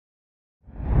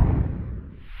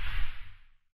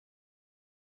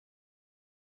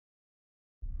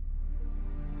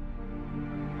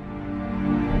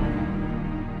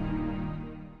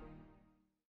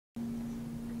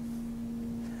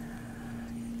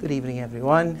Good evening,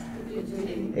 everyone.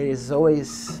 It is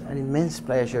always an immense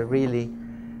pleasure, really,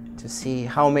 to see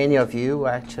how many of you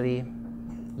actually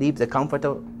leave the comfort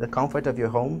of your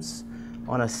homes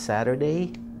on a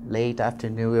Saturday, late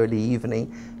afternoon, early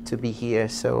evening, to be here.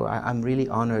 So I'm really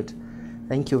honored.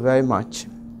 Thank you very much.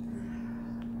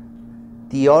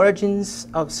 The origins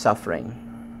of suffering.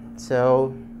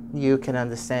 So you can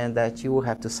understand that you will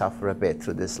have to suffer a bit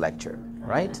through this lecture,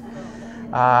 right?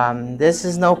 This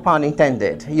is no pun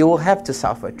intended. You will have to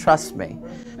suffer, trust me.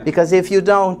 Because if you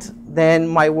don't, then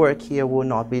my work here will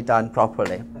not be done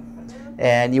properly.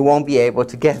 And you won't be able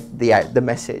to get the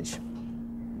message.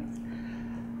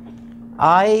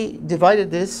 I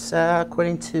divided this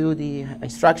according to the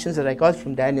instructions that I got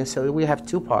from Daniel. So we have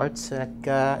two parts. Like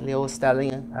Leo was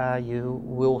telling you,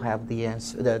 will have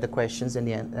the questions and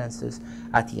the answers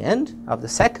at the end of the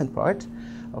second part.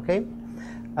 Okay?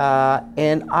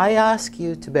 And I ask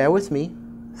you to bear with me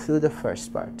through the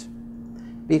first part,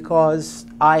 because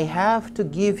I have to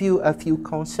give you a few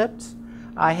concepts.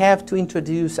 I have to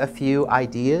introduce a few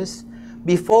ideas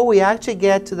before we actually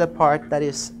get to the part that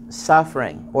is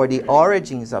suffering, or the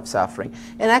origins of suffering,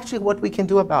 and actually what we can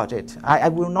do about it. I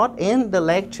will not end the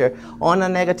lecture on a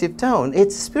negative tone.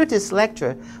 It's a Spiritist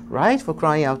lecture, right, for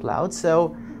crying out loud.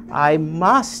 So I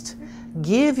must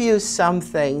give you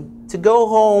something to go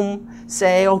home,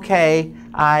 say, okay,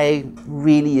 I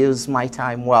really used my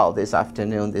time well this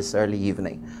afternoon, this early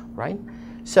evening, right?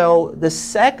 So the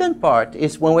second part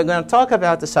is when we're going to talk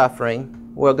about the suffering,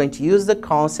 we're going to use the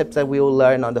concepts that we will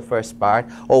learn on the first part,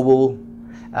 or we'll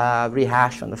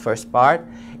rehash on the first part.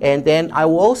 And then I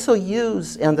will also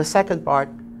use, in the second part,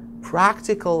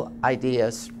 practical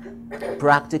ideas,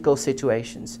 practical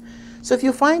situations. So if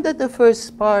you find that the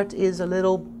first part is a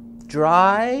little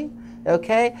dry,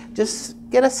 okay, just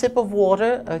get a sip of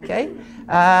water, okay?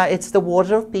 It's the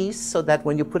water of peace, so that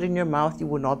when you put it in your mouth, you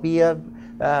will not be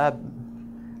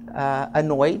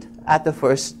annoyed at the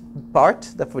first part,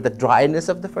 for the dryness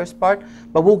of the first part,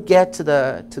 but we'll get to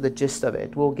the gist of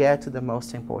it. We'll get to the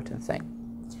most important thing.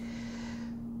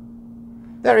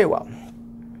 Very well.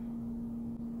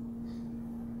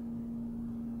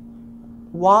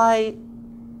 Why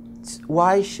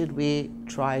should we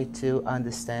try to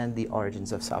understand the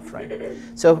origins of suffering?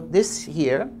 So this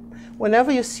here,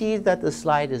 whenever you see that the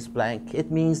slide is blank, it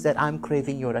means that I'm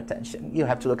craving your attention. You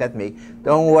have to look at me.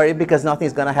 Don't worry, because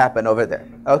nothing's going to happen over there,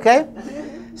 okay?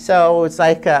 So it's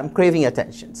like I'm craving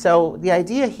attention. So the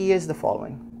idea here is the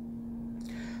following.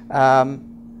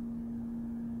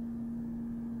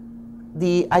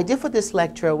 The idea for this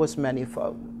lecture was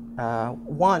manifold.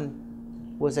 One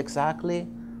was exactly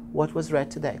what was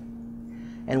read today.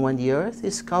 And when the earth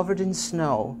is covered in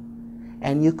snow,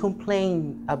 and you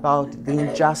complain about the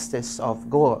injustice of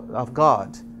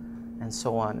God, and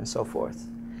so on and so forth,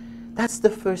 that's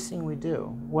the first thing we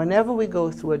do. Whenever we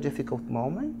go through a difficult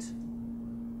moment,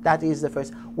 that is the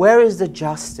first. Where is the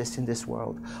justice in this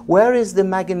world? Where is the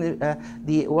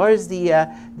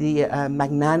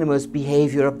magnanimous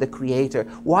behavior of the Creator?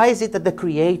 Why is it that the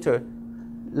Creator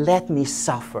let me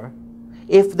suffer?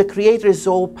 If the Creator is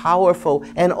all powerful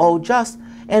and all just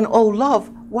and all love,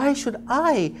 why should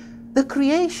I, the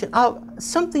creation of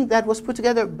something that was put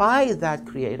together by that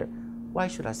Creator, why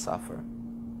should I suffer?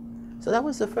 So that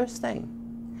was the first thing.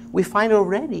 We find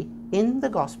already in the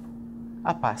Gospel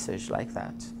a passage like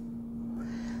that.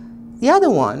 The other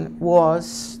one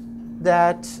was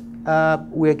that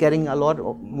we're getting a lot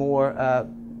more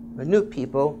new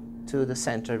people to the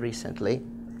center recently.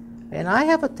 And I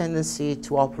have a tendency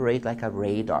to operate like a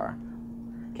radar.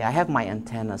 Okay, I have my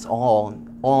antennas on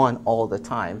all the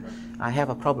time. I have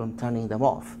a problem turning them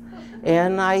off.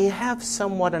 And I have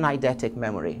somewhat an eidetic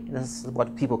memory. This is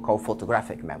what people call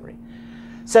photographic memory.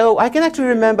 So I can actually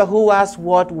remember who asked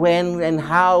what, when, and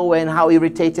how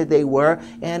irritated they were.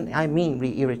 And I mean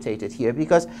irritated here,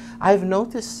 because I've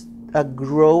noticed a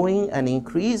growing, an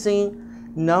increasing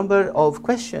number of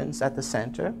questions at the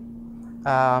center.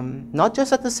 Not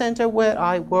just at the center where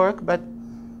I work, but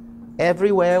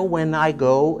everywhere when I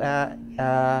go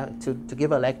to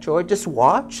give a lecture, or just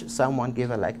watch someone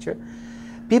give a lecture.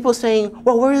 People saying,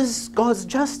 well, where is God's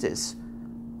justice?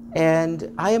 And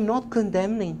I am not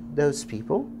condemning those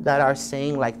people that are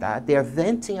saying like that. They are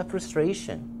venting a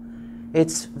frustration.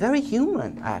 It's very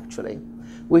human, actually.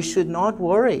 We should not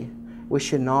worry. We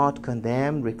should not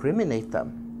condemn, recriminate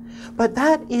them. But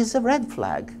that is a red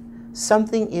flag.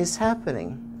 Something is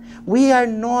happening. We are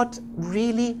not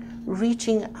really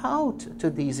reaching out to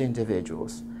these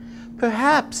individuals.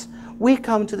 Perhaps we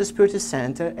come to the Spiritist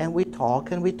Center and we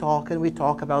talk and we talk and we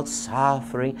talk about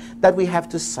suffering, that we have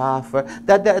to suffer,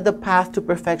 that the path to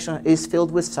perfection is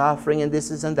filled with suffering and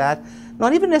this and that.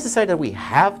 Not even necessarily that we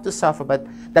have to suffer, but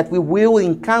that we will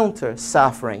encounter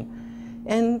suffering.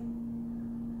 And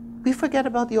we forget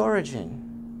about the origin.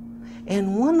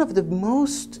 And one of the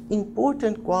most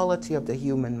important qualities of the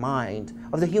human mind,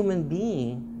 of the human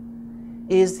being,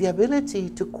 is the ability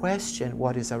to question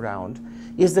what is around,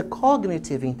 is the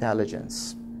cognitive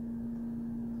intelligence.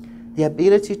 The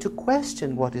ability to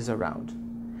question what is around.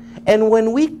 And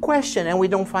when we question and we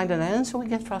don't find an answer, we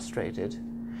get frustrated.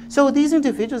 So these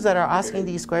individuals that are asking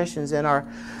these questions and are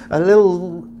a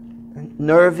little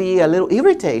nervy, a little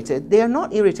irritated, they are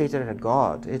not irritated at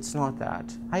God. It's not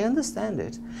that. I understand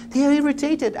it. They are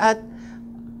irritated at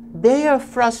their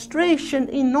frustration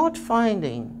in not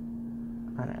finding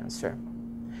an answer,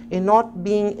 in not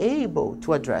being able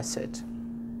to address it.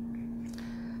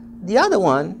 The other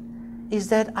one is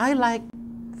that I like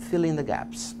fill in the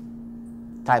gaps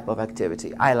type of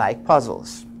activity. I like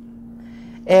puzzles.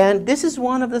 And this is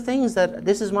one of the things that,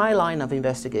 this is my line of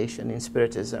investigation in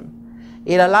Spiritism.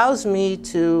 It allows me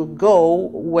to go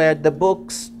where the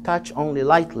books touch only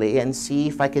lightly and see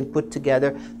if I can put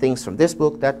together things from this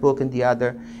book, that book, and the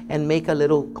other, and make a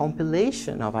little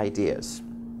compilation of ideas,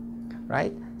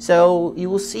 right? So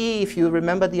you will see, if you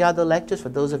remember the other lectures, for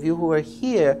those of you who are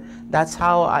here, that's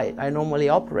how I normally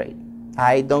operate.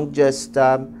 I don't just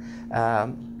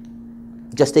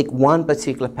take one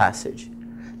particular passage.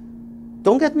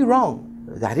 Don't get me wrong,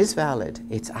 that is valid.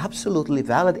 It's absolutely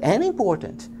valid and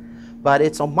important. But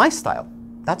it's on my style,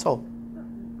 that's all.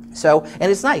 So,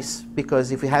 and it's nice,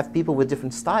 because if we have people with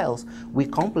different styles, we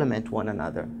complement one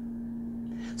another.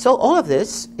 So all of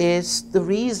this is the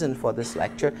reason for this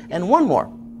lecture. And one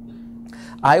more.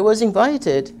 I was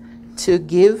invited to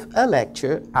give a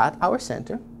lecture at our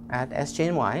center, at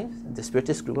SJNY, the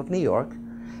Spiritist Group of New York,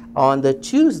 on the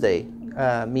Tuesday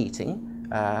meeting,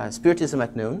 Spiritism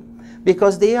at Noon,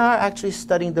 because they are actually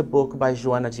studying the book by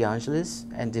Joanna de Ângelis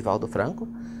and Divaldo Franco,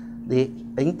 The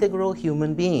Integral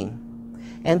Human Being.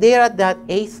 And they are at that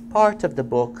 8th part of the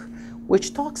book,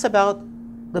 which talks about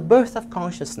the birth of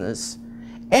consciousness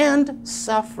and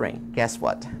suffering. Guess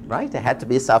what, right? There had to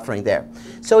be suffering there.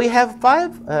 So we have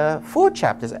 4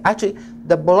 chapters. Actually,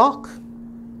 the block,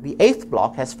 the 8th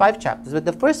block, has 5 chapters, but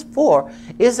the first 4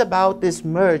 is about this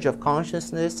merge of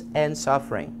consciousness and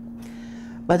suffering.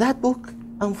 But that book,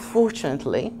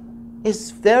 unfortunately,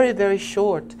 is very, very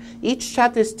short. Each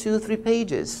chapter is 2-3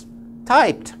 pages.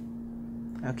 Typed,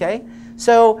 okay?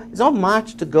 So it's not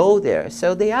much to go there.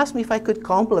 So they asked me if I could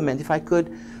complement, if I could,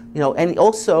 you know, and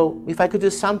also if I could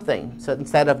do something. So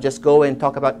instead of just go and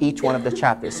talk about each one of the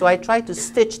chapters. So I tried to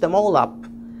stitch them all up.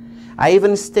 I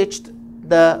even stitched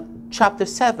the chapter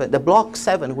 7, the block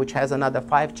 7, which has another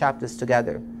 5 chapters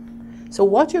together. So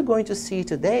what you're going to see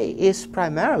today is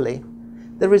primarily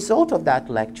the result of that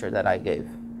lecture that I gave.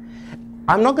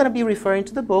 I'm not going to be referring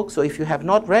to the book, so if you have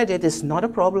not read it, it's not a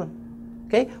problem.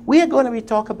 Okay? We are going to be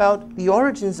talking about the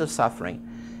origins of suffering,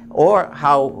 or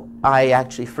how I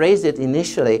actually phrased it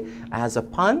initially as a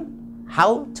pun,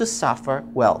 how to suffer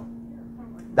well.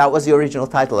 That was the original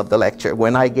title of the lecture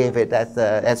when I gave it at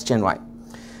SJNY.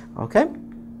 Okay?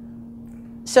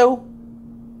 So,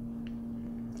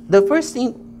 the first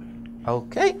thing,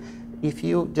 okay, if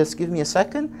you just give me a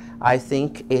second, I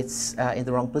think it's in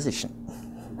the wrong position.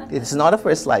 It's not a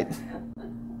first slide.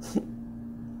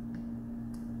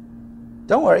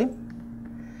 Don't worry.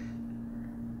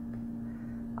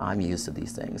 I'm used to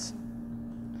these things.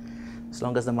 As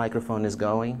long as the microphone is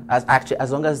going,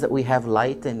 as long as that we have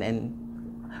light and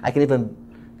I can even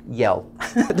yell.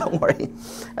 Don't worry.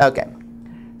 Okay.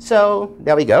 So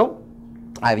there we go.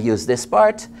 I've used this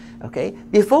part. Okay.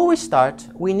 Before we start,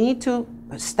 we need to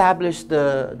establish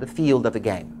the field of the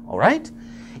game. All right.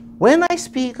 When I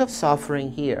speak of suffering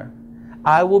here,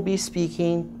 I will be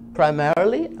speaking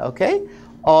primarily, okay,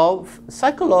 of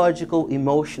psychological,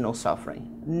 emotional suffering,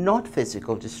 not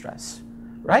physical distress,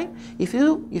 right? If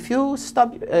you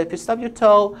stub your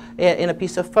toe in a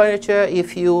piece of furniture,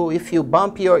 if you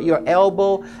bump your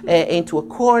elbow into a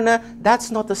corner,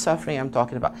 that's not the suffering I'm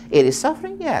talking about. It is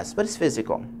suffering, yes, but it's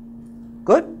physical.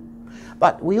 Good?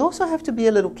 But we also have to be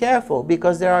a little careful,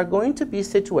 because there are going to be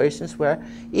situations where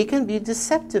it can be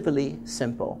deceptively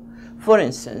simple. For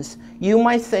instance, you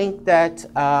might think that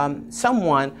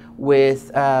someone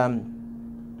with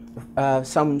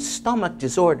some stomach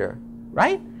disorder,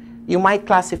 right? You might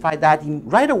classify that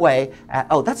right away,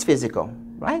 oh, that's physical,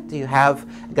 right? You have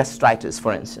gastritis,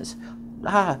 for instance.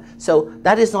 So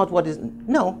that is not what is,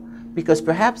 no, because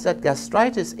perhaps that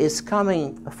gastritis is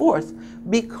coming forth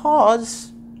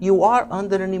because you are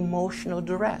under an emotional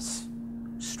duress,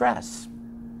 stress.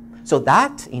 So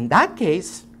that, in that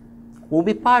case, will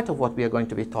be part of what we are going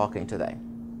to be talking today.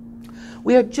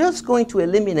 We are just going to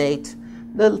eliminate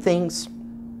the things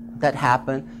that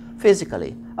happen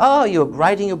physically. Oh, you're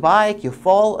riding your bike, you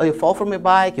fall from your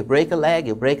bike, you break a leg,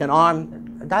 you break an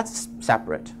arm. That's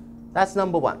separate. That's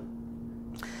number one.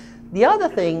 The other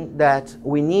thing that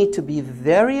we need to be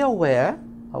very aware,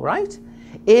 all right,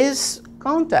 is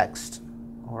context,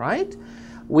 all right?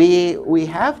 We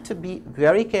have to be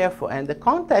very careful, and the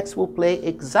context will play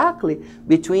exactly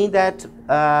between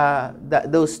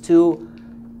those two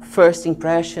first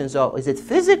impressions of, is it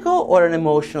physical or an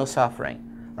emotional suffering,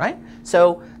 right?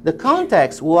 So the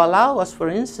context will allow us, for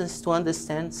instance, to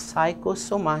understand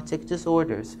psychosomatic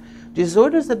disorders.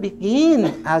 Disorders that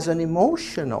begin as an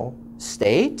emotional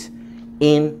state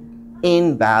in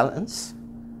imbalance,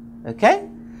 okay?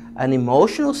 An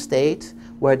emotional state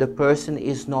where the person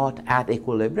is not at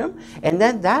equilibrium, and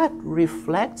then that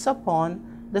reflects upon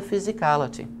the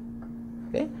physicality,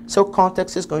 okay? So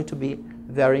context is going to be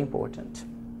very important.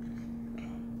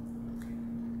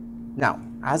 Now,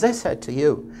 as I said to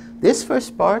you, this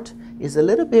first part is a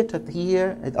little bit of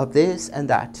here, of this and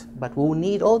that, but we'll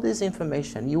need all this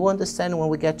information. You understand when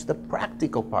we get to the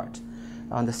practical part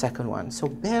on the second one. So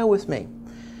bear with me.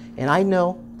 And I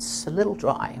know it's a little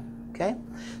dry, okay?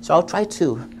 So I'll try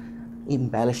to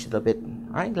embellish it a bit,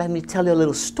 all right? Let me tell you a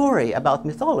little story about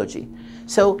mythology.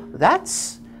 So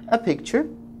that's a picture,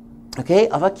 okay,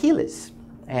 of Achilles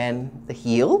and the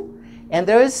heel. And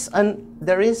there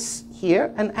is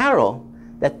here an arrow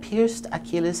that pierced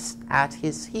Achilles at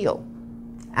his heel.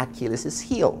 Achilles'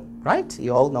 heel, right?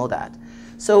 You all know that.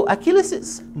 So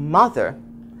Achilles' mother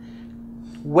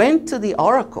went to the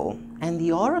oracle, and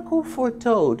the oracle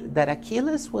foretold that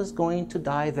Achilles was going to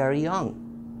die very young.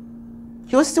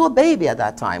 He was still a baby at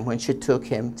that time when she took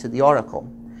him to the oracle.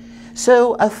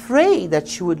 So afraid that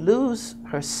she would lose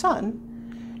her son,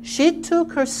 she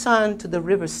took her son to the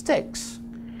river Styx,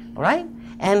 all right,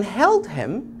 and held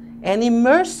him and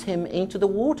immersed him into the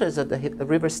waters of the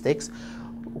river Styx,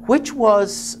 which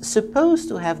was supposed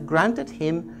to have granted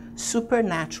him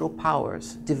supernatural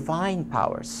powers, divine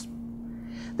powers.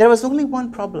 There was only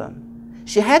one problem.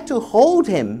 She had to hold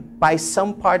him by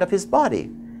some part of his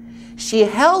body. She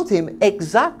held him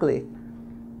exactly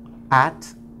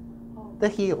at the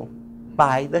heel,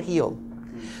 by the heel.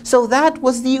 So that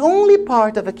was the only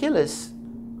part of Achilles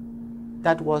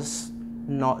that was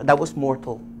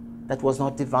mortal, that was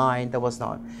not divine, that was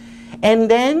not. And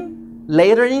then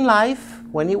later in life,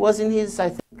 when he was in his, I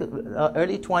think,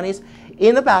 early 20s,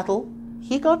 in a battle,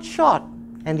 he got shot,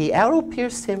 and the arrow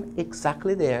pierced him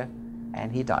exactly there,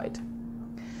 and he died.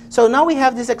 So now we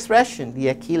have this expression, the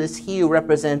Achilles heel,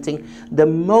 representing the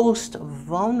most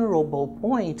vulnerable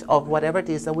point of whatever it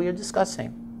is that we are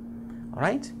discussing. All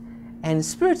right? And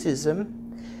Spiritism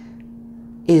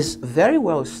is very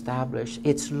well established.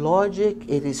 Its logic,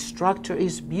 its structure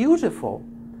is beautiful.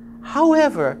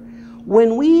 However,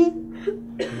 when we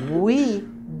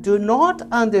do not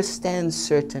understand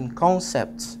certain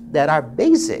concepts that are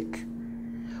basic,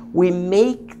 we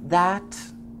make that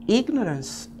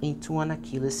ignorance into an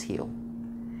Achilles heel.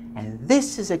 And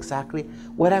this is exactly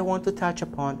what I want to touch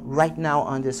upon right now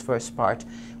on this first part,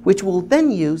 which we'll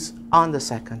then use on the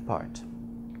second part.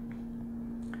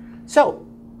 So,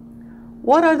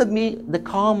 what are the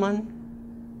common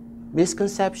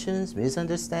misconceptions,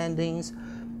 misunderstandings,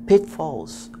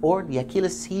 pitfalls, or the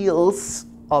Achilles heels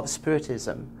of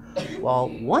Spiritism? Well,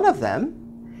 one of them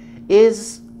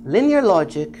is linear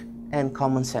logic and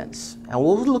common sense. And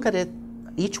we'll look at it,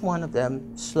 each one of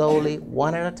them, slowly,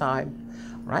 one at a time,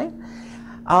 right?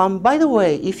 By the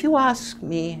way, if you ask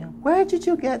me, where did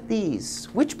you get these?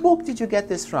 Which book did you get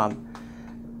this from?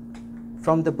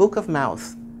 From the Book of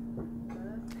Mouth.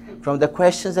 From the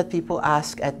questions that people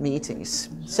ask at meetings.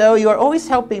 So you're always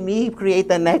helping me create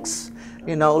the next,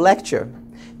 lecture.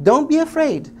 Don't be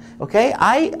afraid, okay?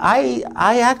 I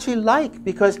actually like,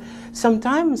 because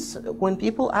sometimes when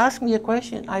people ask me a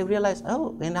question, I realize,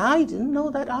 oh, and I didn't know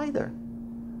that either.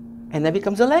 And that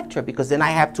becomes a lecture, because then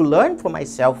I have to learn for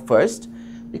myself first,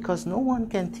 because no one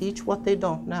can teach what they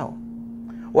don't know,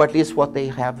 or at least what they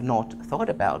have not thought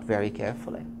about very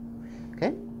carefully,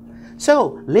 okay?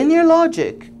 So, linear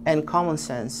logic and common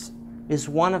sense is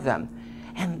one of them.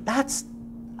 And that's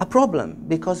a problem,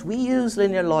 because we use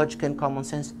linear logic and common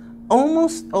sense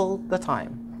almost all the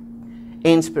time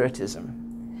in Spiritism.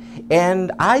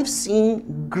 And I've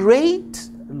seen great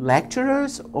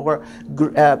lecturers or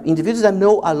individuals that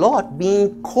know a lot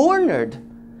being cornered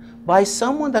by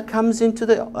someone that comes into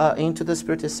the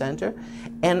Spiritist Center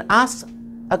and asks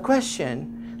a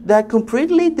question that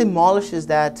completely demolishes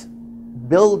that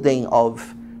building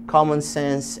of common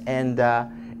sense and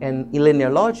linear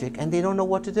logic, and they don't know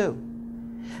what to do.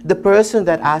 The person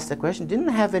that asked the question didn't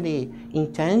have any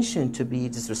intention to be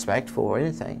disrespectful or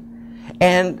anything.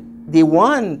 And the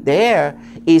one there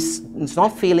is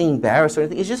not feeling embarrassed or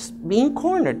anything, is just being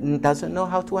cornered and doesn't know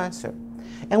how to answer.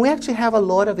 And we actually have a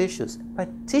lot of issues,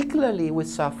 particularly with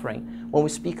suffering, when we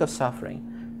speak of suffering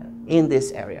in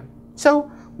this area.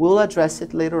 So we'll address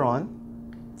it later on.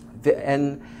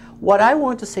 And what I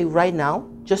want to say right now,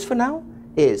 just for now,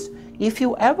 is if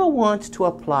you ever want to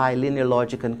apply linear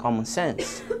logic and common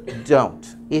sense,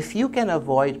 don't. If you can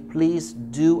avoid, please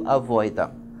do avoid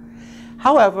them.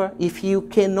 However, if you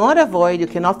cannot avoid, you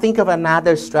cannot think of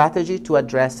another strategy to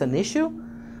address an issue,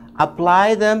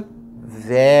 apply them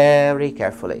very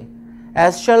carefully.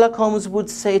 As Sherlock Holmes would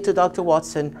say to Dr.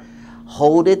 Watson,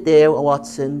 hold it there,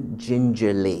 Watson,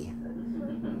 gingerly.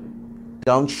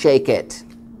 Don't shake it,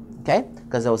 okay?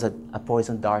 Because there was a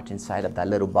poison dart inside of that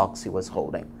little box he was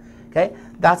holding, okay?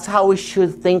 That's how we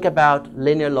should think about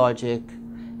linear logic,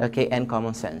 okay, and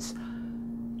common sense.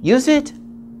 Use it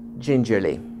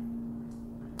gingerly.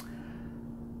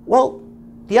 Well,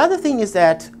 the other thing is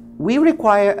that we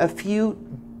require a few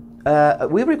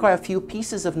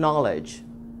pieces of knowledge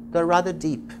that are rather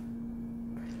deep,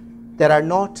 that are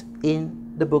not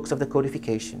in the books of the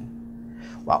codification.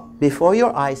 Well, before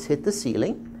your eyes hit the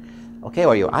ceiling, okay,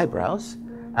 or your eyebrows,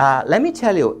 let me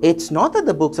tell you, it's not that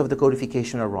the books of the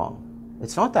codification are wrong.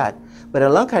 It's not that. But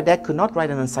Allan Kardec could not write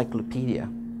an encyclopedia.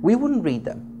 We wouldn't read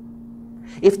them.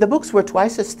 If the books were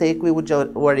twice as thick, we would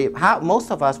already,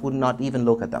 most of us would not even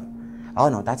look at them. Oh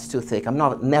no, that's too thick. I'm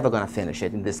never going to finish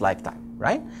it in this lifetime,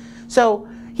 right? So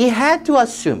he had to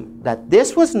assume that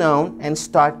this was known and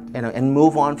start, and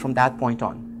move on from that point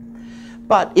on.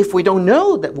 But if we don't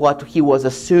know that what he was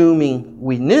assuming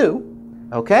we knew,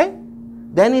 okay,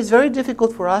 then it's very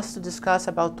difficult for us to discuss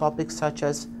about topics such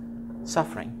as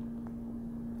suffering.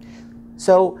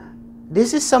 So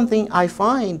this is something I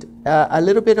find a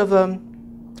little bit of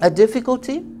a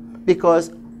difficulty,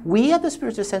 because we at the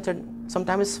Spiritist Center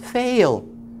sometimes fail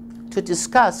to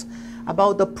discuss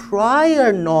about the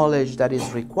prior knowledge that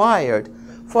is required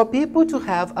for people to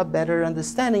have a better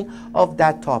understanding of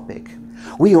that topic.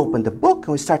 We open the book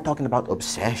and we start talking about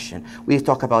obsession. We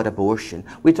talk about abortion.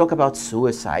 We talk about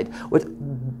suicide, with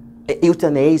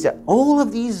euthanasia. All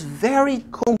of these very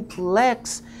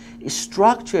complex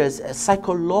structures,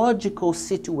 psychological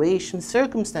situations,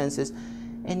 circumstances,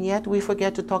 and yet we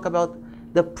forget to talk about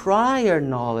the prior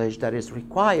knowledge that is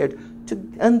required to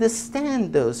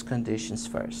understand those conditions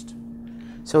first.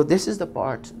 So this is the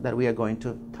part that we are going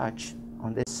to touch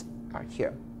on, this part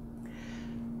here.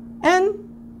 And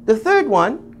the third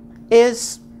one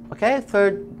is, okay,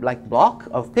 third block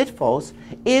of pitfalls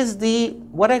is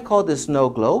what I call the snow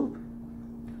globe,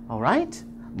 all right?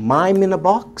 Mime in a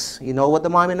box, you know what the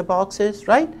mime in a box is,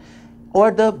 right? Or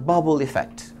the bubble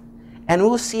effect. And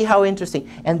we'll see how interesting.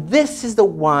 And this is the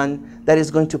one that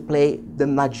is going to play the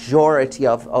majority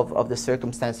of the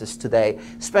circumstances today,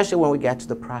 especially when we get to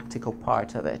the practical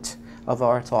part of it, of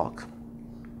our talk.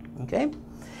 Okay?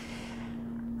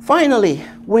 Finally,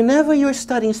 whenever you're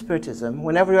studying Spiritism,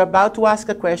 whenever you're about to ask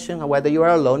a question, or whether you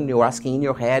are alone, you're asking in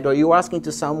your head, or you're asking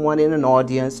to someone in an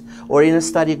audience, or in a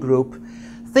study group,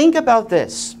 think about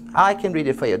this. I can read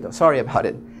it for you, though. Sorry about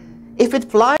it. If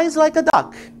it flies like a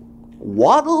duck,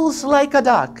 waddles like a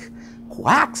duck,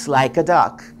 quacks like a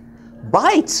duck,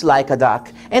 bites like a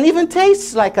duck, and even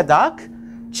tastes like a duck,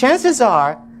 chances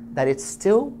are that it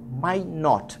still might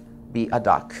not be a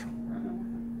duck.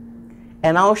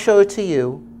 And I'll show it to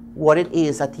you what it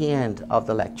is at the end of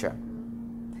the lecture.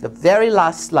 The very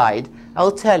last slide,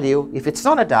 I'll tell you, if it's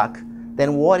not a duck,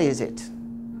 then what is it?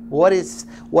 What is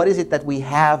it that we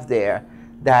have there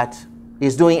that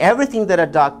is doing everything that a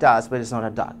duck does, but it's not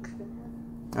a duck?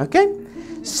 Okay?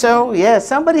 So, yeah,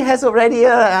 somebody has already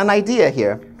an idea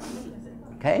here.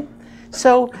 Okay?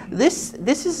 So this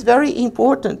is very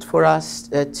important for us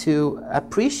to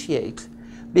appreciate,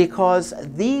 because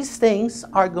these things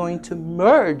are going to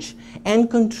merge and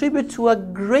contribute to a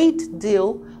great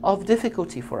deal of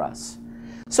difficulty for us.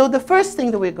 So the first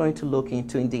thing that we're going to look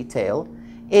into in detail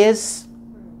is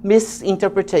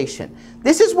misinterpretation.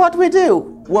 This is what we do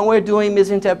when we're doing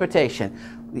misinterpretation.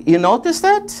 You notice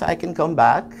that? I can come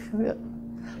back.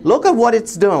 Look at what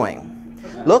it's doing.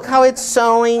 Look how it's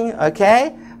sewing,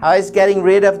 okay? How it's getting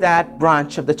rid of that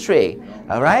branch of the tree.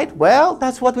 All right? Well,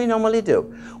 that's what we normally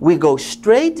do. We go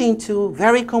straight into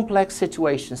very complex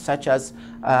situations, such as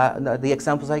the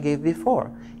examples I gave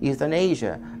before.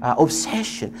 Euthanasia,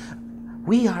 obsession.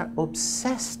 We are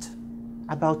obsessed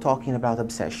about talking about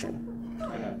obsession.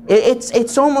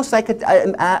 It's almost like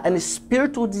a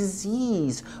spiritual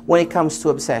disease when it comes to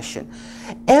obsession.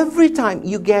 Every time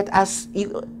you get as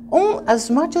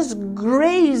much as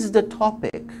graze the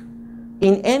topic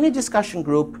in any discussion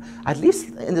group, at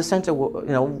least in the center,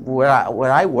 where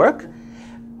I work,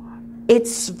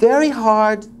 it's very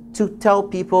hard to tell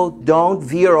people don't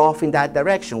veer off in that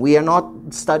direction. We are not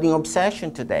studying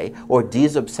obsession today or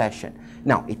disobsession.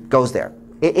 No, it goes there.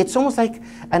 It's almost like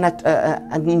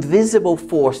an invisible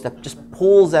force that just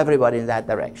pulls everybody in that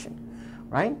direction,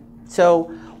 right? So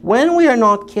when we are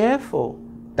not careful,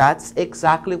 that's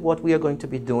exactly what we are going to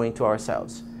be doing to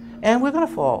ourselves. And we're going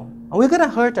to fall. And we're going to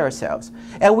hurt ourselves.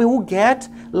 And we will get,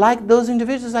 like those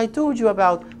individuals I told you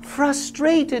about,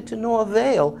 frustrated to no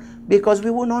avail because we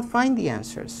will not find the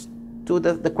answers to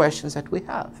the questions that we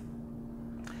have.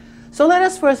 So let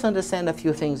us first understand a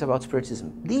few things about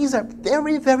Spiritism. These are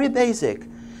very, very basic.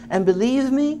 And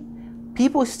believe me,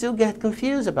 people still get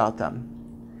confused about them.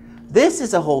 This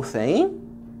is the whole thing.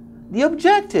 The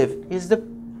objective is the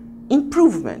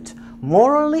improvement,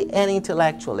 morally and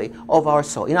intellectually, of our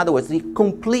soul. In other words, the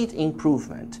complete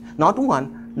improvement. Not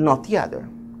one, not the other.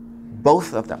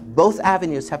 Both of them. Both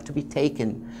avenues have to be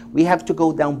taken. We have to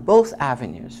go down both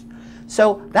avenues.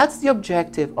 So that's the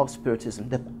objective of Spiritism,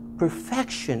 the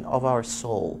perfection of our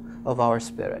soul, of our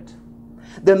spirit.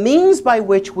 The means by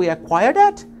which we acquire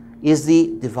that is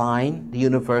the divine, the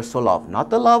universal love. Not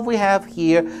the love we have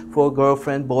here for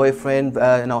girlfriend, boyfriend,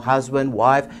 husband,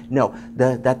 wife. No,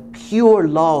 that pure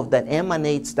love that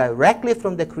emanates directly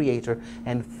from the Creator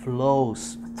and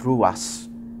flows through us.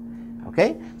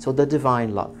 Okay? So the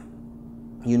divine love,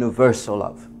 universal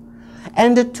love.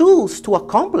 And the tools to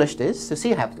accomplish this, you see,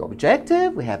 we have the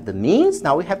objective, we have the means,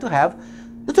 now we have to have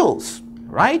the tools,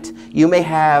 right? You may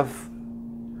have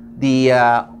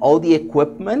all the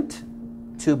equipment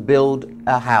to build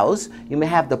a house. You may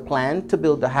have the plan to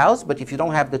build the house, but if you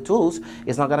don't have the tools,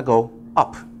 it's not going to go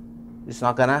up. It's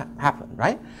not going to happen,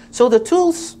 right? So the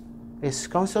tools is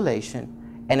consolation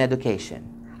and education.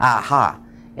 Aha!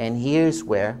 And here's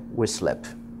where we slip.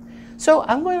 So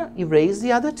I'm going to erase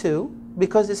the other two,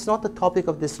 because it's not the topic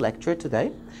of this lecture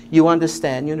today. You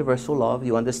understand universal love,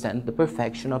 you understand the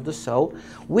perfection of the soul.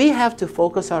 We have to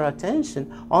focus our attention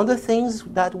on the things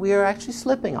that we are actually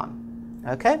slipping on.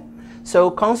 Okay? So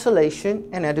consolation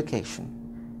and education.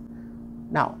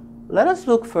 Now, let us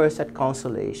look first at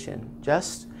consolation.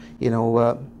 Just,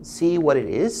 see what it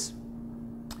is.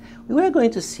 We are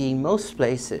going to see in most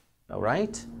places, all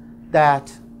right,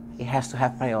 that it has to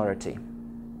have priority.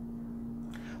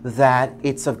 That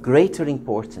it's of greater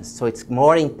importance, so it's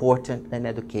more important than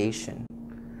education.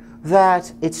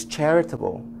 That it's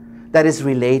charitable, that is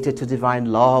related to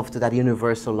divine love, to that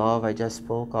universal love I just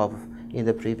spoke of in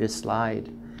the previous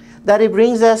slide. That it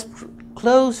brings us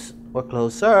close or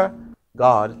closer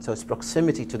God, so it's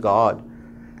proximity to God.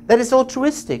 That is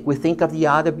altruistic, we think of the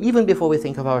other even before we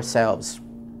think of ourselves.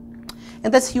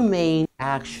 And that's humane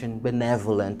action,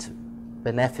 benevolent,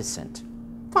 beneficent.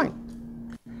 Fine.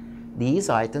 These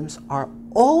items are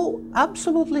all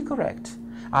absolutely correct.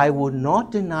 I would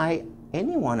not deny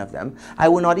any one of them. I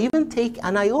would not even take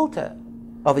an iota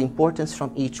of importance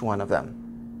from each one of them.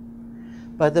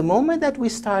 But the moment that we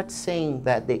start saying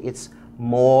that it's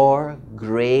more,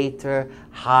 greater,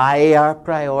 higher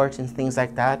priority and things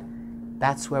like that,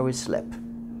 that's where we slip.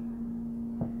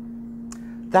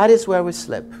 That is where we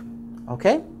slip.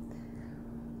 Okay?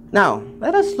 Now,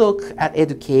 let us look at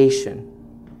education.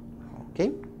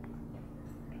 Okay?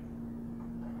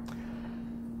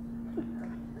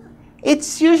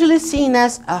 It's usually seen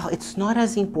as, it's not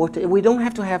as important. We don't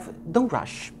have to have, don't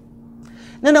rush.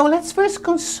 No, let's first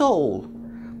console.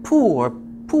 Poor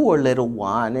little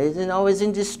one, is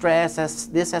in distress as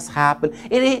this has happened.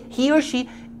 He or she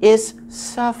is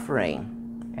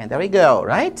suffering. And there we go,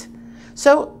 right?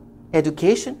 So,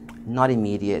 education, not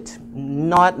immediate.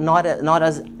 Not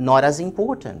as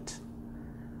important.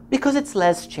 Because it's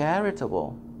less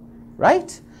charitable,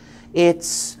 right?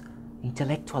 It's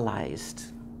intellectualized.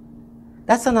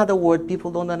 That's another word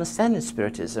people don't understand in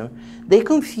Spiritism. They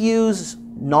confuse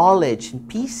knowledge and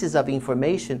pieces of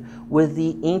information with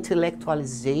the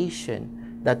intellectualization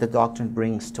that the doctrine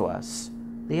brings to us.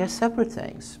 They are separate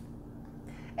things.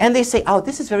 And they say,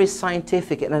 this is very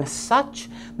scientific, and as such,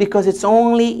 because it's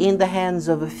only in the hands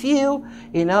of a few,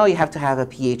 you have to have a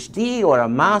PhD or a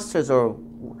master's, or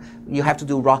you have to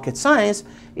do rocket science,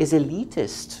 is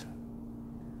elitist.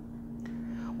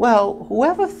 Well,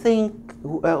 whoever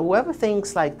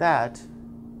thinks like that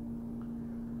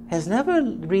has never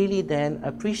really then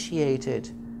appreciated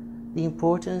the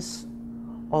importance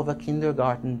of a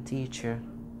kindergarten teacher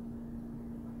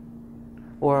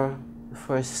or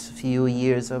first few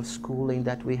years of schooling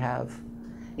that we have.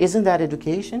 Isn't that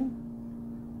education?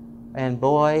 And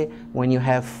boy, when you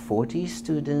have 40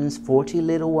 students, 40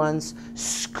 little ones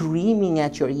screaming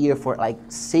at your ear for like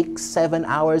 6, 7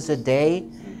 hours a day,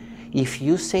 if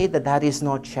you say that that is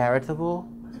not charitable,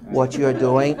 what you're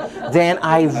doing, then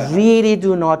I really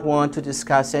do not want to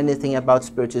discuss anything about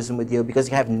Spiritism with you, because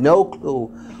you have no clue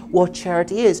what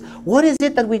charity is. What is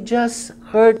it that we just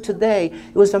heard today?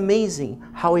 It was amazing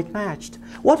how it matched.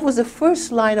 What was the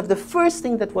first line of the first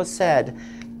thing that was said?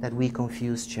 That we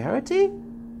confuse charity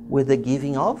with the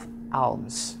giving of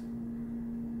alms.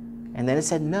 And then it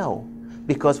said no,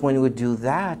 because when we do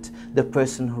that, the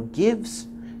person who gives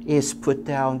is put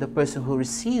down, the person who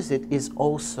receives it is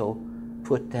also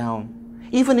put down,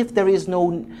 even if there is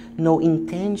no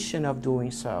intention of doing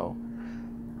so.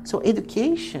 So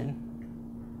education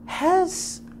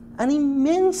has an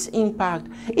immense impact,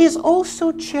 is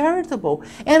also charitable.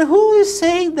 And who is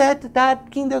saying that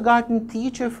that kindergarten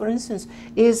teacher, for instance,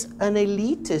 is an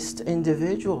elitist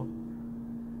individual?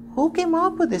 Who came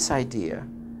up with this idea?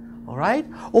 All right?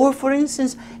 Or for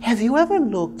instance, have you ever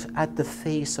looked at the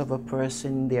face of a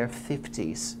person in their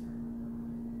 50s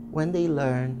when they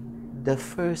learn the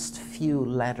first few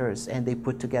letters and they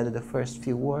put together the first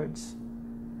few words?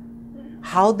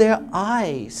 How their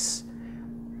eyes,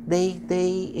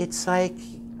 it's like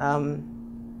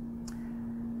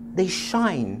they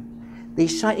shine. They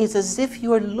shine. It's as if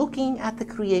you are looking at the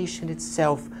creation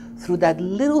itself through that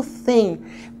little thing,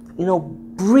 you know,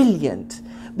 brilliant,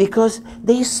 because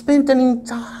they spent an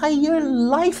entire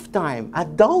lifetime,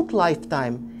 adult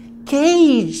lifetime,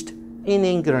 caged in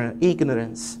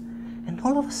ignorance. And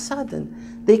all of a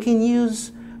sudden, they can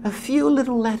use a few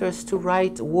little letters to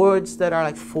write words that are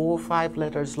like 4 or 5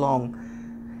 letters long.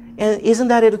 And isn't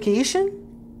that education?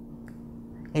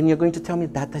 And you're going to tell me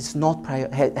that has no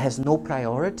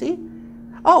priority?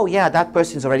 Oh yeah, that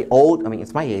person is already old. I mean,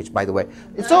 it's my age, by the way.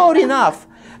 It's old enough.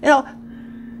 You know,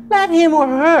 let him or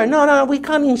her. No, we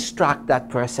can't instruct that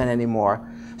person anymore.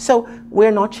 So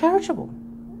we're not charitable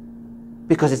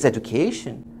because it's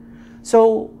education.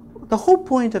 So the whole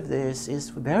point of this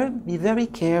is be very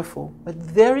careful, but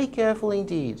very careful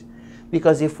indeed.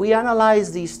 Because if we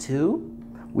analyze these two,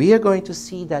 we are going to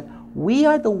see that we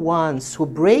are the ones who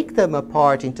break them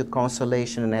apart into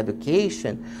consolation and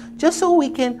education, just so we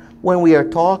can, when we are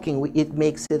talking, it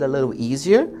makes it a little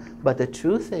easier. But the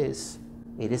truth is,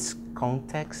 it is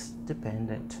context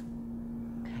dependent.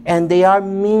 And they are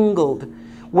mingled.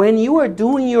 When you are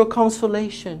doing your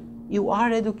consolation, you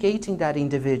are educating that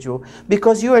individual,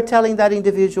 because you are telling that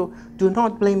individual, do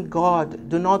not blame God,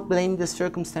 do not blame the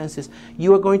circumstances.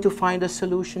 You are going to find a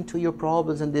solution to your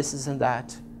problems, and this and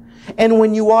that. And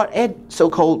when you are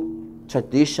so-called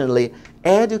traditionally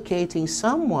educating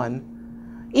someone,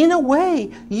 in a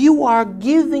way, you are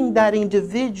giving that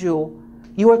individual,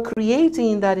 you are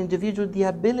creating in that individual the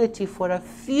ability for a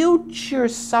future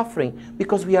suffering,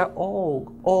 because we are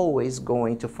all always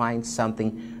going to find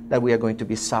something that we are going to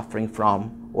be suffering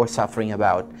from or suffering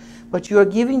about. But you are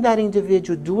giving that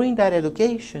individual, during that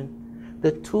education,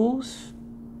 the tools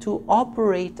to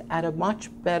operate at a much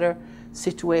better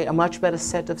situation, a much better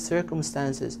set of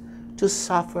circumstances to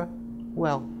suffer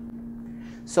well.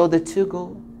 So the two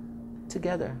go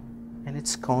together, and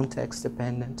it's context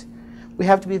dependent. We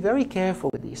have to be very careful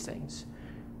with these things.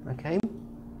 Okay?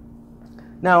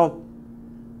 Now,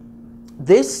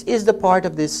 this is the part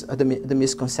of this the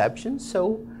misconception.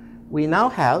 So we now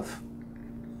have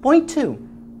point 2,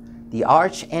 the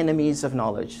arch enemies of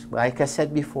knowledge. Like I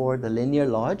said before, the linear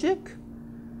logic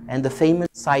and the famous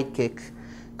sidekick,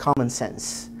 common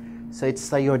sense. So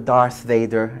it's like your Darth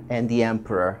Vader and the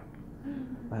Emperor.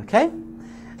 Okay?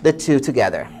 The two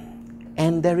together.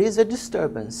 And there is a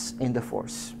disturbance in the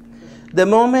force. The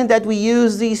moment that we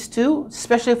use these two,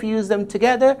 especially if we use them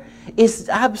together, is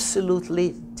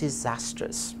absolutely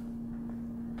disastrous.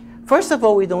 First of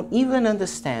all, we don't even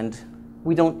understand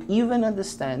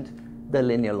the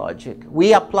linear logic.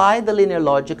 We apply the linear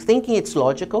logic thinking it's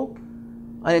logical,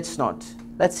 and it's not.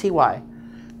 Let's see why.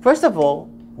 First of all,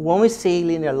 when we say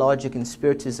linear logic in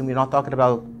Spiritism, we're not talking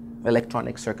about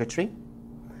electronic circuitry.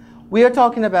 We are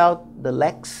talking about the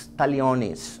lex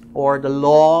talionis, or the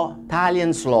law,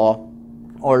 Talien's law,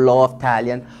 or law of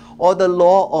Talion, or the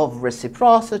law of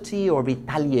reciprocity or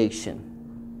retaliation.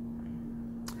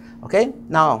 Okay?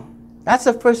 Now, that's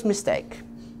the first mistake.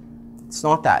 It's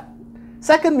not that.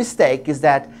 Second mistake is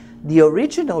that the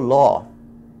original law,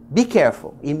 be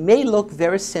careful, it may look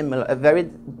very similar,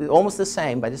 almost the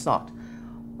same, but it's not.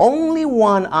 Only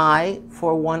one eye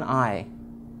for one eye.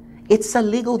 It's a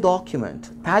legal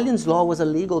document. Talion's law was a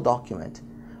legal document.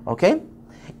 Okay?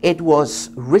 it was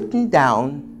written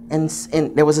down, and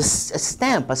there was a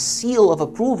stamp, a seal of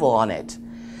approval on it.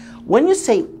 When you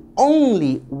say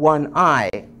only one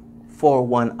eye for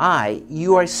one eye,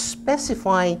 you are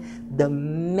specifying the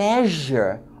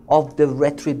measure of the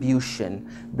retribution,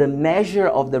 the measure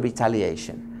of the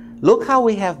retaliation. Look how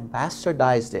we have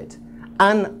bastardized it.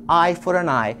 An eye for an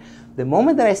eye. The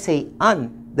moment that I say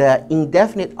the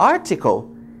indefinite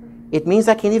article, it means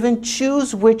I can even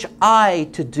choose which eye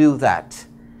to do that.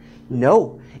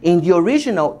 No. In the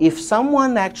original, if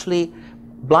someone actually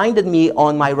blinded me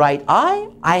on my right eye,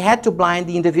 I had to blind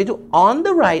the individual on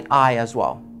the right eye as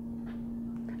well.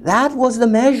 That was the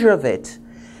measure of it.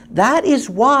 That is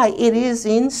why it is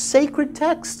in sacred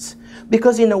texts.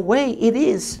 Because in a way, it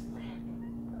is,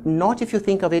 not if you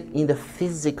think of it in the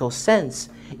physical sense,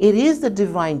 it is the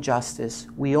divine justice.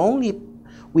 We only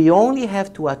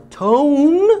have to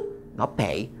atone, not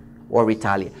pay or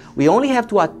retaliate. We only have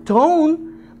to atone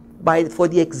for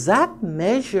the exact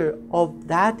measure of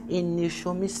that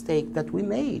initial mistake that we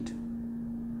made.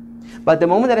 But the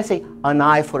moment that I say an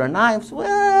eye for an eye,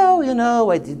 well, you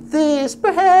know, I did this.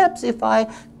 Perhaps if I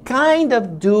kind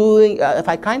of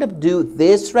do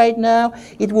this right now,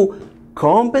 it will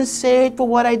compensate for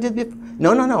what I did before.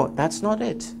 No, that's not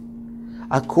it.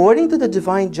 According to the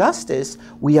divine justice,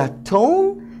 we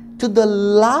atone to the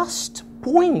last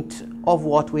point of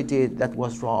what we did that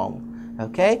was wrong.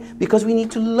 Okay? Because we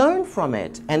need to learn from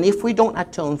it. And if we don't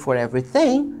atone for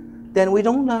everything, then we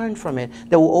don't learn from it.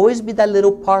 There will always be that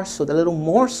little parcel, that little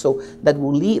morsel that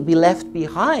will be left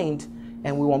behind,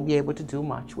 and we won't be able to do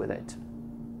much with it.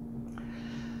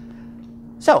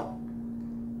 So,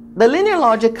 the linear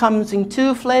logic comes in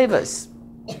two flavors.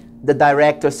 The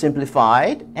direct or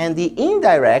simplified, and the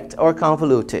indirect or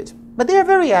convoluted. But they are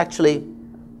very actually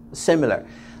similar.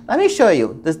 Let me show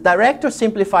you. This direct or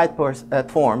simplified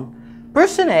form.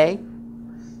 Person A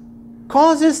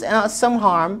causes some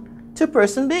harm to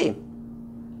person B.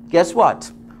 Guess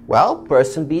what? Well,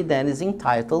 person B then is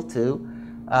entitled to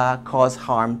cause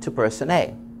harm to person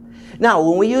A. Now,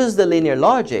 when we use the linear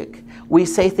logic, we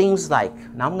say things like,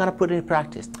 now I'm going to put it in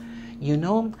practice. You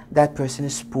know, that person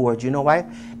is poor. Do you know why?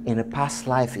 In a past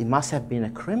life, he must have been a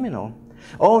criminal.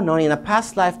 Oh, no, in a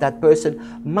past life, that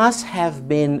person must have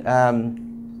been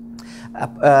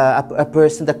a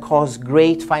person that caused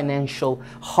great financial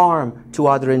harm to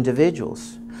other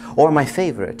individuals. Or my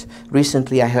favorite,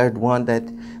 recently I heard one that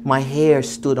my hair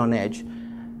stood on edge.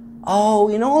 Oh,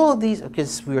 you know, all of these,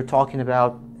 because we were talking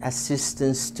about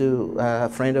assistance to a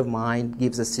friend of mine,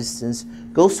 gives assistance,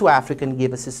 goes to Africa and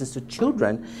gives assistance to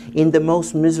children in the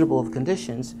most miserable of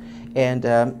conditions. And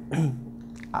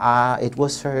it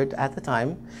was heard at the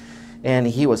time, and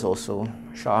he was also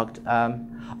shocked.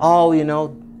 Oh, you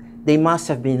know, they must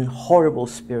have been horrible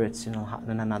spirits in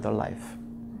another life.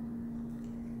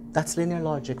 That's linear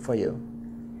logic for you.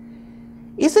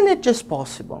 Isn't it just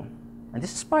possible, and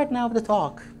this is part now of the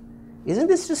talk, isn't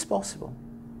this just possible,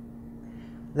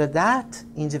 that that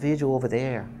individual over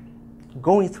there,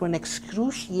 going through an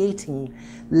excruciating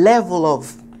level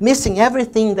of missing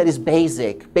everything that is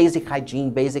basic hygiene,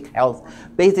 basic health,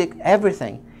 basic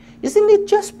everything, isn't it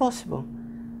just possible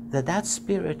that that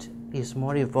spirit is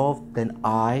more evolved than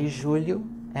I, Julio,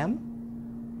 am?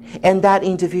 And that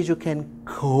individual can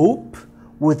cope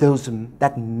with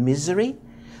that misery?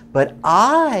 But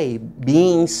I,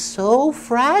 being so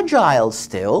fragile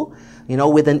still, you know,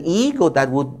 with an ego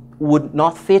that would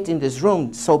not fit in this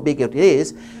room, so big it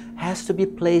is, has to be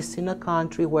placed in a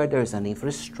country where there's an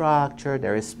infrastructure,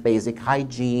 there is basic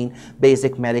hygiene,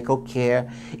 basic medical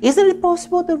care. Isn't it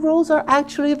possible the roles are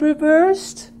actually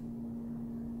reversed?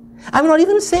 I'm not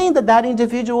even saying that that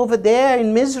individual over there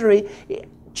in misery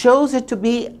chose it to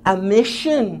be a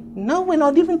mission. No, we're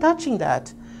not even touching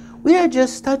that. We are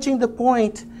just touching the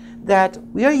point that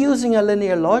we are using a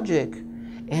linear logic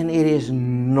and it is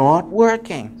not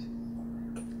working.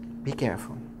 Be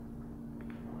careful.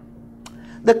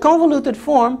 The convoluted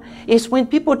form is when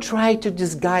people try to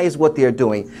disguise what they're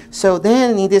doing. So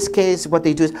then in this case what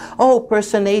they do is, oh,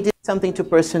 person A did something to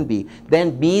person B.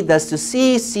 Then B does to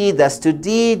C, C does to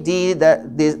D, D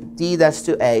does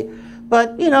to A.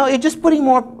 But, you know, you're just putting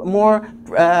more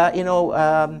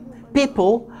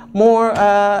people, more,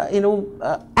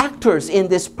 actors in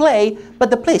this play, but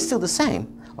the play is still the same.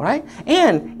 All right?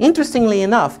 And interestingly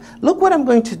enough, look what I'm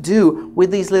going to do with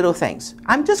these little things.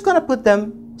 I'm just going to put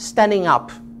them standing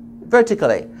up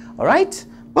vertically. All right?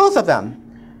 Both of them.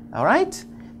 All right?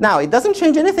 Now, it doesn't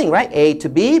change anything, right? A to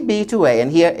B, B to A.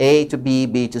 And here, A to B,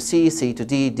 B to C, C to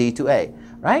D, D to A.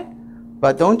 Right?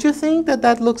 But don't you think that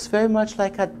that looks very much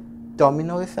like a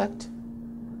domino effect?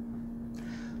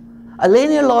 A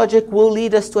linear logic will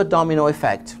lead us to a domino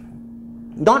effect.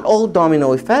 Not all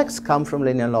domino effects come from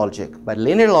linear logic, but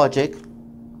linear logic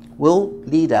will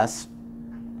lead us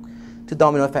to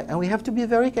domino effect. And we have to be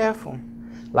very careful.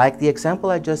 Like the example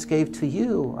I just gave to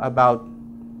you about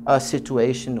a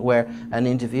situation where an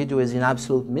individual is in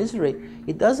absolute misery,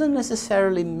 it doesn't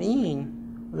necessarily mean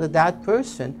that that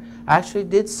person actually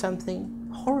did something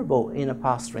horrible in a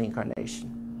past reincarnation.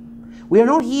 We are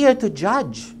not here to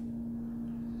judge.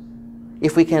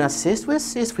 If we can assist, we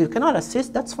assist. If we cannot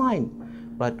assist, that's fine.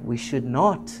 But we should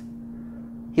not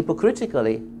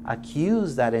hypocritically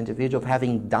accuse that individual of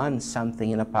having done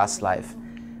something in a past life,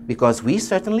 because we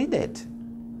certainly did.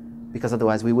 Because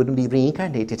otherwise we wouldn't be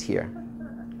reincarnated here.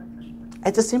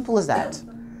 It's as simple as that.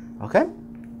 Okay?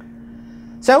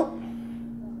 So,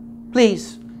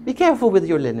 please, be careful with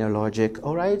your linear logic,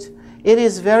 all right? It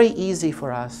is very easy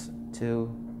for us to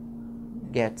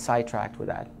get sidetracked with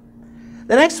that.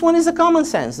 The next one is the common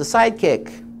sense, the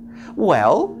sidekick.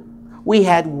 Well, we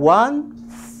had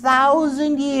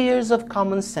 1,000 years of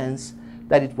common sense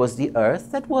that it was the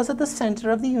Earth that was at the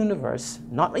center of the universe.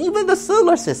 Not even the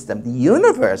solar system, the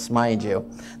universe, mind you.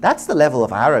 That's the level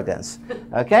of arrogance,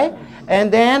 okay? And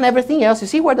then everything else, you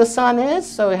see where the sun is?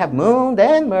 So we have moon,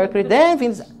 then Mercury, then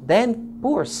Venus, then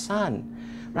poor sun,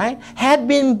 right? Had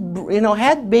been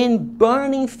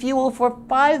burning fuel for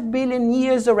 5 billion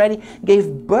years already,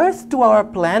 gave birth to our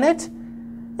planet,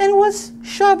 and was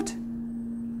shoved,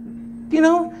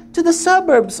 to the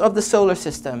suburbs of the solar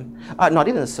system. Not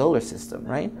even the solar system,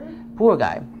 right? Poor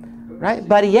guy, right?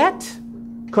 But yet,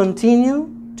 continue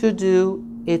to do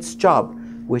its job,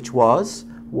 which was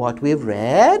what we've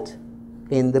read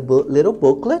in the little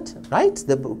booklet, right?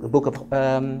 The book of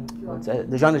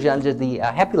the Joanna de Ângelis, the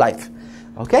Happy Life.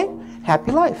 Okay?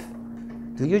 Happy life.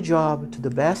 Do your job to the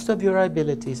best of your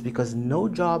abilities, because no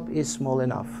job is small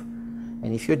enough.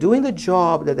 And if you're doing the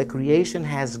job that the creation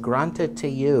has granted to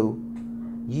you,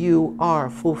 you are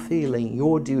fulfilling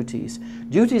your duties.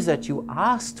 Duties that you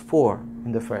asked for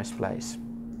in the first place.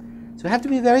 So you have to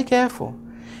be very careful.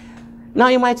 Now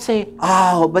you might say,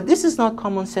 oh, but this is not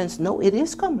common sense. No, it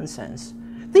is common sense.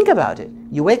 Think about it.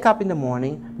 You wake up in the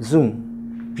morning,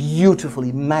 zoom,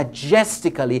 beautifully,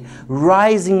 majestically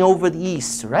rising over the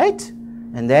east, right?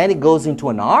 And then it goes into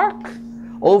an arc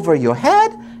over your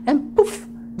head and poof,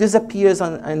 disappears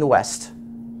in the west.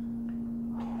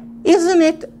 Isn't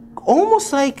it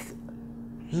almost like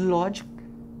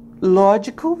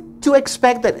logical to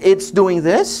expect that it's doing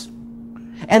this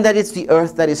and that it's the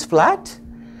Earth that is flat?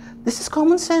 This is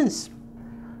common sense.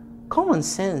 Common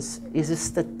sense is a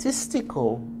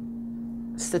statistical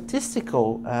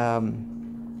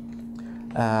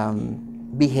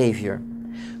behavior.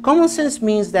 Common sense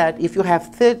means that if you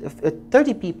have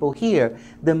 30 people here,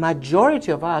 the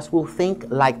majority of us will think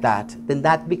like that. Then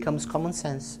that becomes common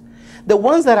sense. The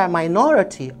ones that are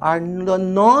minority are the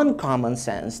non-common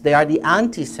sense. They are the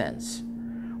anti-sense,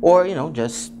 or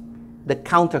just the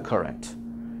countercurrent,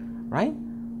 right?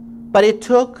 But it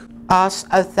took us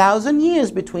 1,000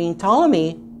 years between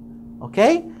Ptolemy,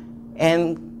 okay,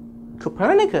 and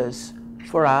Copernicus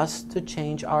for us to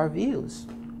change our views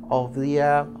of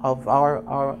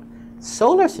our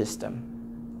solar system,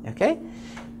 okay?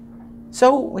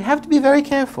 So we have to be very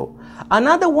careful.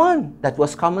 Another one that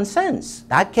was common sense,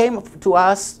 that came to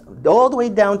us, all the way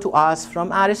down to us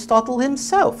from Aristotle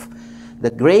himself. The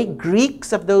great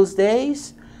Greeks of those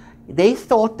days, they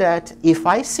thought that if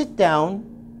I sit down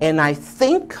and I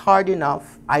think hard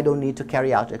enough, I don't need to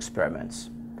carry out experiments.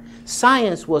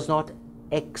 Science was not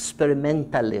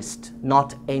experimentalist,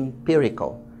 not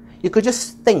empirical. You could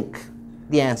just think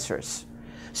the answers.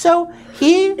 So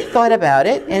he thought about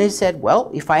it and he said, well,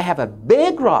 if I have a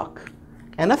big rock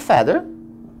and a feather,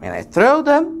 and I throw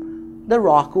them, the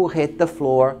rock will hit the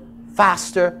floor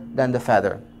faster than the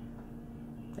feather.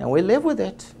 And we live with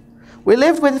it. We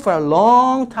lived with it for a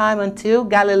long time until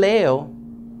Galileo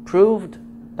proved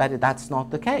that that's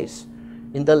not the case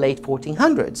in the late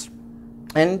 1400s.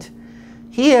 And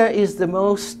here is the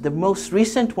most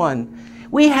recent one.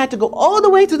 We had to go all the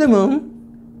way to the moon,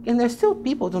 and there's still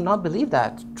people who do not believe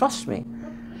that. Trust me.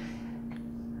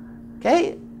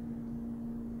 Okay?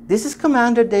 This is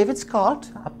Commander David Scott,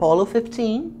 Apollo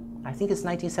 15. I think it's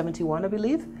 1971, I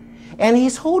believe. And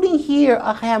he's holding here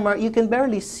a hammer. You can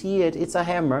barely see it. It's a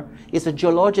hammer. It's a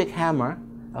geologic hammer,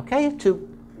 okay, to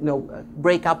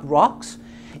break up rocks.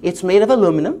 It's made of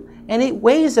aluminum, and it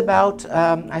weighs about,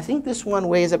 I think this one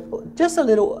weighs just a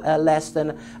little less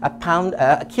than a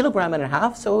kilogram and a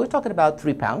half. So we're talking about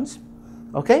 3 pounds,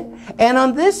 okay? And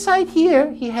on this side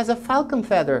here, he has a falcon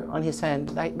feather on his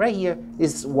hand. Right here,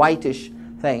 this whitish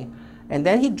thing. And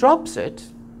then he drops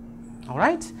it All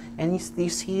right? And you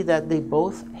see that they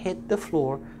both hit the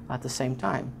floor at the same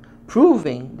time,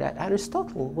 proving that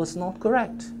Aristotle was not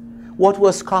correct. What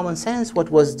was common sense, what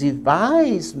was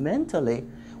devised mentally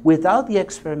without the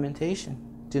experimentation,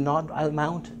 did not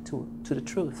amount to the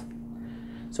truth.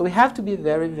 So we have to be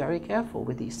very, very careful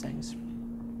with these things.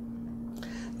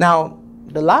 Now,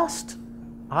 the last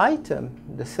item,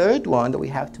 the third one that we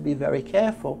have to be very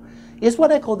careful, is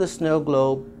what I call the snow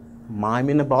globe, mime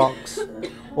in a box,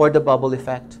 or the bubble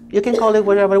effect. You can call it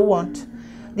whatever you want.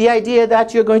 The idea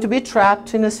that you're going to be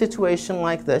trapped in a situation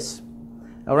like this.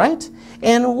 All right?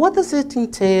 And what does it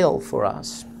entail for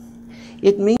us?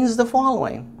 It means the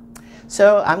following.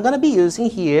 So I'm going to be using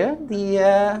here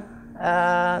the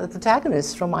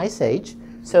protagonist from Ice Age.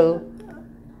 So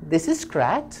this is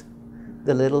Scrat,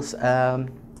 the little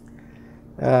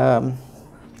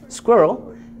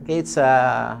squirrel. Okay, it's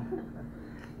a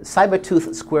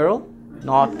saber-toothed squirrel,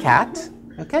 not cat.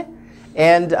 Okay?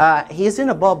 And he's in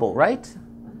a bubble, right?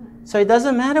 So it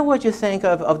doesn't matter what you think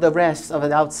of the rest of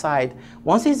it outside.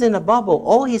 Once he's in a bubble,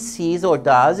 all he sees or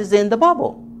does is in the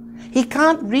bubble. He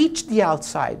can't reach the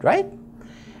outside, right?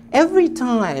 Every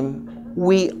time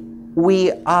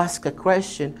we ask a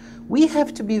question, we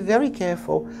have to be very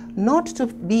careful not to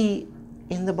be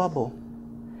in the bubble.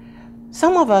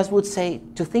 Some of us would say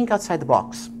to think outside the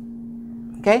box.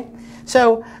 Okay?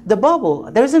 So the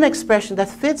bubble, there's an expression that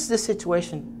fits the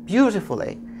situation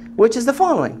beautifully, which is the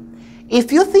following.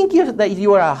 If you think that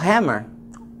you are a hammer,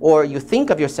 or you think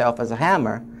of yourself as a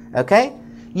hammer, okay,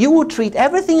 you will treat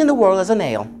everything in the world as a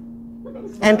nail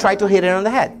and try to hit it on the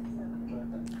head.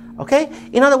 Okay?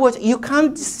 In other words, you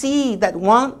can't see that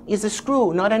one is a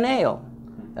screw, not a nail.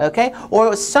 Okay?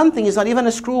 Or something is not even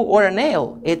a screw or a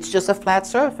nail. It's just a flat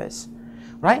surface.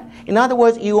 Right? In other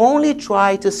words, you only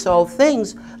try to solve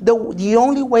things the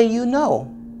only way you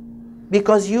know.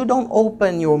 Because you don't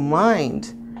open your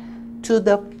mind to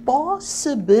the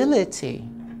possibility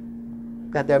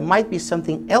that there might be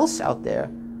something else out there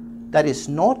that is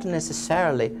not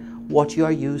necessarily what you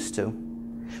are used to.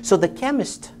 So the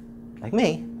chemist, like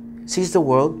me, sees the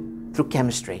world through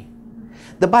chemistry.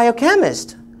 The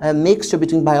biochemist, a mixture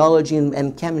between biology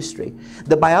and chemistry.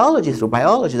 The biology through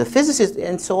biology, the physicist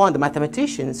and so on, the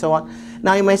mathematician and so on.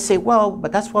 Now you might say, well,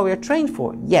 but that's what we're trained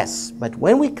for. Yes, but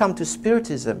when we come to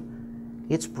Spiritism,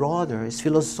 it's broader, it's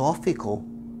philosophical.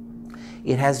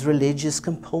 It has religious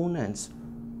components,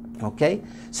 okay?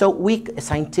 So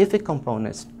scientific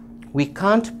components. We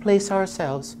can't place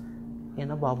ourselves in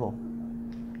a bubble.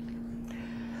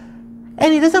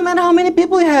 And it doesn't matter how many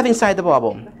people you have inside the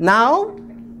bubble. Now,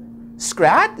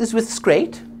 Scrat is with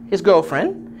Scrate, his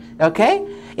girlfriend, okay?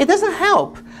 It doesn't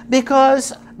help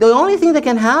because the only thing that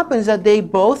can happen is that they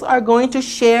both are going to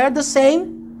share the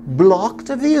same blocked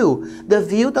view, the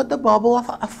view that the bubble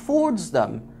affords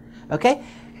them, okay?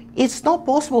 It's not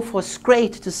possible for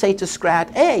Scrate to say to Scrat,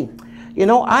 hey, you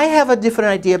know, I have a different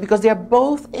idea because they're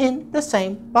both in the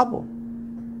same bubble.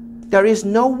 There is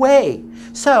no way.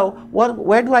 So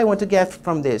where do I want to get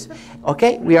from this?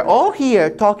 Okay, we are all here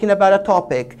talking about a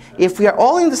topic. If we are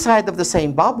all inside of the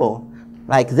same bubble,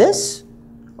 like this,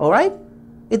 all right,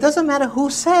 it doesn't matter who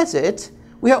says it.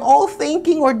 We are all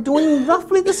thinking or doing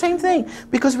roughly the same thing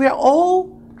because we are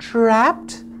all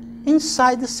trapped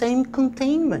inside the same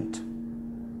containment.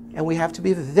 And we have to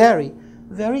be very,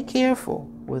 very careful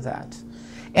with that.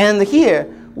 And here,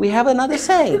 we have another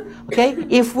saying, okay?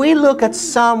 If we look at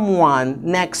someone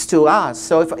next to us,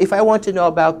 so if I want to know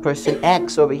about person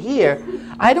X over here,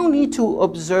 I don't need to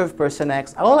observe person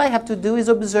X. All I have to do is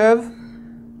observe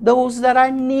those that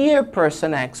are near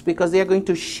person X because they are going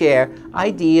to share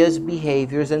ideas,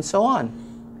 behaviors, and so on.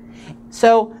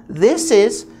 So this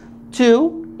is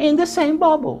two in the same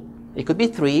bubble. It could be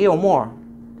three or more.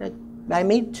 I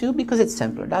made two because it's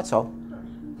simpler, that's all.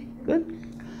 Good.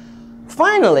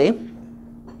 Finally,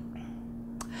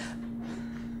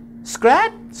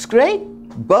 Scrate,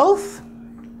 both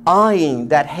eyeing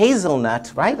that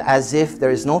hazelnut, right, as if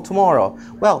there is no tomorrow.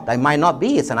 Well, that might not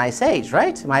be, it's an ice age,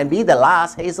 right? It might be the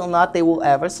last hazelnut they will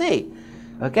ever see,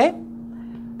 okay?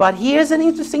 But here's an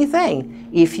interesting thing.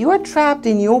 If you are trapped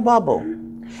in your bubble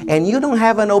and you don't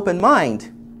have an open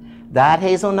mind, that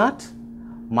hazelnut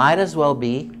might as well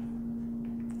be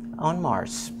on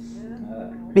Mars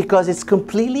because it's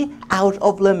completely out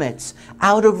of limits,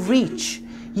 out of reach.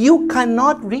 You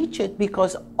cannot reach it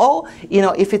because,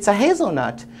 if it's a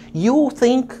hazelnut, you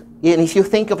think, and if you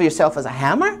think of yourself as a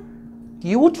hammer,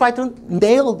 you will try to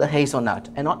nail the hazelnut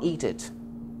and not eat it.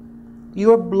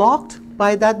 You are blocked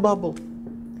by that bubble.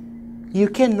 You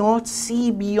cannot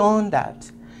see beyond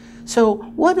that. So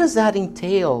what does that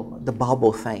entail, the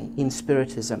bubble thing in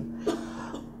Spiritism?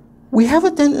 We have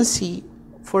a tendency,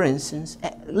 for instance,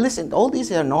 listen, all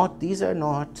these are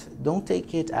not, don't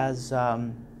take it as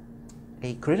a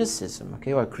criticism,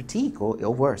 okay, or a critique, or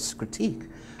worse, critique,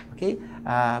 okay?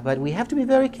 But we have to be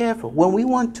very careful. When we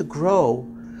want to grow,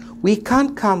 we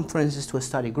can't come, for instance, to a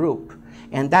study group,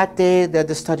 and that day that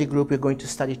the study group, we're going to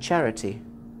study charity,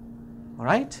 all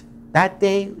right? That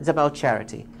day is about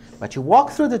charity. But you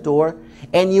walk through the door,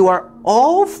 and you are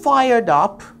all fired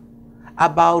up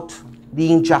about the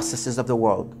injustices of the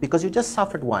world, because you just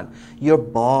suffered one. Your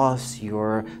boss,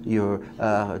 your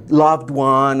loved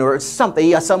one, or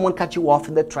something, someone cut you off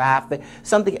in the traffic,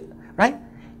 something, right?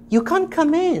 You can't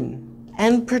come in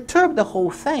and perturb the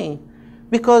whole thing,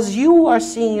 because you are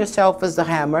seeing yourself as the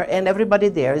hammer and everybody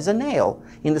there is a nail,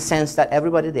 in the sense that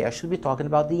everybody there should be talking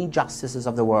about the injustices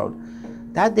of the world.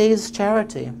 That day is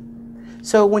charity.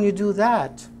 So when you do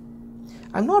that,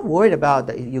 I'm not worried about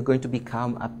that you're going to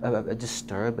become a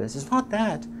disturbance. It's not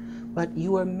that. But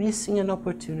you are missing an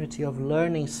opportunity of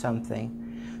learning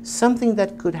something. Something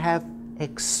that could have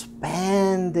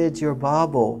expanded your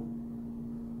bubble.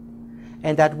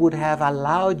 And that would have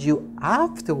allowed you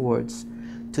afterwards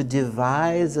to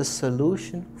devise a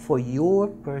solution for your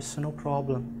personal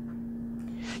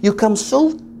problem. You come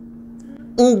so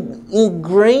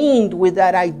ingrained with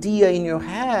that idea in your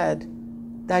head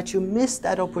that you miss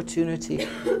that opportunity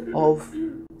of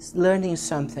learning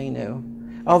something new,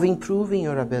 of improving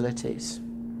your abilities.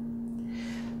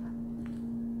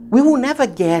 We will never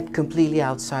get completely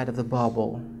outside of the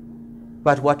bubble,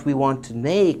 but what we want to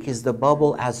make is the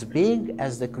bubble as big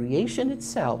as the creation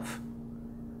itself,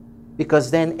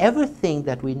 because then everything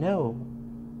that we know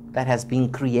that has been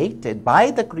created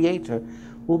by the Creator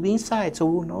will be inside, so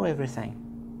we will know everything.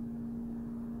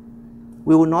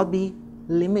 We will not be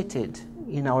limited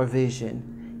in our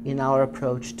vision, in our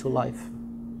approach to life.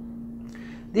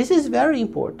 This is very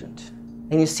important.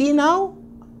 And you see now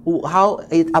how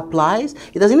it applies?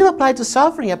 It doesn't even apply to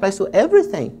suffering, it applies to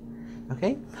everything.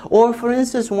 Okay? Or for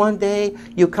instance, one day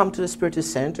you come to the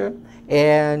Spiritist Center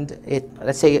and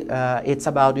let's say it's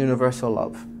about universal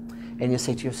love. And you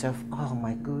say to yourself, oh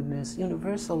my goodness,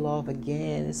 universal love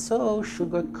again, it's so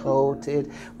sugar-coated.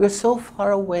 We're so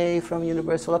far away from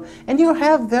universal love. And you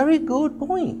have very good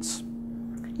points.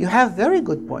 You have very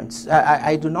good points.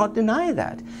 I do not deny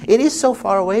that. It is so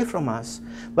far away from us.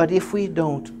 But if we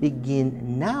don't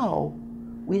begin now,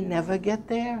 we never get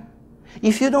there.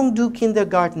 If you don't do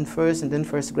kindergarten first and then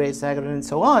first grade, second, and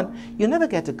so on, you never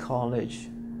get to college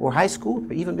or high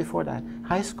school, even before that,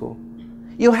 high school.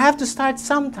 You have to start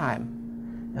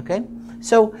sometime, okay?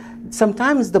 So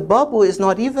sometimes the bubble is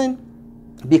not even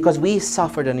because we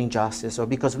suffered an injustice or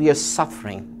because we are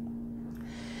suffering.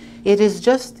 It is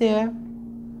just there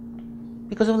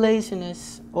because of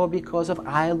laziness or because of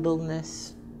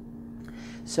idleness.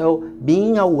 So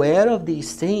being aware of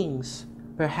these things,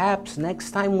 perhaps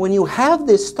next time when you have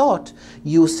this thought,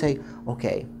 you say,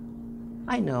 okay,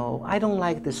 I know I don't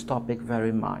like this topic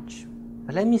very much,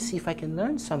 but let me see if I can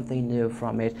learn something new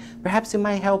from it. Perhaps it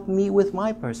might help me with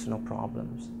my personal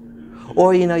problems.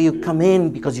 Or, you know, you come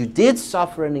in because you did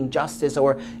suffer an injustice,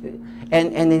 and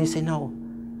then you say, no,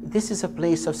 this is a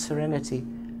place of serenity.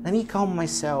 Let me calm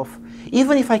myself.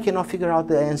 Even if I cannot figure out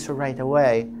the answer right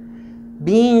away,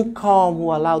 being calm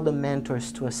will allow the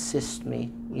mentors to assist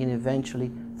me in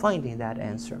eventually finding that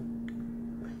answer.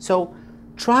 So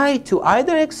try to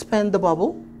either expand the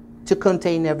bubble to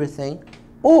contain everything,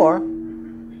 or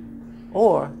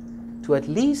to at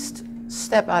least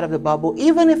step out of the bubble,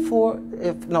 even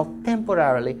if not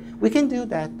temporarily. We can do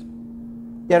that.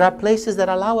 There are places that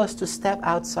allow us to step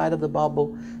outside of the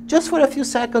bubble just for a few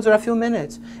seconds or a few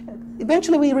minutes.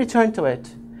 Eventually we return to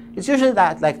it. It's usually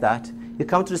like that. You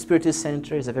come to the Spiritist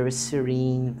Center, it's a very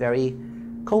serene, very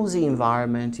cozy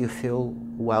environment. You feel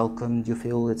welcomed, you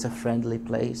feel it's a friendly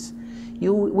place.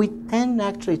 We tend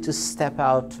actually to step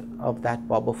out of that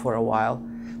bubble for a while.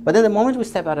 But then the moment we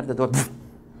step out of the door,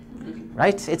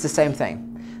 right? It's the same thing.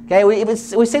 Okay, we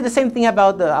say the same thing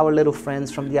about our little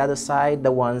friends from the other side,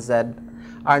 the ones that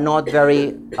are not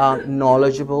very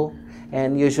knowledgeable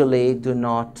and usually do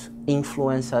not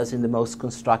influence us in the most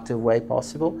constructive way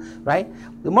possible, right?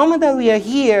 The moment that we are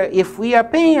here, if we are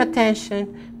paying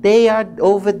attention, they are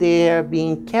over there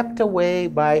being kept away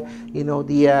by, you know,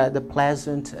 the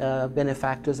pleasant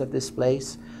benefactors of this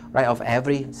place, right? Of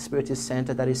every Spiritist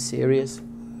center that is serious.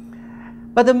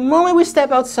 But the moment we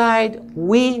step outside,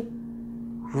 we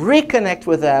reconnect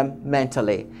with them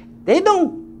mentally. They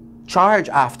don't charge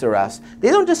after us. They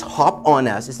don't just hop on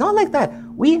us. It's not like that.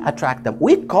 We attract them.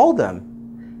 We call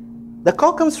them. The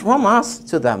call comes from us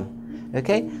to them.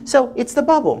 Okay? So it's the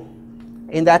bubble.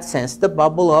 In that sense, the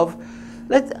bubble of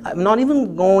I'm not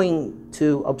even going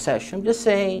to obsession. I'm just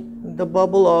saying the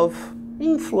bubble of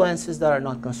influences that are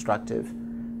not constructive.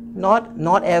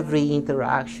 Not every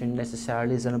interaction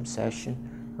necessarily is an obsession.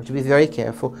 We have to be very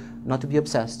careful not to be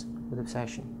obsessed with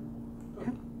obsession.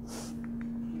 Okay?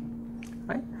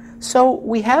 Right? So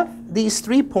we have these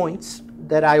 3 points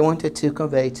that I wanted to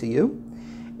convey to you.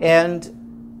 And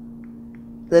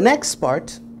the next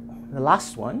part, the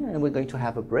last one, and we're going to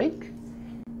have a break,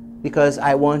 because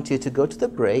I want you to go to the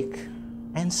break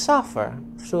and suffer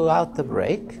throughout the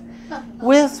break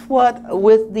with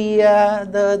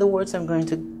the words I'm going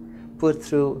to put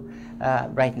through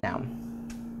right now.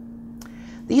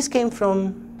 These came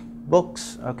from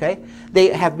books, okay? They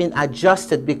have been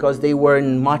adjusted because they were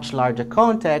in much larger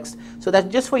context, so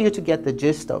that's just for you to get the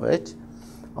gist of it,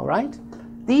 all right?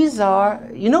 These are,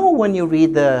 you know, when you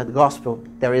read the gospel,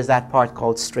 there is that part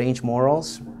called strange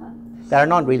morals. They are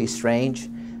not really strange.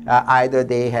 Either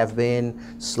they have been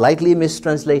slightly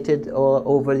mistranslated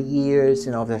over the years,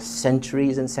 you know, the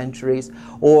centuries and centuries,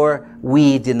 or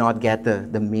we did not get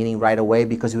the meaning right away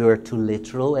because we were too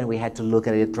literal and we had to look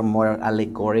at it from a more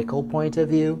allegorical point of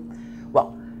view.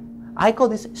 Well, I call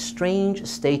these strange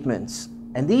statements.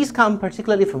 And these come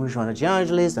particularly from Joanna de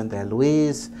Ângelis and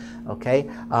Louise, okay,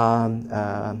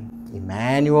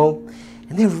 Emmanuel.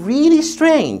 And they're really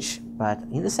strange. But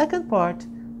in the second part,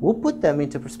 we'll put them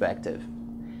into perspective.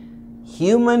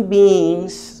 Human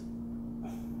beings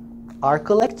are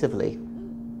collectively,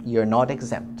 you're not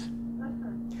exempt,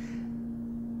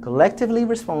 collectively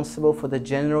responsible for the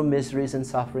general miseries and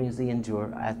sufferings they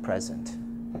endure at present.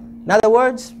 In other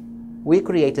words, we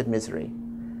created misery.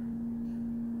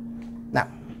 Now,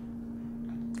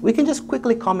 we can just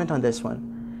quickly comment on this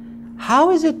one.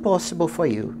 How is it possible for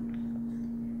you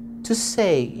to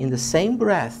say in the same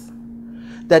breath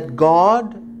that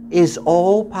God is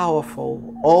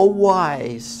all-powerful,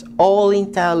 all-wise,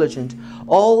 all-intelligent,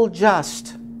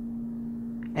 all-just,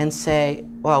 and say,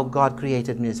 well, God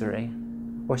created misery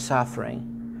or suffering?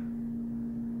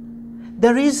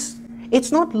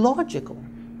 It's not logical.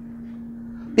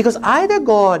 Because either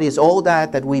God is all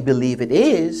that we believe it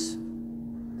is,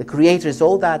 the Creator is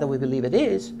all that we believe it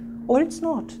is, or it's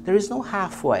not. There is no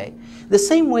halfway. The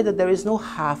same way that there is no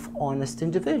half-honest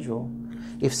individual.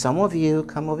 If some of you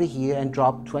come over here and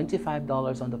drop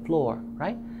 $25 on the floor,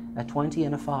 right? A 20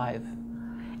 and a 5.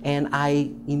 And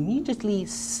I immediately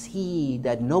see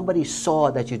that nobody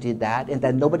saw that you did that, and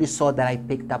that nobody saw that I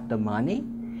picked up the money,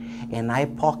 and I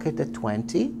pocket the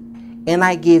 20, and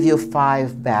I give you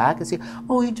 5 back and say,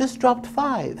 oh, you just dropped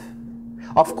 5.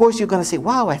 Of course, you're going to say,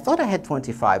 wow, I thought I had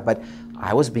 25, but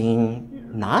I was being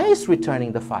nice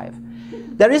returning the 5.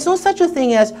 There is no such a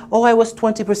thing as, oh, I was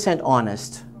 20%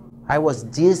 honest. I was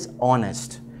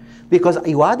dishonest. Because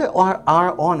you either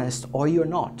are honest or you're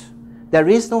not. There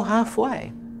is no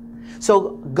halfway.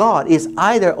 So God is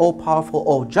either all-powerful,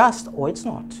 all-just, or it's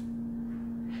not.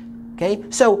 Okay?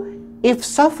 So if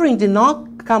suffering did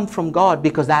not come from God,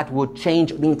 because that would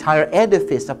change the entire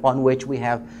edifice upon which we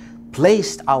have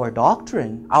placed our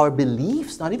doctrine, our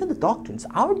beliefs, not even the doctrines,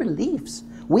 our beliefs.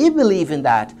 We believe in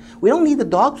that. We don't need the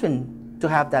doctrine to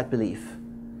have that belief.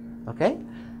 Okay?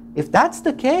 If that's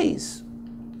the case,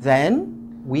 then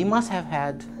we must have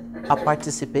had a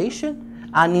participation,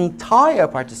 an entire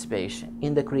participation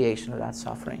in the creation of that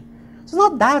suffering. It's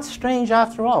not that strange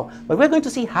after all, but we're going to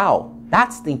see how.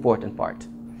 That's the important part.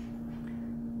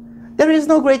 There is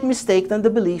no great mistake than the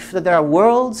belief that there are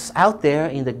worlds out there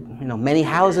in the many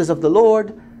houses of the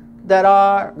Lord that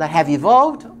have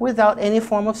evolved without any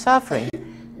form of suffering.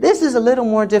 This is a little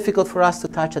more difficult for us to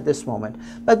touch at this moment.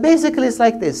 But basically it's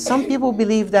like this. Some people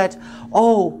believe that,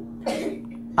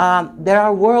 there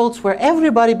are worlds where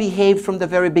everybody behaved from the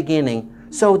very beginning.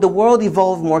 So the world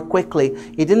evolved more quickly.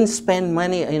 It didn't spend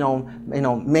many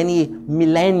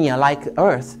millennia like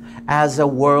Earth as a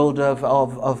world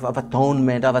of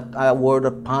atonement, of a world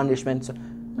of punishment. So,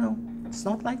 no, it's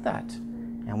not like that.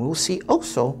 And we'll see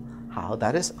also how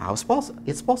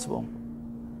it's possible.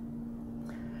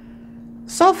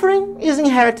 Suffering is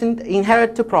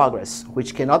inherent to progress,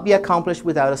 which cannot be accomplished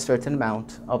without a certain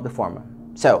amount of the former.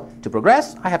 So, to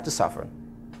progress, I have to suffer.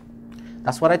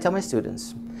 That's what I tell my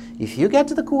students. If you get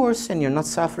to the course and you're not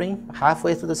suffering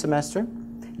halfway through the semester,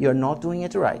 you're not doing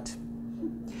it right.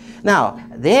 Now,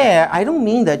 I don't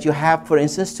mean that you have, for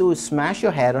instance, to smash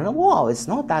your head on a wall. It's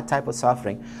not that type of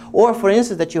suffering. Or, for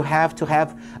instance, that you have to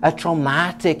have a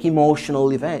traumatic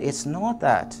emotional event. It's not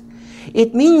that.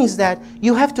 It means that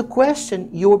you have to question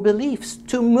your beliefs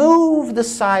to move the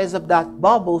size of that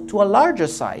bubble to a larger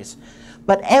size.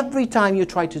 But every time you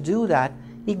try to do that,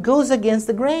 it goes against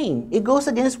the grain. It goes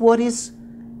against what is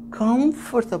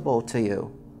comfortable to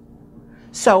you.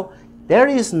 So there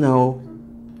is no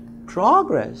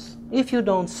progress if you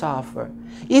don't suffer.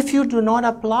 If you do not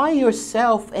apply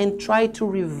yourself and try to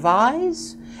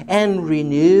revise and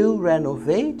renew,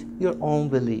 renovate your own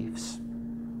beliefs.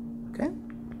 Okay?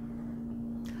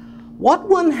 What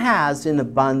one has in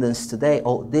abundance today,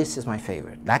 oh, this is my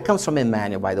favorite. That comes from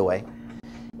Emmanuel, by the way.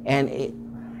 And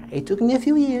it took me a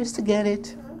few years to get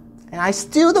it. And I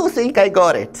still don't think I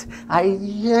got it.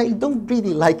 I don't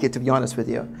really like it, to be honest with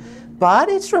you. But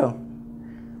it's true.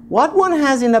 What one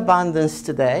has in abundance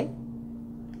today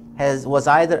was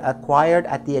either acquired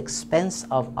at the expense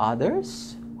of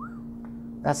others,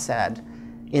 that's sad,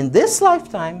 in this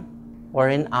lifetime or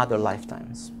in other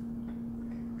lifetimes.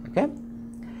 Okay?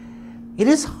 It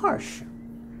is harsh,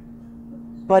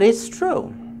 but it's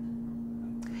true.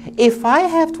 If I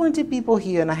have 20 people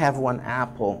here and I have one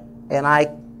apple, and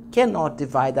I cannot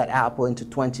divide that apple into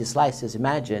 20 slices,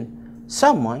 imagine,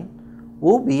 someone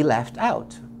will be left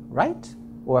out, right?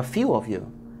 Or a few of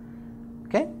you.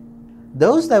 Okay?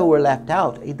 Those that were left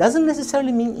out, it doesn't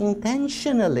necessarily mean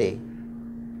intentionally,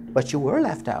 but you were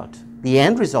left out. The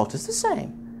end result is the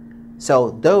same.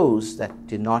 So those that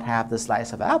did not have the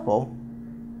slice of apple,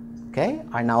 okay,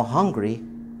 are now hungry,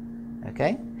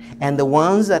 okay? And the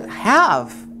ones that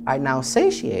have are now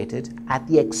satiated at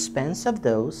the expense of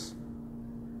those,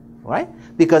 right?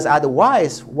 Because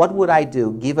otherwise, what would I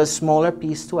do? Give a smaller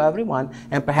piece to everyone,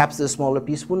 and perhaps the smaller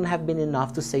piece wouldn't have been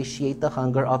enough to satiate the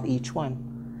hunger of each one.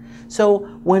 So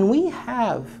when we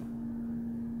have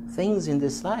things in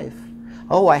this life,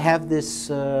 oh, I have this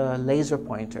laser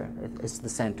pointer. It's the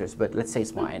center's, but let's say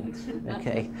it's mine,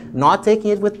 okay? Not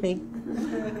taking it with me.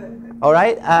 All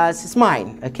right, it's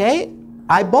mine, okay?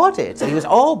 I bought it. So he goes,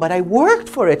 oh, but I worked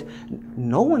for it.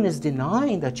 No one is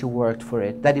denying that you worked for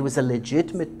it, that it was a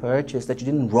legitimate purchase, that you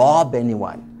didn't rob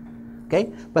anyone,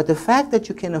 okay? But the fact that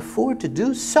you can afford to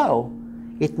do so,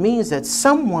 it means that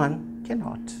someone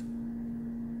cannot,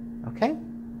 okay?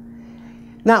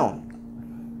 Now,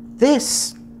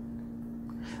 this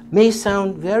may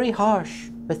sound very harsh,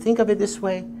 but think of it this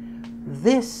way.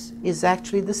 This is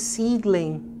actually the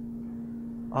seedling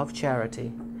of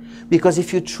charity. Because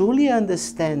if you truly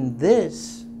understand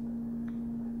this,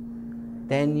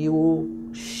 then you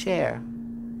will share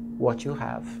what you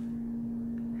have.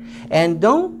 And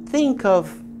don't think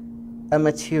of a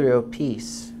material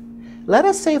piece. Let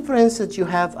us say, for instance, you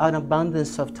have an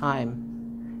abundance of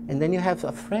time, and then you have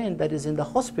a friend that is in the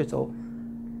hospital,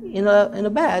 in a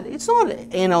bed. It's not,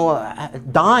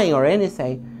 dying or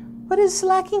anything, but it's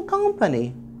lacking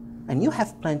company, and you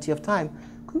have plenty of time.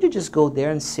 Couldn't you just go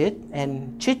there and sit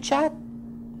and chit-chat?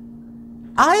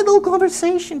 Idle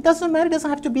conversation, doesn't matter, it doesn't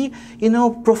have to be,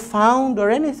 profound or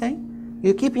anything.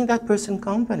 You're keeping that person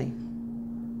company.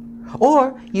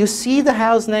 Or you see the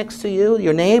house next to you,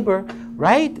 your neighbor,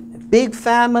 right? Big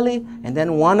family, and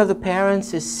then one of the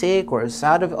parents is sick or is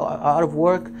out of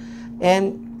work,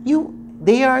 and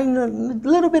they are in a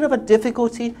little bit of a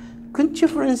difficulty. Couldn't you,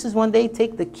 for instance, one day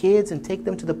take the kids and take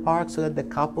them to the park so that the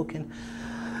couple can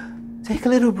take a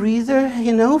little breather,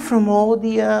 from all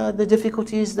the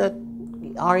difficulties that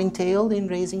are entailed in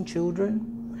raising children?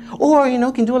 Or,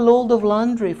 can do a load of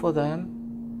laundry for them.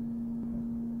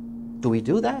 Do we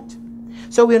do that?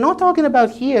 So we're not talking about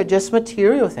here just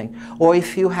material thing. Or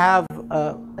if you have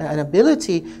an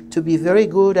ability to be very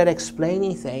good at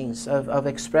explaining things, of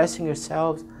expressing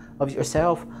yourself,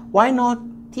 why not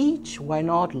teach? Why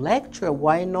not lecture?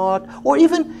 Why not? Or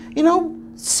even,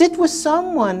 sit with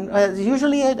someone,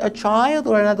 usually a child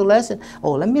or an adolescent.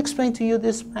 Oh, let me explain to you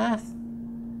this math.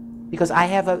 Because I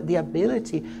have the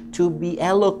ability to be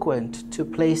eloquent, to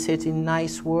place it in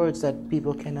nice words that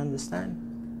people can understand.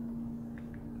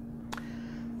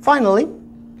 Finally,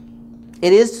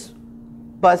 it is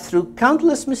but through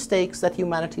countless mistakes that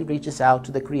humanity reaches out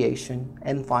to the creation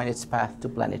and finds its path to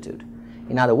plenitude.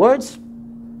 In other words,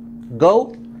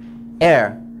 go,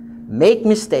 err, make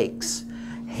mistakes,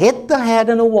 hit the head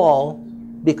on the wall,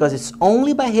 because it's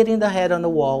only by hitting the head on the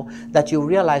wall that you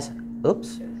realize,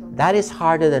 oops, that is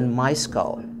harder than my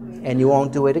skull, and you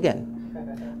won't do it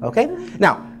again. Okay?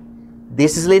 Now,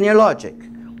 this is linear logic.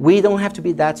 We don't have to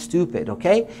be that stupid,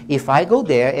 okay? If I go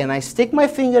there and I stick my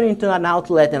finger into an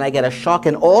outlet and I get a shock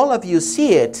and all of you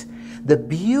see it, the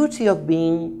beauty of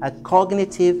being a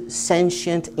cognitive,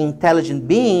 sentient, intelligent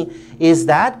being is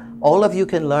that all of you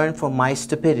can learn from my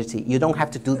stupidity. You don't have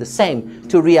to do the same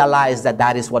to realize that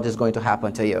that is what is going to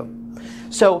happen to you.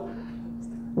 So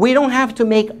we don't have to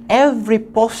make every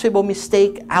possible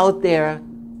mistake out there.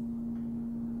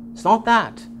 It's not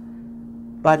that.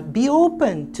 But be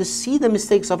open to see the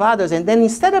mistakes of others, and then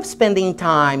instead of spending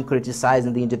time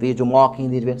criticizing the individual,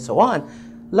 mocking the individual, and so on,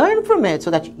 Learn from it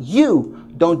so that you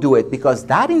don't do it, because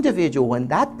that individual, when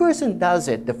that person does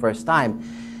it the first time,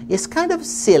 is kind of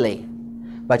silly.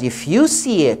 But if you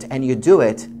see it and you do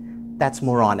it, that's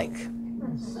moronic.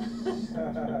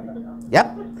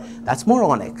 Yep, that's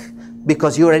moronic,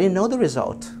 because you already know the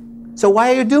result. So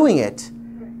why are you doing it?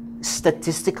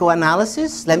 Statistical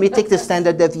analysis? Let me take the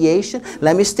standard deviation.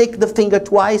 Let me stick the finger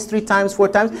twice, 3 times, 4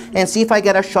 times, and see if I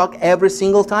get a shock every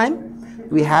single time.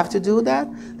 We have to do that.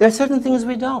 There are certain things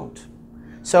we don't.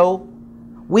 So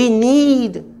we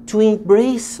need to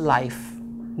embrace life,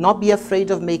 not be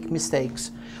afraid of making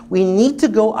mistakes. We need to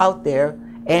go out there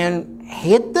and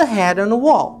hit the head on the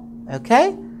wall,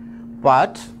 okay?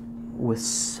 But with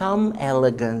some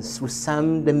elegance, with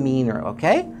some demeanor,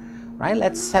 okay? Right?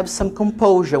 Let's have some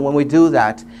composure when we do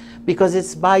that, because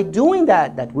it's by doing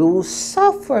that that we will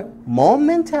suffer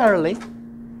momentarily,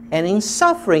 and in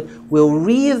suffering we'll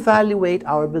reevaluate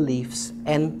our beliefs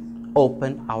and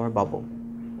open our bubble.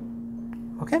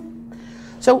 Okay?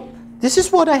 So this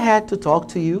is what I had to talk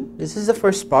to you. This is the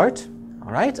first part,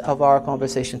 all right, of our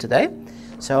conversation today.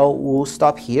 So we'll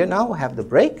stop here now. We'll have the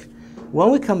break.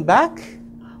 When we come back,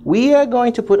 we are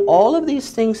going to put all of these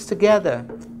things together,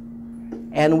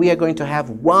 and we are going to have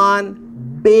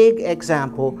one big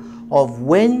example of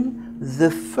when the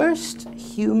first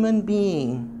human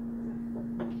being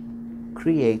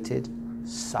created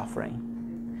suffering.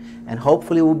 And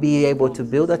hopefully we'll be able to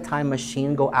build a time machine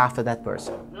and go after that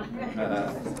person.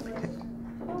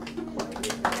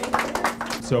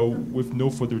 So with no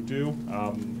further ado,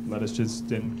 let us just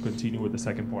then continue with the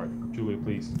second part. Julio,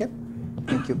 please. Yep.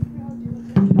 Thank you.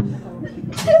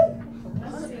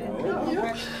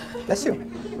 Bless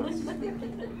you.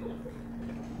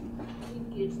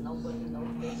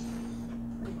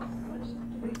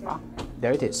 Ah,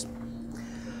 there it is.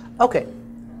 Okay,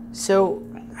 so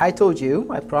I told you,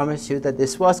 I promised you that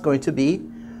this was going to be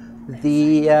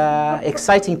the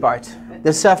exciting part,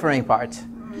 the suffering part.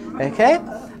 Okay?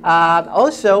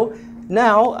 Also,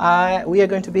 now we are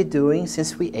going to be doing,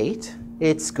 since we ate,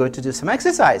 it's good to do some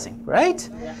exercising, right?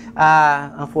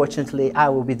 Unfortunately, I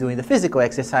will be doing the physical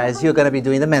exercise. You're going to be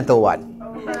doing the mental one.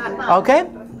 Okay?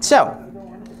 So,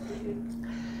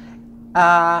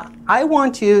 I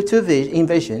want you to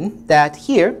envision that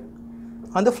here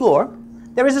on the floor,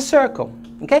 there is a circle.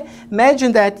 Okay?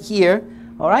 Imagine that here,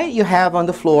 all right, you have on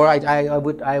the floor,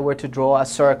 I were to draw a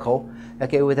circle,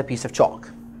 okay, with a piece of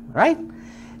chalk. All right?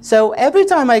 So every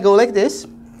time I go like this,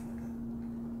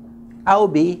 I will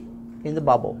be in the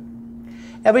bubble.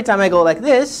 Every time I go like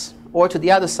this, or to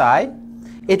the other side,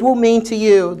 it will mean to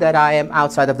you that I am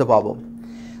outside of the bubble.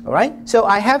 All right? So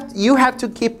you have to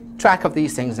keep track of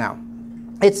these things now.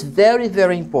 It's very,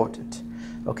 very important,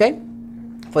 okay,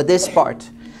 for this part.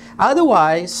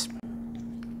 Otherwise,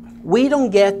 we don't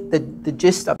get the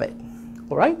gist of it.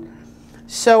 All right?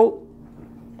 So,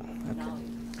 okay.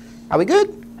 Are we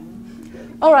good?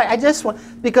 All right, I just want,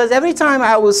 because every time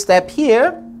I will step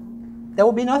here, there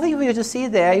will be nothing for you to see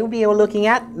there. You'll be able looking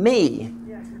at me.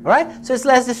 All right? So it's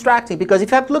less distracting, because if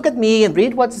you have to look at me and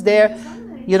read what's there,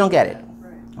 you don't get it.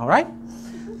 All right?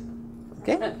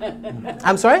 Okay?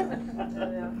 I'm sorry?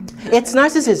 It's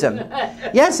narcissism.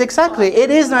 Yes, exactly. It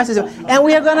is narcissism. And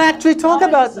we are going to actually talk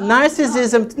about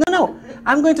narcissism. No,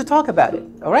 I'm going to talk about it.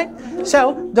 All right?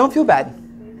 So don't feel bad.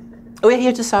 We're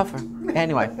here to suffer.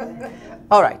 Anyway.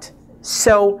 All right.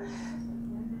 So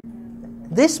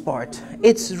this part,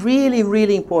 it's really,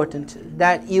 really important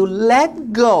that you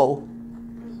let go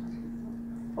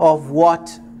of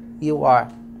what you are.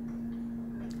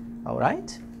 All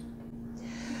right?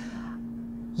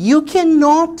 You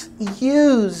cannot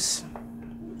use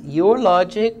your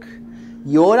logic,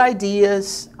 your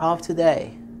ideas of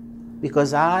today,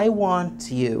 because I want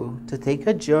you to take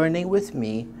a journey with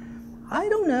me, I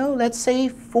don't know, let's say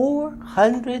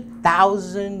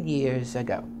 400,000 years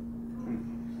ago.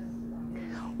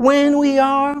 When we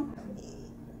are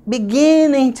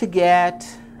beginning to get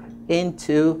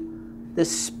into the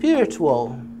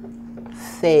spiritual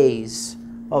phase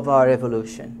of our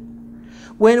evolution.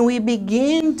 When we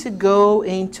begin to go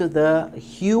into the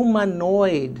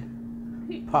humanoid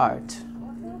part.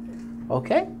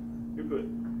 Okay? You're good.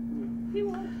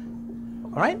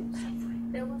 All right?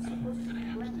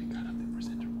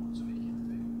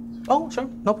 Oh, sure.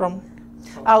 No problem.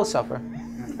 I'll suffer.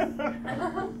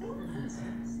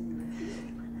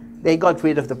 They got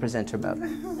rid of the presenter mode.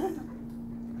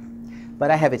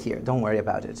 But I have it here. Don't worry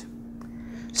about it.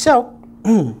 So,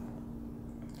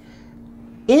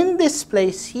 in this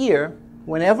place here,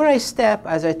 whenever I step,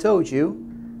 as I told you,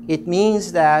 it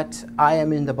means that I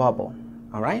am in the bubble.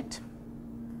 All right?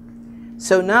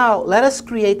 So now, let us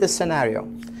create the scenario.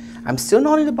 I'm still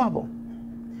not in the bubble.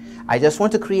 I just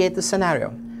want to create the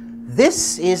scenario.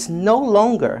 This is no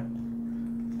longer,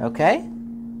 okay?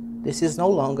 This is no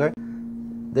longer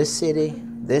this city,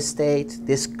 this state,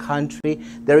 this country.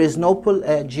 There is no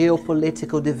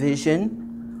geopolitical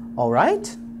division, all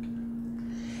right?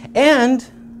 And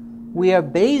we are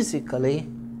basically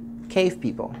cave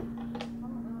people.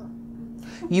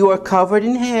 You are covered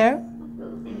in hair,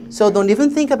 so don't even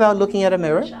think about looking at a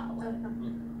mirror,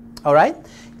 all right?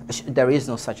 There is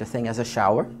no such a thing as a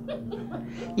shower.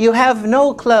 You have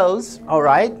no clothes, all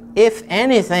right? If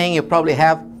anything, you probably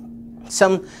have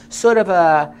some sort of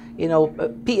a,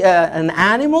 an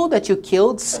animal that you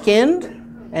killed, skinned,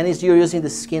 and you're using the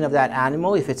skin of that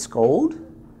animal if it's cold,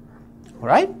 all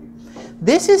right?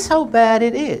 This is how bad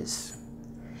it is.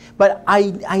 But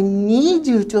I need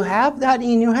you to have that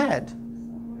in your head.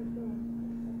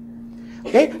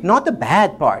 Okay? Not the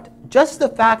bad part. Just the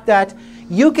fact that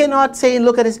you cannot say,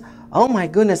 look at this, oh my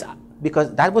goodness,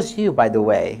 because that was you, by the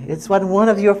way. It's one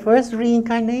of your first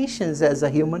reincarnations as a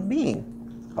human being.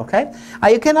 Okay?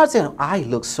 You cannot say, I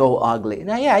look so ugly.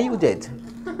 Now, yeah, you did.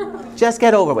 Just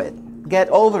get over it. Get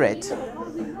over it.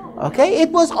 Okay?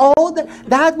 It was all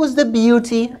that was the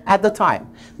beauty at the time.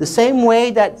 The same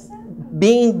way that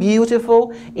being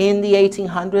beautiful in the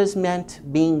 1800s meant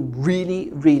being really,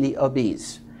 really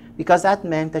obese. Because that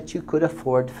meant that you could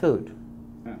afford food.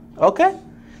 Okay?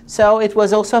 So it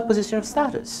was also a position of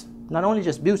status, not only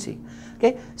just beauty.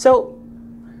 Okay? So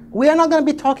we are not going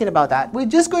to be talking about that. We're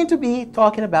just going to be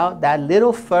talking about that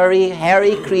little furry,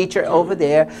 hairy creature over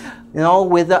there,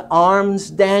 with the arms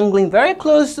dangling very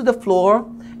close to the floor.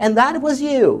 And that was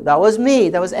you. That was me.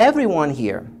 That was everyone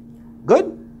here.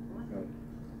 Good?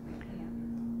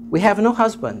 We have no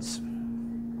husbands.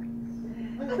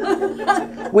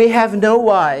 We have no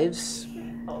wives.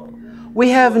 We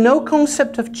have no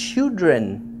concept of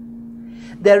children.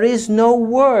 There is no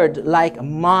word like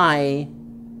my,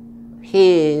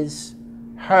 his,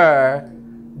 her,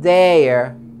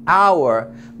 their,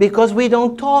 our, because we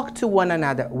don't talk to one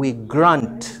another. We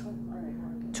grunt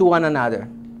to one another.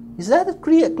 Is that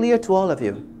clear to all of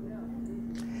you?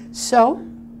 So,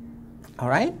 all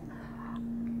right.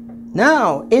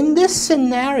 Now, in this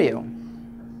scenario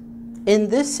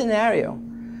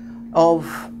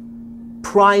of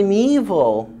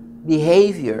primeval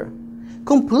behavior,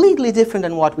 completely different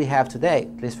than what we have today,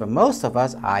 at least for most of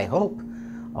us, I hope,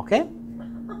 okay?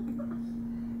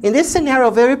 In this scenario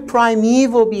of very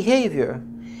primeval behavior,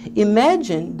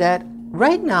 imagine that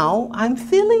right now I'm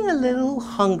feeling a little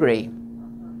hungry.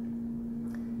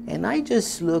 And I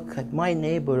just look at my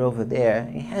neighbor over there.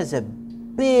 He has a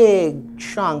big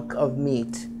chunk of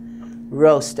meat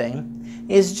roasting.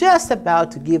 He's just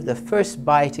about to give the first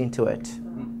bite into it.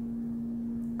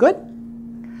 Good?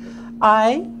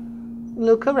 I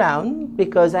look around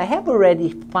because I have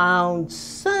already found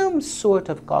some sort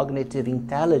of cognitive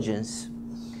intelligence.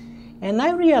 And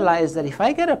I realize that if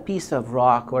I get a piece of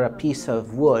rock or a piece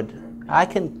of wood, I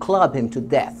can club him to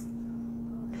death.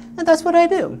 And that's what I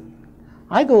do.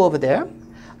 I go over there.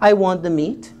 I want the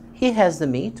meat. He has the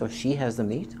meat or she has the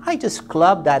meat. I just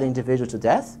club that individual to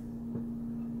death.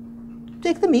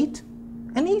 Take the meat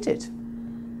and eat it.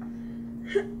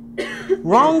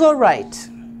 Wrong or right?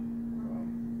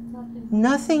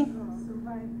 Nothing.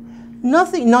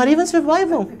 Nothing. Not even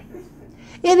survival.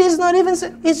 It is not even,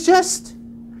 it's just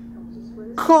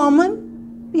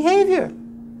common behavior.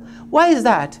 Why is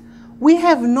that? We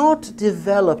have not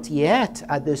developed yet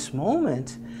at this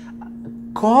moment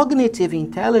cognitive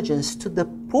intelligence to the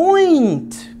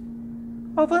point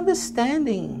of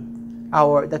understanding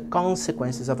the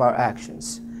consequences of our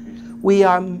actions. We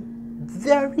are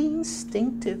very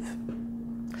instinctive.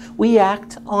 We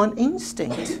act on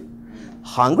instinct.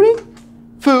 Hungry?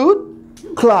 Food?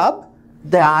 Club?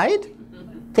 Died?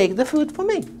 Take the food for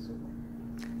me.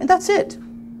 And that's it.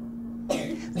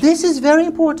 This is very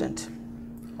important.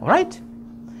 All right?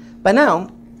 But now,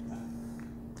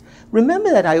 remember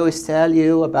that I always tell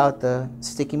you about the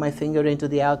sticking my finger into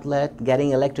the outlet,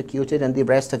 getting electrocuted, and the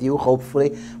rest of you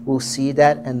hopefully will see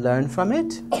that and learn from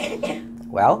it?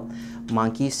 Well,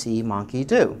 monkey see, monkey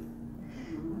do.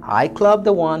 I club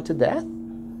the one to death.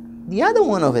 The other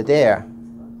one over there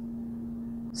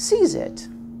sees it.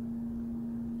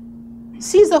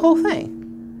 Sees the whole thing.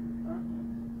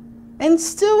 And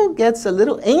still gets a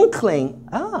little inkling,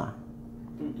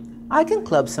 I can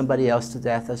club somebody else to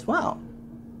death as well.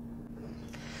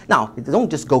 Now, don't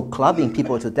just go clubbing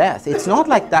people to death. It's not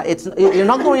like that. You're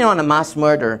not going on a mass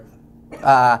murder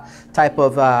type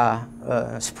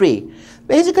of spree.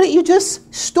 Basically, you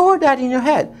just store that in your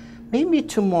head. Maybe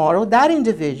tomorrow, that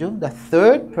individual, the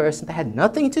third person that had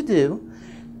nothing to do,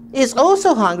 is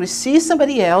also hungry, sees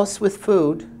somebody else with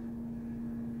food,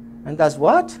 and does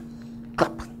what?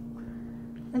 Clap.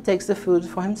 And takes the food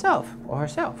for himself or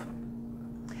herself.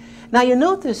 Now you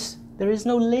notice there is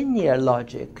no linear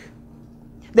logic.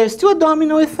 There's still a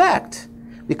domino effect,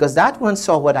 because that one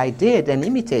saw what I did and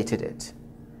imitated it.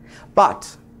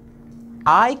 But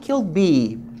I killed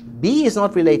B. B is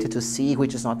not related to C,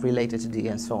 which is not related to D,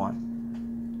 and so on.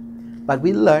 But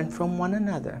we learn from one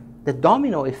another. The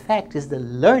domino effect is the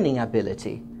learning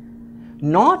ability,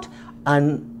 not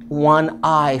an one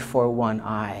eye for one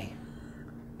eye.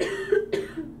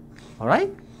 All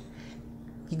right?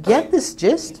 You get this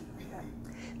gist?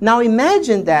 Now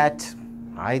imagine that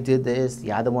I did this,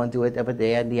 the other one do it over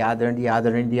there, and the other, and the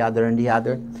other, and the other, and the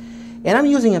other. And I'm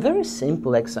using a very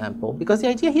simple example, because the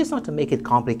idea here is not to make it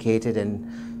complicated and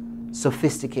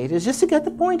sophisticated, it's just to get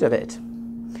the point of it.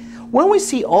 When we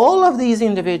see all of these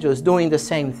individuals doing the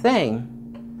same thing,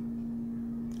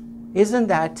 isn't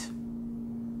that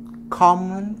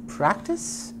common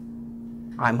practice?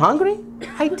 I'm hungry,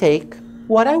 I take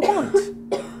what I want.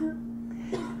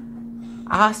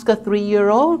 Ask a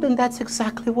 3-year-old, and that's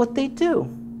exactly what they do.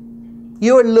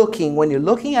 You're looking, when you're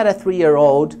looking at a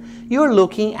 3-year-old, you're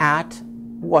looking at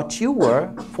what you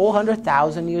were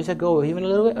 400,000 years ago, or even a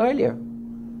little bit earlier.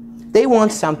 They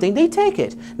want something, they take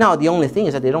it. Now, the only thing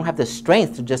is that they don't have the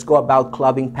strength to just go about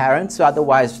clubbing parents, so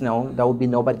otherwise, no, there would be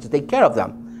nobody to take care of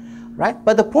them, right?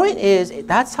 But the point is,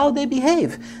 that's how they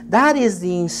behave. That is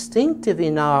the instinctive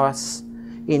in us,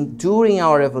 during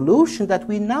our evolution, that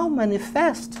we now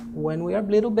manifest when we are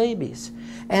little babies.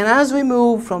 And as we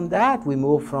move from that, we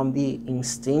move from the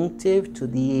instinctive to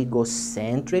the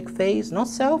egocentric phase, not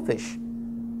selfish.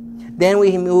 Then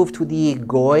we move to the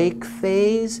egoic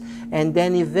phase, and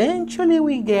then eventually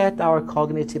we get our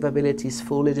cognitive abilities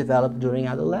fully developed during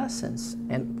adolescence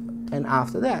and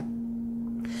after that.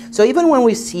 So even when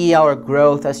we see our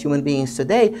growth as human beings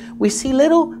today, we see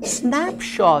little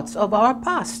snapshots of our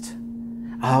past,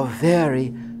 our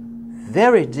very,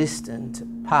 very distant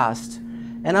past,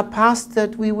 and a past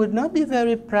that we would not be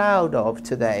very proud of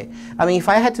today. I mean, if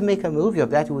I had to make a movie of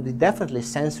that, it would be definitely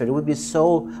censored. It would be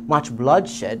so much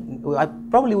bloodshed.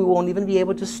 Probably we won't even be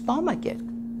able to stomach it,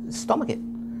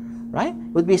 right?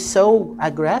 It would be so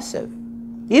aggressive.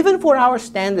 Even for our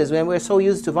standards, when we're so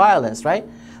used to violence, right?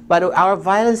 But our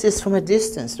violence is from a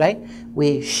distance, right?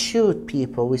 We shoot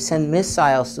people, we send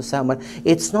missiles to someone.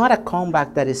 It's not a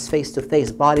combat that is face to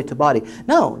face, body to body.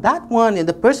 No, that one,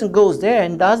 the person goes there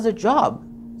and does the job.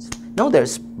 No,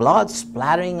 there's blood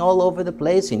splattering all over the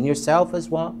place, in yourself as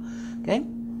well, okay?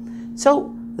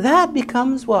 So that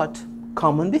becomes what?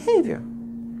 Common behavior.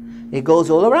 It goes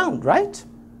all around, right?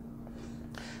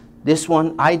 This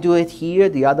one, I do it here,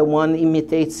 the other one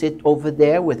imitates it over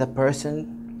there with a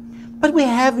person. But we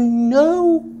have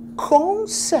no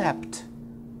concept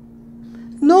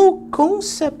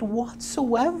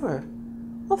whatsoever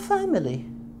of family,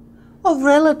 of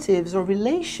relatives or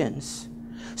relations.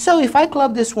 So if I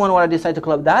club this one or I decide to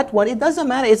club that one, it doesn't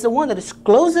matter. It's the one that is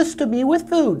closest to me with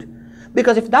food.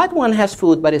 Because if that one has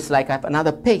food, but it's like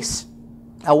another pace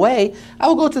away, I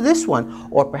will go to this one.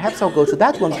 Or perhaps I'll go to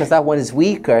that one because that one is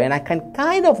weaker. And I can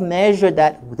kind of measure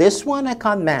that this one I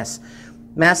can't mess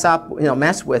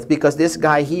with, because this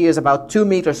guy here is about 2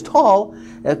 meters tall,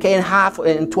 okay,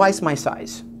 and twice my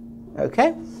size,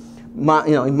 okay,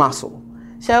 in muscle.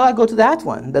 So I go to that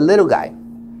one, the little guy.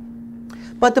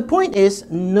 But the point is,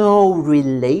 no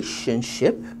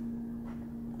relationship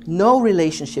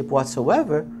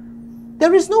whatsoever.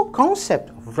 There is no concept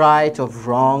of right, of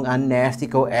wrong,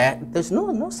 unethical. There's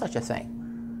no such a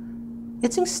thing.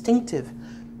 It's instinctive,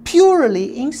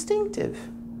 purely instinctive.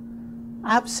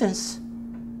 Absence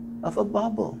of a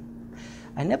bubble.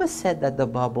 I never said that the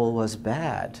bubble was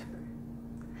bad.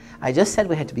 I just said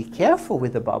we had to be careful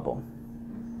with the bubble.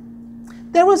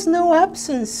 There was no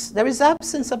absence. There is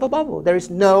absence of a bubble. There is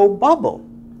no bubble.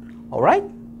 All right?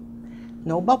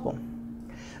 No bubble.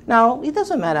 Now, it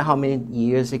doesn't matter how many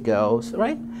years it goes,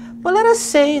 right? But let us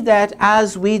say that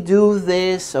as we do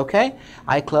this, okay,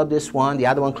 I club this one, the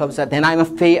other one clubs that, then I'm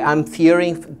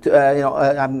fearing,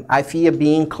 I fear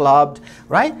being clubbed,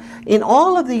 right? In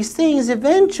all of these things,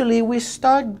 eventually we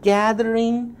start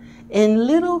gathering in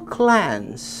little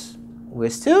clans. We're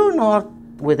still not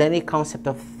with any concept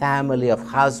of family, of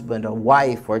husband or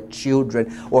wife or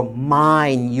children, or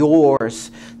mine,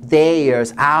 yours,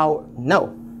 theirs, our,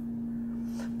 no.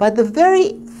 But the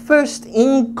very first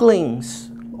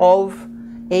inklings of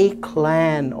a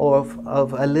clan or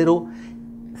of a little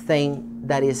thing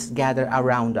that is gathered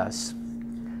around us.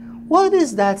 What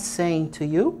is that saying to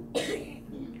you?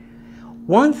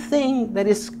 One thing that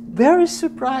is very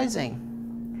surprising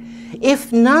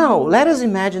If now, let us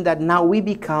imagine that now we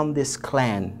become this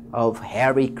clan of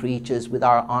hairy creatures with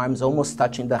our arms almost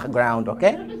touching the ground,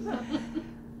 okay?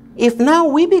 If now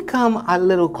we become a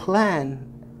little clan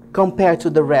compared to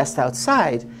the rest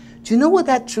outside, do you know what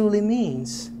that truly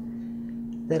means?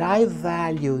 That I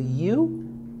value you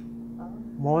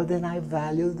more than I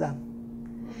value them.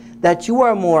 That you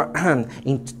are more,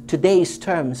 in today's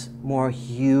terms, more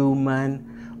human,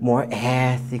 more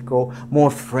ethical, more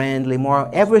friendly, more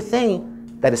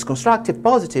everything that is constructive,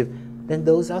 positive, than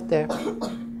those out there.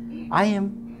 I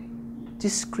am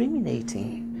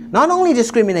discriminating. Not only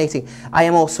discriminating, I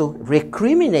am also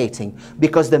recriminating.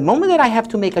 Because the moment that I have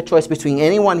to make a choice between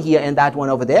anyone here and that one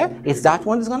over there, it's that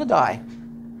one that's going to die.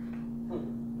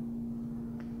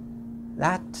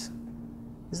 That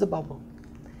is the bubble.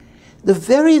 The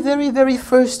very, very, very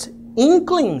first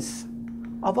inklings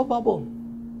of a bubble.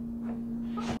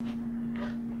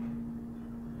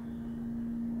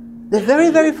 The very,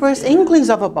 very first inklings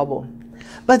of a bubble.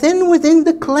 But then within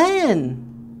the clan,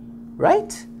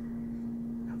 right?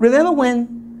 Remember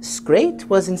when Scrate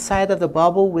was inside of the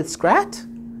bubble with Scrat?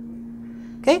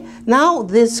 Okay, now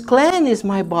this clan is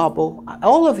my bubble.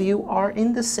 All of you are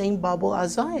in the same bubble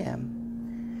as I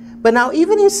am. But now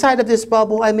even inside of this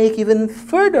bubble, I make even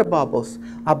further bubbles.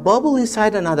 A bubble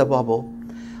inside another bubble.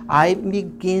 I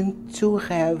begin to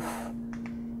have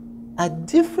a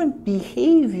different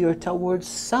behavior towards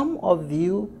some of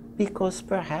you because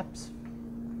perhaps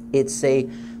it's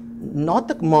not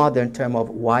the modern term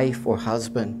of wife or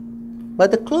husband,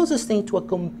 but the closest thing to a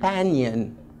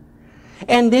companion.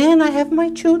 And then I have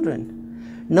my children.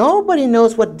 Nobody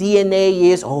knows what DNA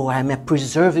is. Oh, I'm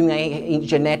preserving my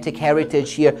genetic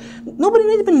heritage here. Nobody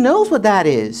even knows what that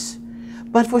is.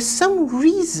 But for some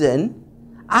reason,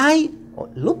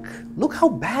 look how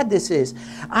bad this is.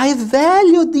 I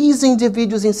value these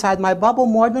individuals inside my bubble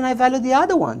more than I value the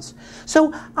other ones.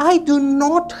 So I do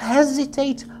not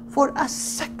hesitate for a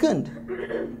second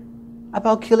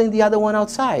about killing the other one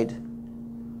outside.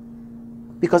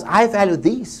 Because I value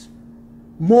these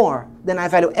more than I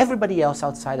value everybody else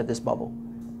outside of this bubble.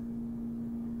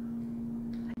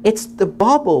 It's the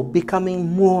bubble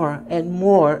becoming more and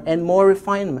more and more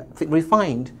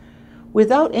refined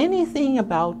without anything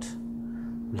about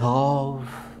love,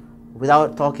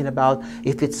 without talking about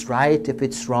if it's right, if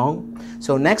it's wrong.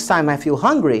 So next time I feel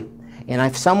hungry, and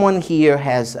if someone here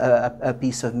has a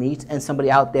piece of meat and somebody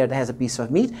out there that has a piece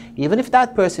of meat, even if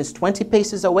that person is 20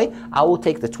 paces away, I will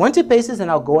take the 20 paces and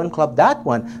I'll go and club that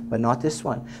one, but not this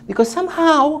one. Because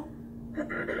somehow,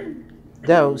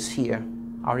 those here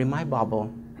are in my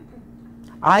bubble.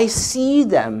 I see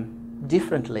them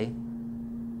differently.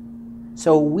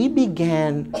 So we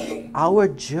began our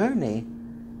journey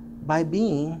by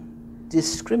being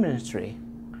discriminatory,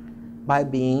 by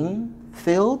being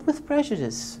filled with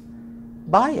prejudice,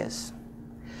 bias.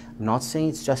 I'm not saying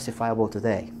it's justifiable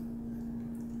today.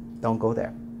 Don't go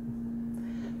there.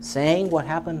 Saying what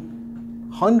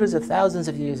happened hundreds of thousands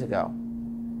of years ago.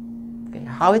 Okay,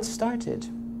 how it started.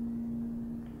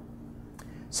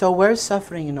 So where's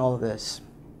suffering in all of this?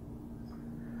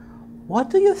 What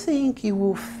do you think you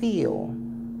will feel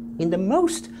in the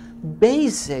most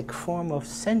basic form of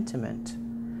sentiment?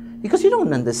 Because you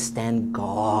don't understand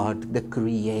God, the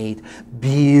create,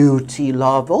 beauty,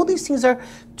 love. All these things are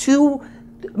too,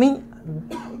 I mean,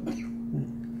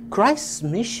 Christ's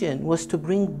mission was to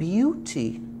bring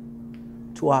beauty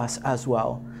to us as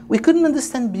well. We couldn't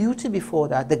understand beauty before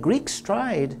that. The Greeks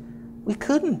tried. We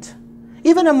couldn't.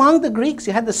 Even among the Greeks,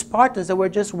 you had the Spartans that were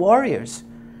just warriors.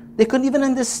 They couldn't even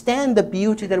understand the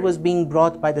beauty that was being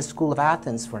brought by the school of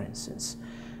Athens, for instance.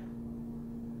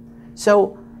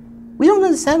 So, we don't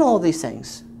understand all these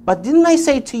things. But didn't I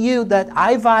say to you that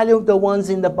I value the ones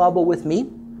in the bubble with me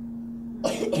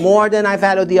more than I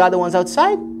value the other ones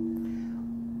outside?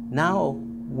 Now,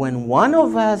 when one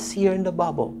of us here in the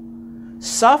bubble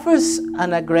suffers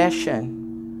an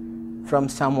aggression from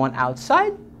someone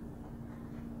outside,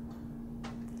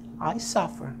 I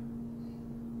suffer.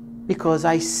 Because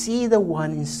I see the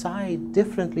one inside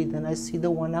differently than I see the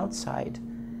one outside.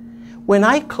 When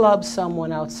I club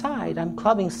someone outside, I'm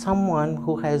clubbing someone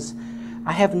who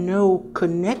I have no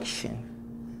connection.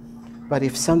 But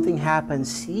if something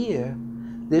happens here,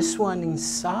 this one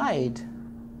inside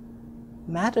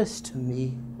matters to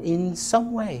me in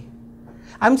some way.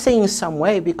 I'm saying some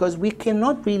way because we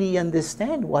cannot really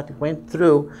understand what went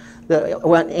through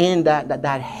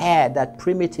that head, that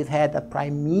primitive head, that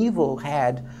primeval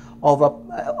head of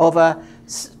a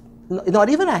not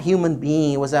even a human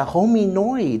being. It was a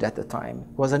hominoid at the time.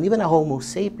 It wasn't even a Homo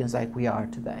sapiens like we are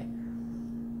today.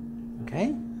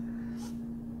 Okay?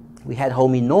 We had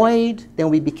hominoid, then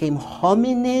we became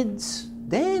hominids,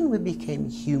 then we became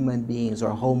human beings, or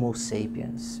Homo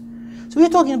sapiens. So we're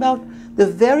talking about the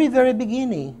very, very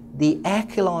beginning, the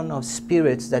echelon of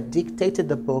spirits that dictated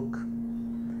the book,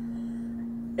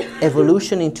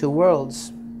 Evolution in Two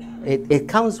Worlds. It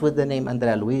comes with the name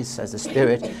André Luiz as a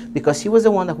spirit, because he was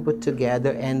the one who put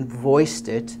together and voiced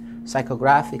it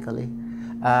psychographically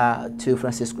to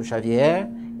Francisco Xavier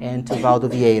and to Valdo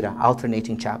Vieira,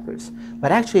 alternating chapters.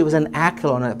 But actually it was an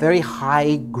echelon, a very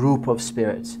high group of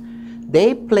spirits.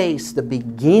 They placed the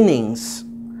beginnings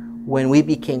when we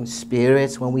became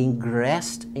spirits, when we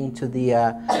ingressed into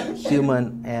the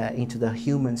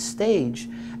human stage,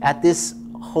 at this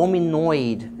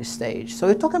hominoid stage. So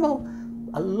we're talking about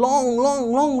a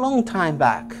long time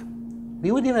back.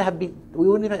 We wouldn't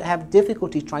even have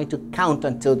difficulty trying to count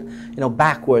until,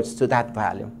 backwards to that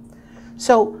value.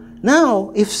 So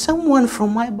now, if someone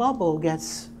from my bubble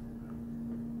gets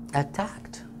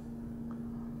attacked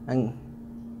and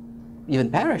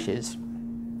even perishes,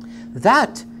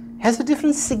 that has a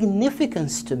different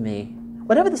significance to me,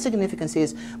 whatever the significance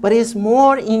is, but is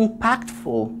more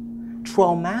impactful,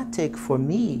 traumatic for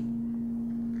me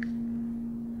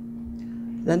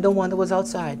than the one that was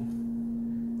outside.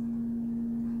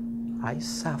 I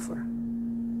suffer.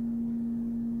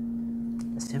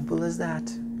 As simple as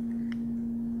that.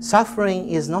 Suffering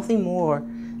is nothing more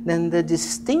than the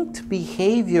distinct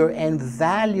behavior and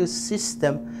value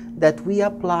system that we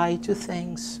apply to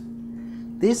things.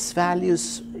 This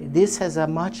has a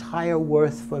much higher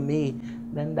worth for me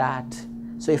than that.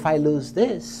 So if I lose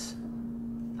this,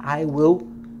 I will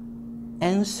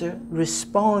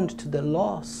respond to the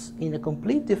loss in a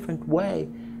complete different way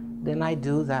than I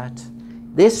do that.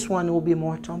 This one will be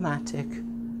more traumatic,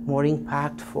 more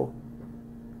impactful.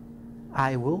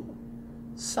 I will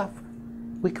suffer.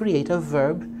 We create a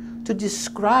verb to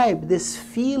describe this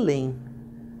feeling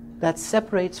that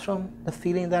separates from the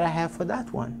feeling that I have for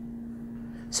that one.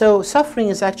 So suffering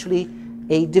is actually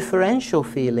a differential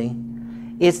feeling.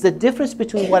 It's the difference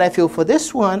between what I feel for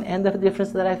this one and the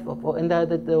difference that I feel, and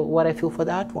what I feel for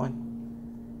that one.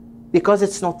 Because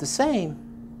it's not the same,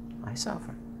 I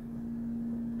suffer.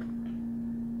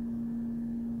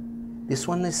 This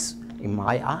one is, in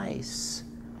my eyes,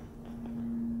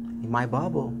 in my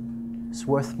bubble, is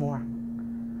worth more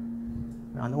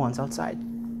than the ones outside.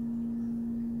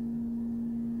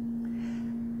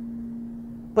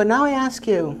 But now I ask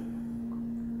you,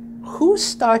 who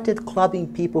started clubbing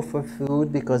people for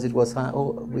food because it was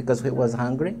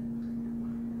hungry?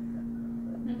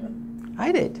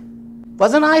 I did.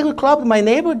 Wasn't I who clubbed my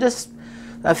neighbor just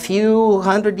a few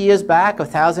 100 years back,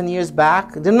 1,000 years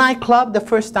back? Didn't I club the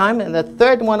first time, and the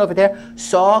third one over there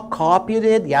saw, copied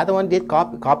it, the other one did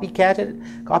copycat,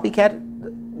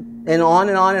 and on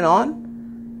and on and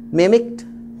on? Mimicked,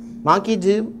 monkey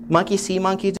do, monkey see,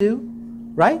 monkey do,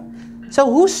 right? So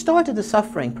who started the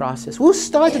suffering process? Who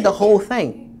started the whole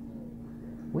thing?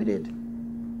 We did.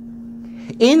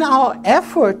 In our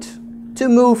effort to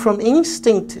move from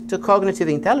instinct to cognitive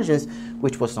intelligence,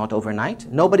 which was not overnight.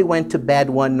 Nobody went to bed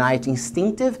one night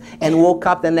instinctive and woke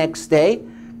up the next day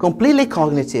completely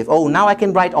cognitive. Oh, now I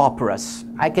can write operas.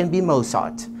 I can be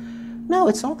Mozart. No,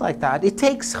 it's not like that. It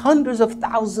takes hundreds of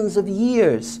thousands of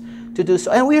years to do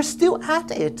so. And we are still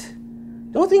at it.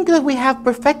 Don't think that we have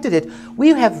perfected it. We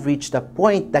have reached a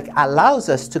point that allows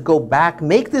us to go back,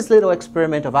 make this little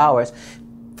experiment of ours,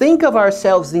 think of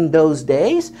ourselves in those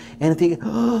days, and think,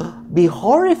 oh, be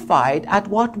horrified at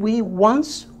what we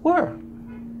once were.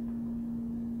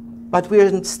 But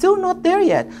we're still not there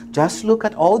yet. Just look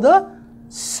at all the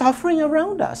suffering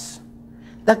around us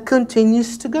that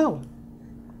continues to go.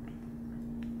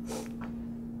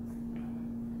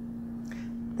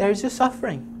 There is your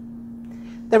suffering.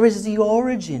 There is the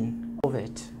origin of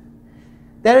it.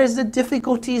 There is the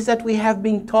difficulties that we have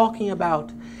been talking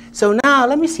about. So now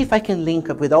let me see if I can link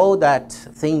up with all that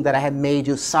thing that I have made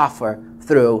you suffer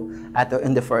through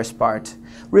in the first part.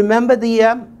 Remember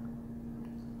the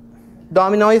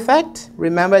domino effect?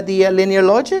 Remember the linear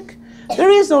logic?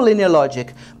 There is no linear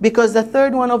logic, because the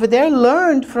third one over there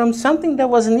learned from something that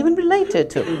wasn't even related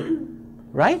to,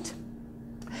 right?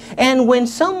 And when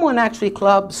someone actually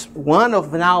clubs one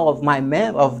of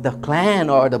the clan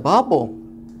or the bubble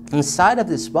inside of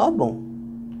this bubble,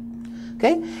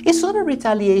 okay, it's not a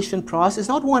retaliation process. It's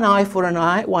not one eye for an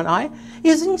eye, one eye.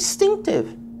 It's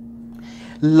instinctive.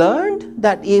 Learned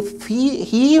that if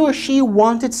he or she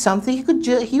wanted something,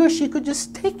 he or she could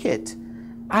just take it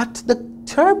at the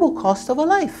terrible cost of a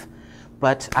life.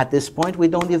 But at this point, we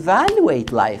don't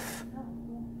evaluate life.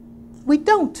 We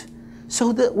don't.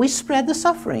 So that we spread the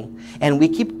suffering. And we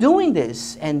keep doing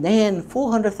this. And then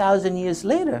 400,000 years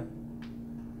later,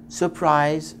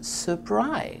 surprise,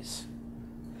 surprise.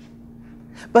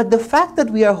 But the fact that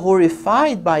we are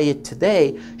horrified by it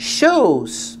today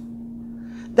shows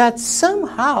that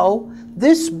somehow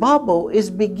this bubble is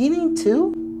beginning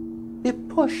to be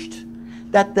pushed.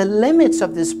 That the limits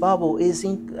of this bubble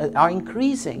are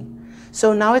increasing.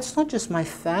 So now it's not just my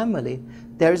family.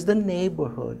 There's the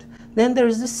neighborhood. Then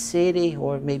there's the city,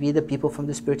 or maybe the people from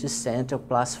the Spiritist Center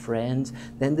plus friends.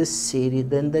 Then the city,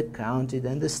 then the county,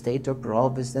 then the state or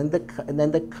province, then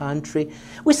the country.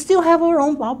 We still have our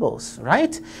own bubbles,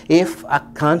 right? If a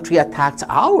country attacks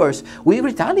ours, we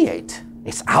retaliate.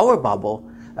 It's our bubble,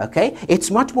 okay? It's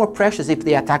much more precious if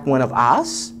they attack one of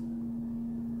us,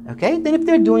 okay, than if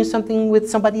they're doing something with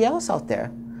somebody else out there.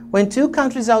 When two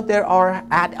countries out there are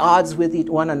at odds with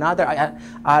one another,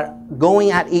 are going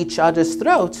at each other's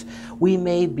throats, we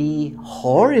may be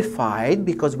horrified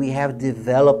because we have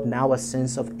developed now a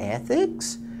sense of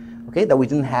ethics, okay, that we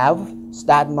didn't have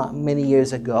that many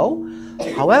years ago.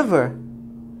 However,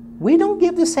 we don't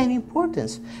give the same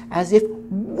importance as if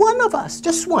one of us,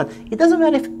 just one, it doesn't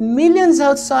matter if millions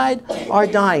outside are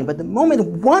dying, but the moment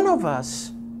one of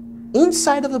us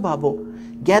inside of the bubble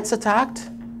gets attacked,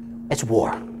 it's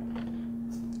war.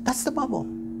 That's the bubble.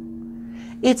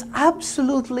 It's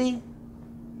absolutely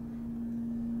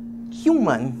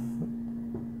human.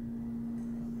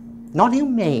 Not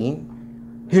humane,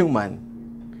 human.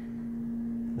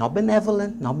 Not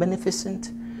benevolent, not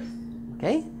beneficent,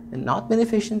 okay? And not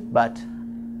beneficent, but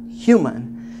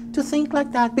human. To think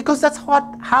like that, because that's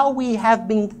how we have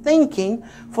been thinking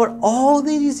for all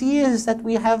these years that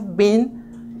we have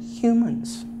been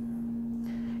humans.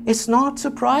 It's not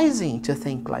surprising to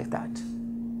think like that.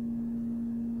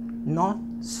 Not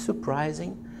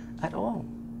surprising at all.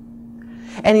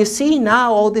 And you see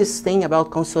now all this thing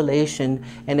about consolation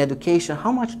and education,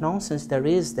 how much nonsense there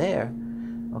is there,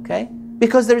 okay?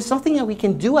 Because there is something that we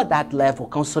can do at that level,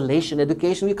 consolation,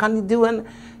 education, you can't do, and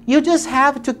you just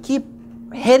have to keep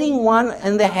hitting one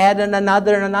in the head and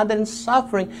another and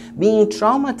suffering, being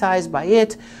traumatized by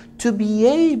it, to be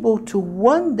able to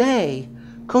one day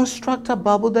construct a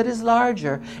bubble that is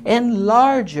larger and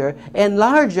larger and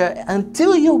larger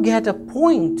until you get a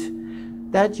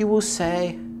point that you will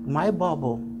say, my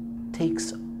bubble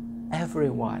takes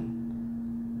everyone.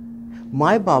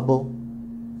 My bubble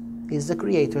is the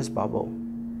Creator's bubble.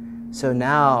 So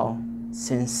now,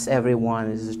 since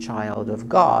everyone is a child of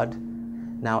God,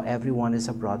 now everyone is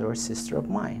a brother or sister of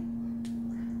mine.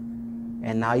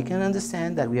 And now you can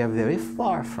understand that we are very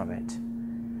far from it.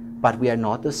 But we are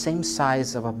not the same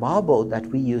size of a bubble that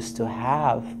we used to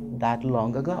have that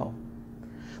long ago.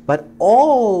 But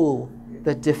all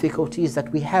the difficulties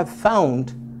that we have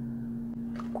found,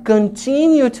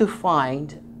 continue to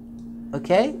find,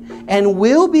 okay, and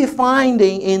will be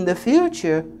finding in the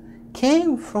future,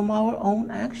 came from our own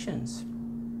actions.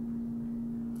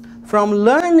 From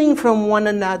learning from one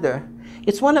another.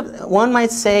 It's one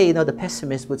might say, the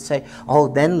pessimist would say, oh,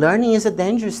 then learning is a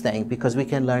dangerous thing because we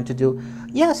can learn to do.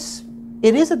 Yes,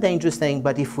 it is a dangerous thing,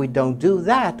 but if we don't do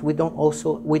that, we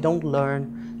don't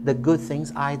learn the good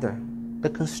things either,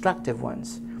 the constructive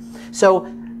ones. So,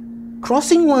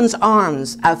 crossing one's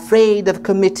arms, afraid of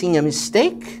committing a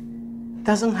mistake,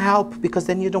 doesn't help because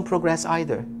then you don't progress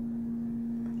either.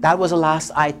 That was the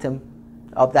last item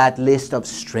of that list of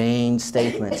strange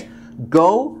statements.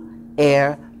 Go,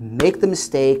 err, make the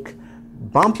mistake,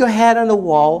 bump your head on the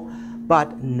wall,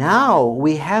 but now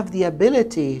we have the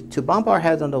ability to bump our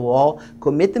head on the wall,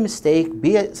 commit the mistake,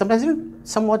 be sometimes even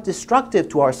somewhat destructive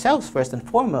to ourselves first and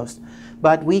foremost,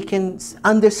 but we can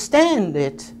understand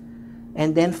it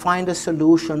and then find a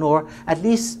solution or at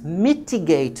least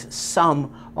mitigate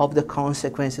some of the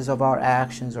consequences of our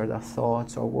actions or the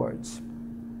thoughts or words.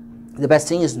 The best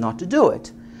thing is not to do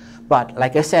it. But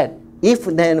like I said, if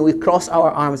then we cross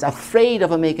our arms afraid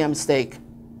of making a mistake,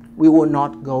 we will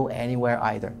not go anywhere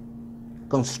either,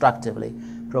 constructively,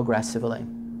 progressively.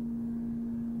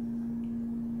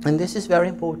 And this is very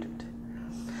important.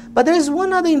 But there is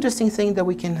one other interesting thing that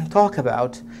we can talk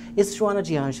about. It's Joanna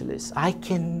de Ângelis. I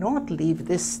cannot leave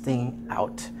this thing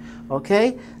out,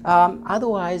 okay?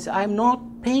 Otherwise, I'm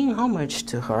not paying homage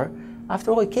to her.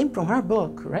 After all, it came from her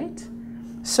book, right?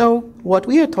 So what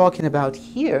we are talking about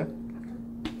here,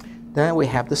 then we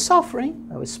have the suffering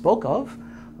that we spoke of,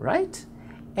 right?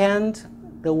 And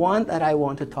the one that I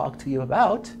want to talk to you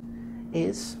about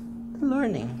is the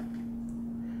learning,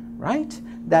 right?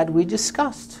 That we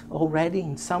discussed already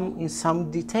in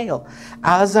some detail.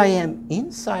 As I am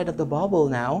inside of the bubble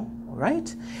now, All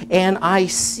right? And I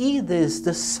see this,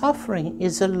 the suffering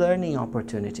is a learning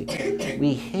opportunity.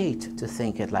 We hate to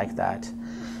think it like that.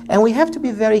 And we have to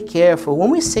be very careful. When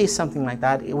we say something like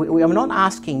that, we are not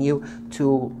asking you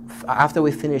to, after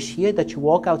we finish here, that you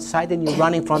walk outside and you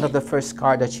run in front of the first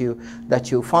car that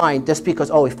you find, just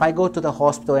because, oh, if I go to the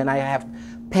hospital and I have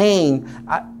pain,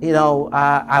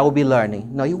 I will be learning.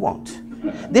 No, you won't.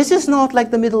 This is not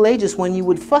like the Middle Ages when you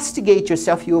would fustigate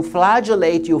yourself, you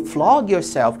flagellate, you flog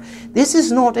yourself. This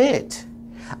is not it.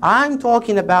 I'm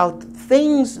talking about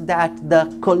things that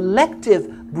the collective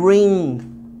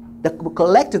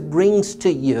brings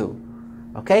to you.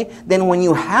 Okay? Then when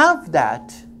you have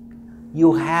that,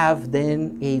 you have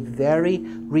then a very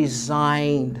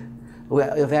resigned,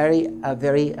 a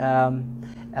very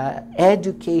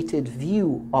educated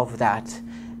view of that.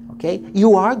 Okay?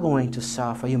 You are going to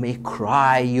suffer. You may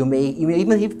cry. You may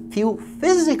even feel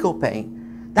physical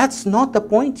pain. That's not the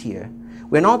point here.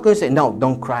 We're not going to say, no,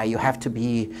 don't cry. You have to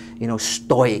be,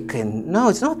 stoic. And no,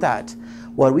 it's not that.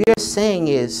 What we are saying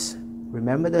is,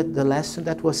 remember the lesson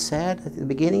that was said at the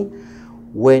beginning?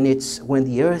 When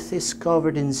the earth is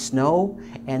covered in snow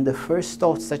and the first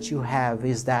thoughts that you have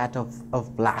is that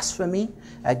of blasphemy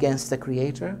against the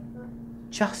Creator,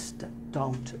 just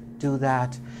don't do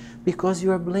that, because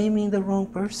you are blaming the wrong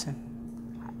person,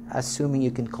 assuming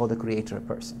you can call the Creator a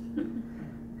person.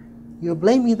 You're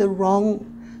blaming the wrong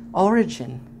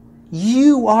origin.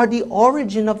 You are the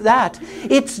origin of that.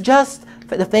 It's just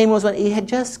the famous one, it had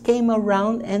just came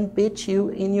around and bit you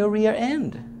in your rear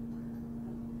end.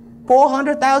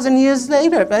 400,000 years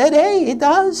later, but hey, it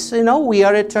does. We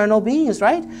are eternal beings,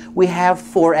 right? We have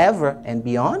forever and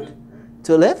beyond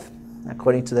to live,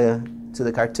 according to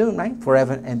the cartoon, right?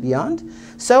 Forever and beyond.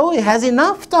 So it has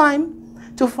enough time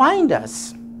to find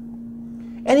us.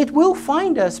 And it will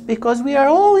find us because we are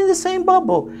all in the same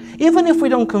bubble. Even if we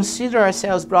don't consider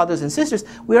ourselves brothers and sisters,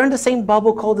 we are in the same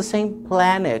bubble called the same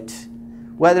planet.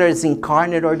 Whether it's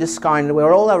incarnate or discarnate,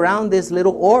 we're all around this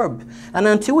little orb. And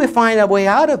until we find our way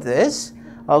out of this,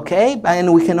 okay,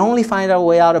 and we can only find our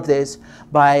way out of this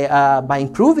by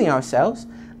improving ourselves,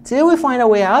 till we find our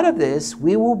way out of this,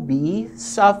 we will be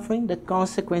suffering the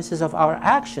consequences of our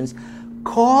actions.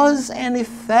 Cause and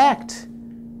effect,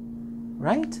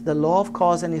 right? The law of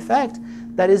cause and effect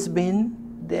that has been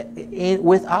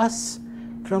with us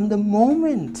from the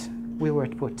moment we were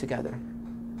put together.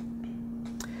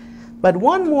 But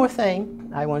one more thing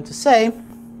I want to say.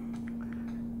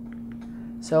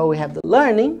 So we have the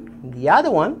learning, the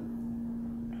other one,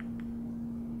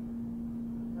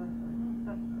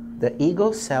 the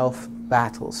ego-self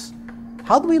battles.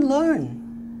 How do we learn?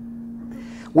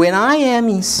 When I am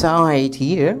inside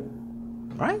here,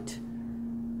 right?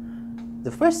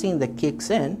 The first thing that kicks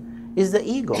in is the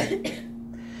ego.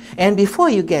 And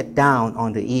before you get down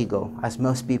on the ego, as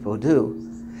most people do,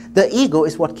 the ego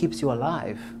is what keeps you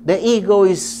alive. The ego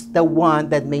is the one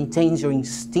that maintains your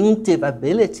instinctive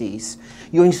abilities.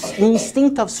 Your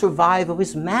instinct of survival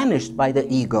is managed by the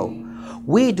ego.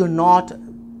 We do not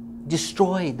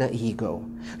destroy the ego.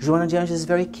 Joanna de Ângelis is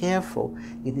very careful.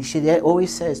 She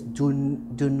always says, do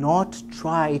not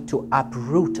try to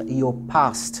uproot your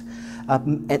past.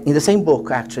 In the same book,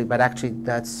 actually, but actually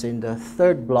that's in the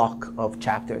third block of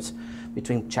chapters,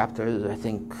 between chapters, I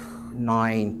think,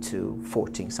 9 to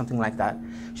 14, something like that.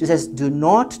 She says, do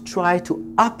not try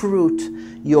to uproot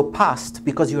your past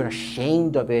because you're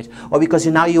ashamed of it, or because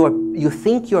you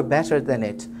think you're better than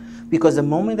it. Because the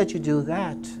moment that you do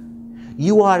that,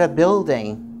 you are a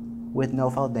building with no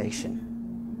foundation.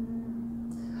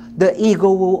 The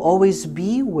ego will always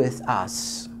be with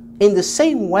us in the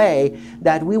same way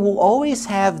that we will always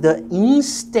have the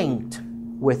instinct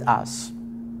with us.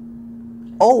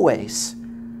 Always.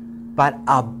 But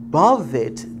above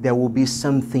it, there will be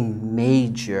something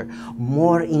major,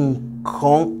 more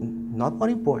not more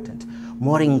important,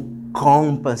 more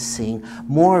encompassing,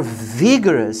 more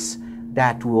vigorous,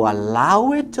 that will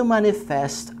allow it to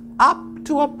manifest up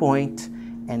to a point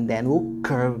and then will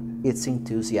curb its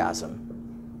enthusiasm.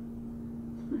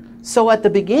 So at the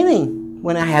beginning,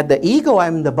 when I had the ego,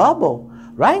 I'm in the bubble,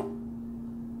 right?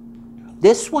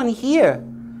 This one here,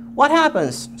 what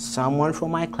happens? Someone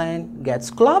from my clan gets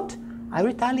clubbed, I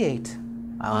retaliate.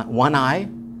 One eye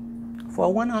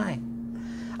for one eye.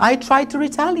 I try to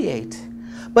retaliate.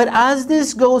 But as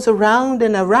this goes around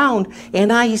and around,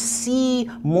 and I see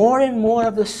more and more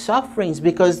of the sufferings,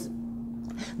 because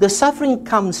the suffering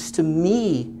comes to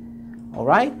me, all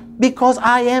right? Because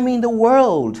I am in the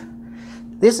world.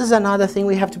 This is another thing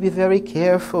we have to be very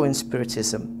careful in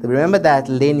Spiritism. Remember that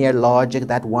linear logic,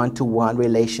 that one-to-one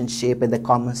relationship and the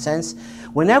common sense?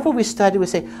 Whenever we study, we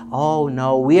say, oh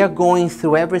no, we are going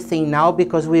through everything now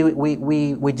because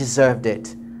we deserved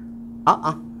it.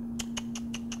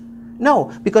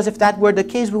 No, because if that were the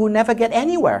case, we would never get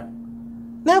anywhere.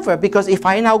 Never, because if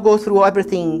I now go through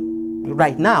everything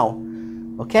right now,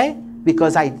 okay,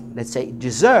 because I, let's say,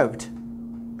 deserved,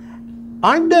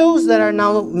 aren't those that are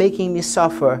now making me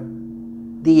suffer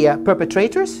the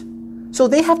perpetrators? So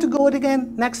they have to go it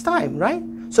again next time, right?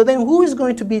 So then who is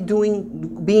going to be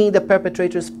being the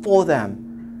perpetrators for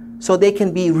them so they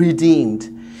can be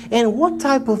redeemed? And what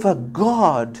type of a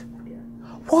God,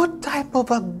 what type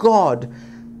of a God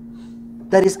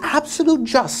that is absolute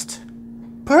just,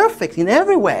 perfect in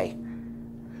every way,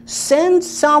 sends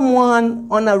someone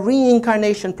on a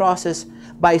reincarnation process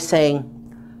by saying,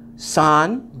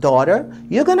 son, daughter,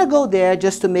 you're going to go there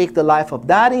just to make the life of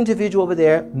that individual over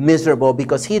there miserable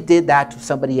because he did that to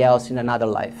somebody else in another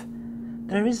life.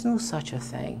 There is no such a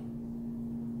thing.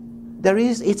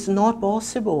 It's not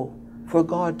possible for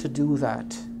God to do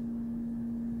that.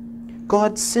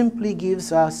 God simply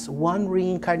gives us one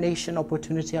reincarnation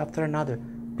opportunity after another.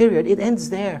 Period. It ends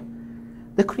there.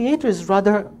 The Creator is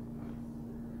rather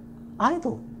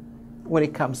idle when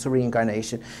it comes to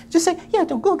reincarnation. Just say, yeah,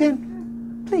 don't go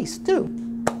again. Please do.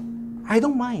 I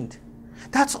don't mind.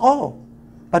 That's all.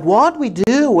 But what we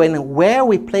do and where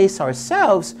we place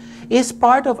ourselves is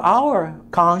part of our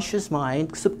conscious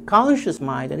mind, subconscious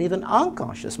mind, and even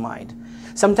unconscious mind.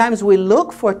 Sometimes we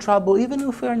look for trouble even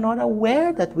if we are not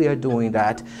aware that we are doing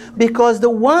that, because the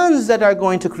ones that are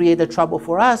going to create the trouble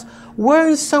for us were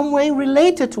in some way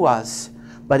related to us.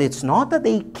 But it's not that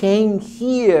they came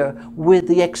here with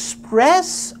the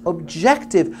express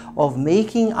objective of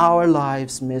making our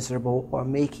lives miserable or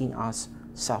making us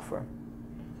suffer.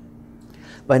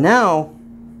 But now,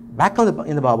 back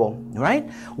in the bubble, right?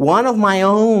 One of my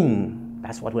own,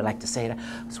 that's what we like to say,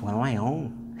 it's one of my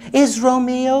own, is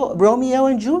Romeo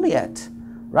and Juliet,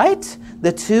 right?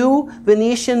 The two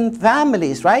Venetian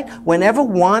families, right? Whenever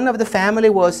one of the family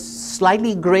was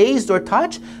slightly grazed or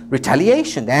touched,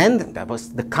 retaliation. Then that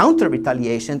was the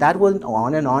counter-retaliation. That went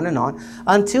on and on and on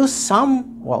until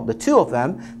the two of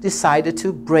them decided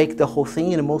to break the whole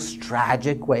thing in the most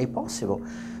tragic way possible.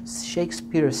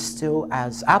 Shakespeare is still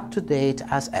as up-to-date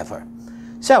as ever.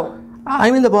 So,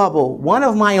 I'm in the bubble. One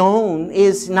of my own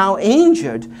is now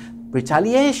injured.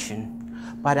 Retaliation.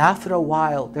 But after a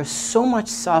while, there's so much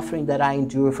suffering that I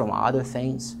endure from other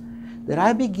things that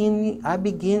I begin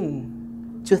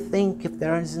to think if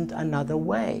there isn't another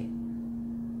way.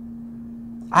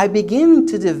 I begin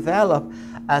to develop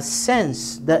a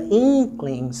sense, the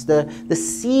inklings, the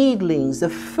seedlings, the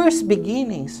first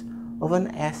beginnings of an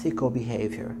ethical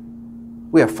behavior.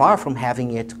 We are far from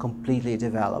having it completely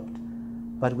developed,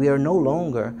 but we are no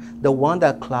longer the one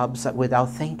that clubs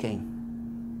without thinking,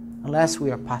 unless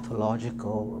we are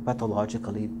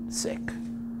pathologically sick,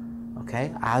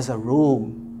 okay? As a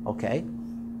rule, okay?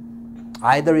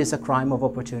 Either it's a crime of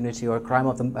opportunity or a crime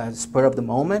of the spur of the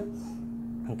moment,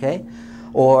 okay?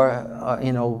 Or,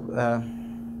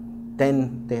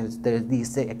 then there's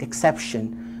this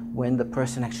exception when the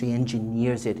person actually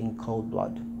engineers it in cold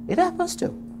blood. It happens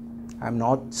too. I'm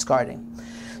not discarding.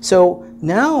 So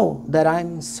now that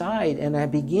I'm inside and I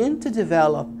begin to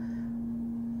develop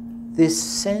this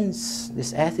sense,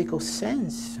 this ethical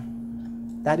sense,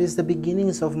 that is the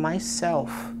beginnings of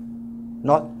myself.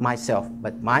 Not myself,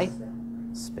 but my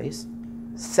space.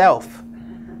 Self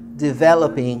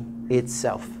developing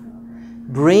itself.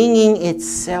 Bringing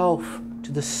itself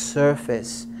to the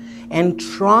surface and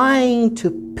trying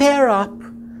to pair up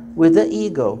with the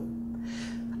ego.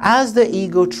 As the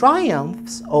ego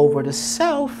triumphs over the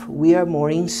self, we are more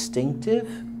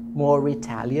instinctive, more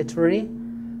retaliatory,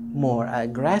 more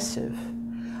aggressive.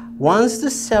 Once the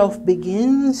self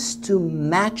begins to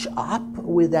match up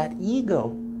with that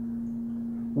ego,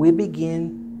 we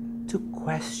begin to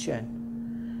question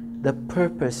the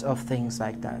purpose of things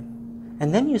like that.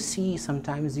 And then you see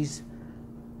sometimes these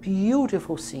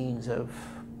beautiful scenes of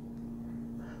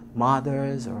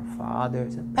mothers or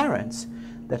fathers and parents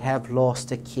that have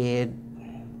lost a kid,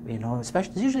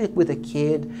 especially usually with a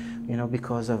kid,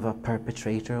 because of a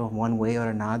perpetrator of one way or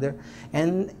another,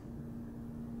 and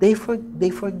they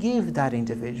forgive that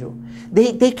individual.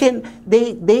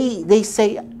 They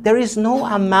say there is no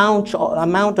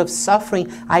amount of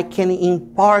suffering I can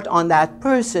impart on that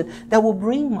person that will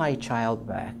bring my child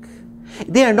back.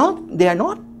 They are not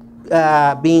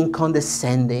being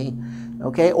condescending.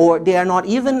 Okay, or they are not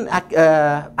even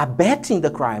abetting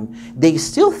the crime. They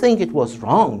still think it was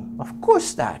wrong. Of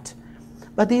course that.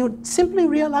 But they would simply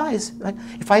realize, like,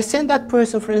 if I send that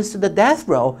person, for instance, to the death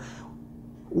row,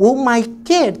 will my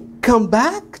kid come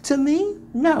back to me?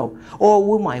 No. Or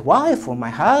will my wife or my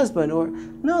husband, or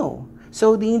no.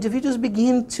 So the individuals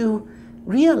begin to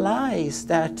realize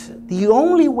that the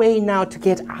only way now to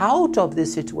get out of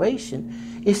this situation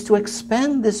is to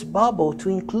expand this bubble to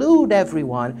include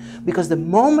everyone, because the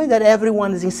moment that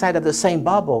everyone is inside of the same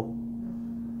bubble,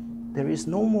 there is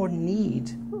no more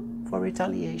need for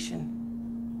retaliation.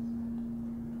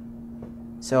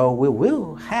 So we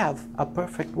will have a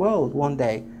perfect world one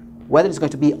day. Whether it's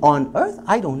going to be on earth,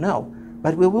 I don't know.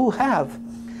 But we will have.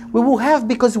 We will have,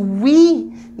 because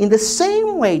we, in the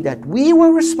same way that we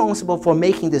were responsible for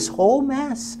making this whole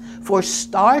mess, for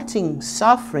starting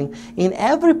suffering in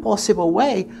every possible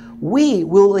way, we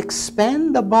will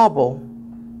expand the bubble.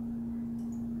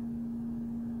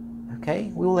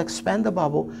 Okay? We will expand the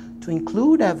bubble to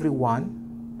include everyone,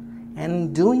 and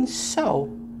in doing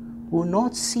so, we will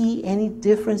not see any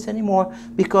difference anymore,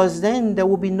 because then there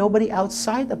will be nobody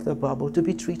outside of the bubble to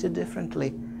be treated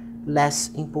differently, less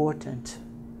important.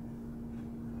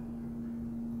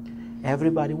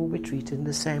 Everybody will be treated in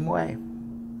the same way.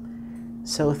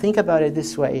 So think about it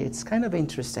this way. It's kind of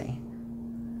interesting.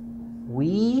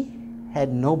 We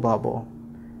had no bubble.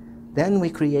 Then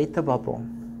we create the bubble.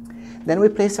 Then we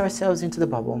place ourselves into the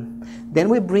bubble. Then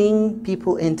we bring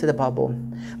people into the bubble.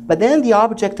 But then the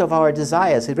object of our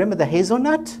desires, remember the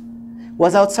hazelnut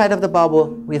was outside of the bubble.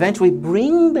 We eventually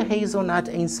bring the hazelnut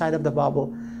inside of the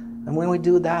bubble. And when we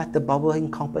do that, the bubble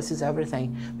encompasses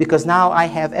everything. Because now I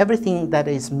have everything that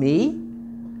is me.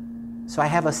 So I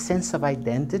have a sense of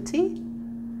identity.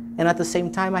 And at the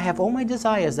same time, I have all my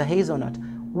desires, the hazelnut,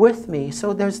 with me.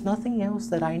 So there's nothing else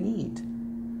that I need.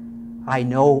 I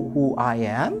know who I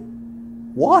am,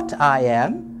 what I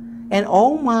am, and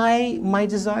all my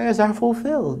desires are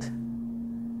fulfilled.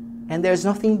 And there's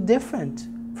nothing different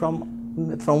from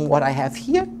what I have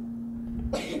here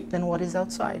than what is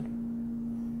outside.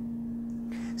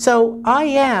 So I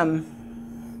am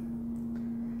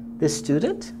the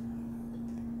student,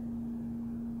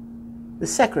 the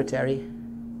secretary,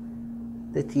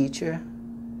 the teacher,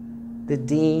 the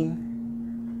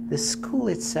dean, the school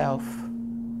itself,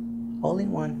 all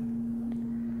in one.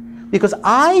 Because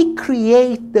I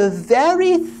create the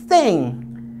very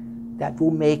thing that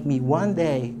will make me one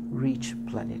day reach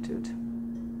plenitude.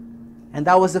 And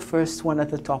that was the first one at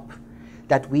the top,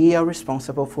 that we are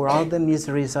responsible for all the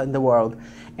miseries in the world.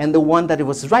 And the one that it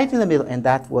was right in the middle, and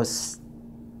that was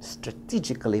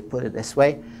strategically, put it this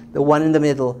way, the one in the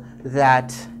middle,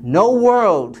 that no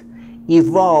world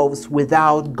evolves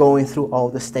without going through all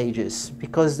the stages.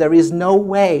 Because there is no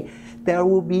way, there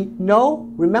will be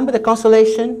no, remember the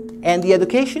consolation and the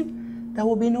education? There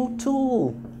will be no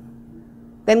tool.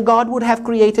 Then God would have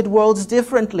created worlds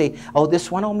differently. Oh,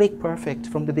 this one I'll make perfect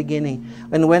from the beginning.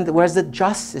 And where's the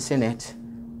justice in it?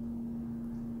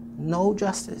 No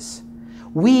justice.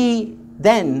 We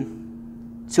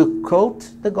then, to quote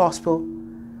the gospel,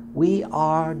 we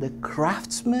are the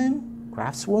craftswoman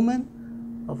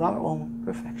of our own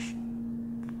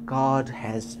perfection. God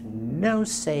has no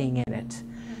saying in it.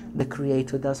 The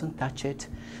Creator doesn't touch it.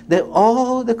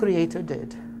 All the Creator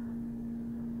did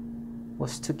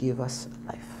was to give us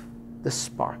life, the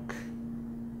spark.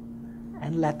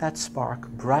 And let that spark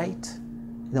bright,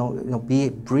 be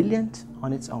brilliant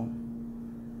on its own.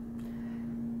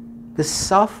 The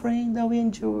suffering that we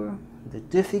endure, the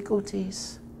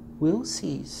difficulties will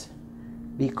cease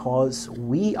because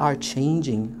we are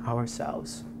changing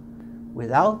ourselves.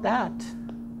 Without that,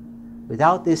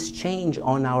 without this change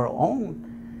on our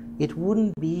own, it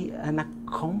wouldn't be an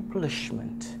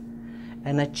accomplishment,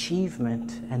 an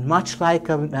achievement. And much like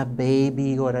a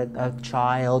baby or a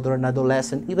child or an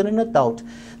adolescent, even an adult,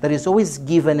 that is always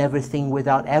given everything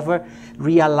without ever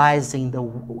realizing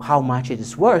how much it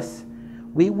is worth,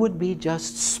 we would be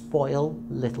just spoiled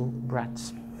little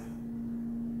brats.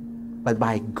 But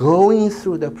by going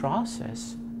through the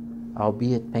process,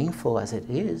 albeit painful as it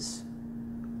is,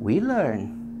 we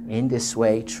learn in this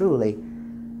way, truly,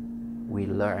 we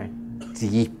learn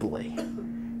deeply.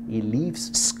 It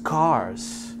leaves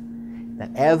scars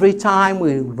that every time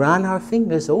we run our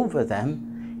fingers over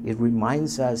them, it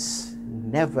reminds us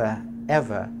never,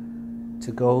 ever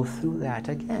to go through that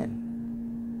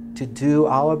again, to do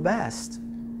our best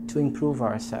to improve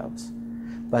ourselves.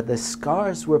 But the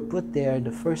scars were put there in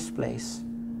the first place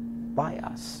by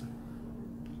us.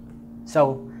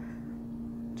 So,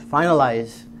 to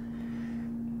finalize,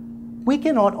 we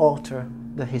cannot alter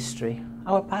the history.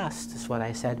 Our past is what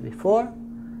I said before,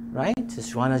 right? It's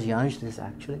Joanna de Ângelis,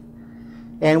 actually.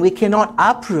 And we cannot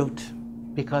uproot,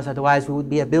 because otherwise we would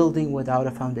be a building without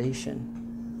a foundation.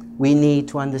 We need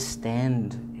to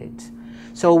understand it.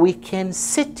 So we can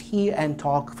sit here and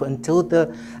talk until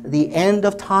the end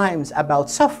of times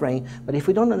about suffering, but if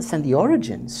we don't understand the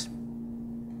origins,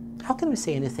 how can we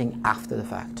say anything after the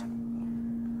fact?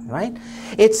 Right?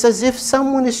 It's as if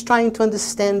someone is trying to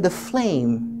understand the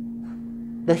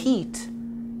flame, the heat,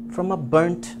 from a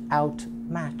burnt out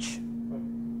match.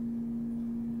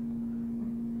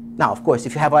 Now, of course,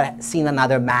 if you have seen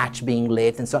another match being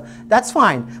lit and so, that's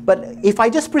fine. But if I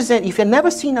just present, if you've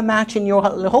never seen a match in your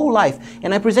whole life,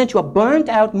 and I present you a burnt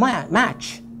out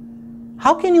match,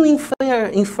 how can you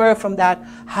infer from that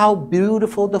how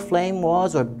beautiful the flame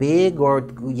was, or big, or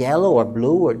yellow, or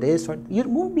blue, or this, or you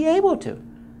won't be able to.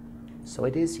 So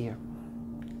it is here.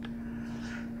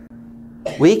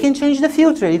 We can change the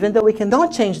future, even though we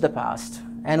cannot change the past.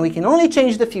 And we can only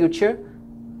change the future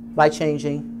by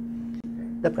changing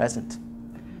the present.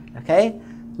 Okay?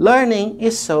 Learning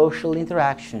is social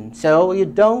interaction. So you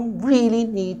don't really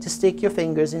need to stick your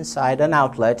fingers inside an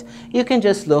outlet. You can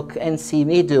just look and see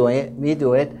me do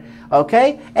it.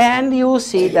 Okay? And you'll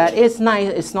see that it's nice.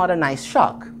 It's not a nice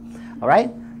shock. All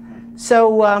right?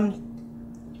 So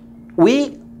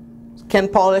we can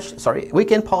polish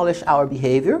our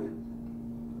behavior,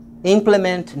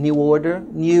 implement new order,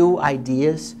 new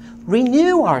ideas,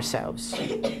 renew ourselves.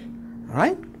 All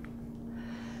right?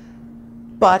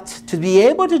 But to be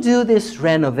able to do this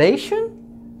renovation,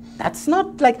 that's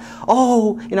not like,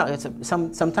 oh, you know,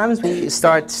 sometimes we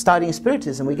start studying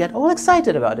Spiritism, we get all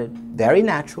excited about it. Very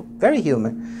natural, very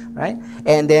human, right?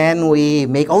 And then we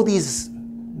make all these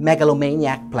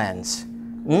megalomaniac plans.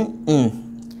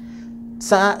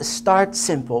 So start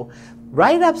simple.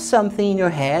 Write up something in your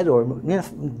head, or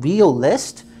real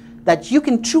list that you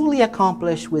can truly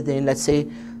accomplish within, let's say,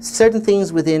 certain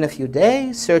things within a few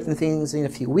days, certain things in a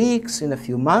few weeks, in a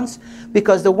few months,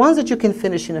 because the ones that you can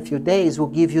finish in a few days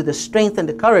will give you the strength and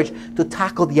the courage to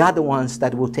tackle the other ones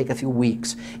that will take a few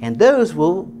weeks. And those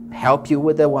will help you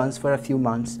with the ones for a few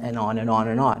months, and on and on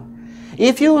and on.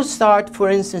 If you start,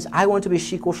 for instance, I want to be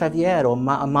Chico Xavier or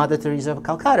Mother Teresa of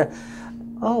Calcutta,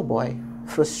 oh boy,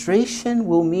 frustration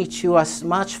will meet you as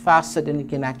much faster than you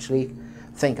can actually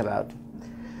think about.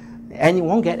 And you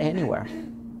won't get anywhere.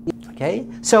 Okay?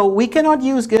 So we cannot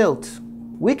use guilt.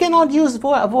 We cannot use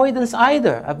avoidance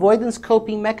either. Avoidance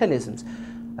coping mechanisms.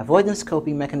 Avoidance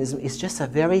coping mechanism is just a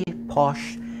very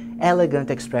posh,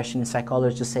 elegant expression in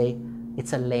psychology to say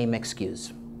it's a lame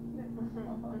excuse.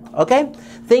 Okay?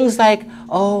 Things like,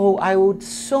 oh, I would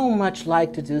so much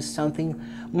like to do something.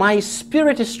 My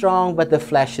spirit is strong, but the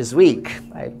flesh is weak.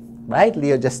 Right?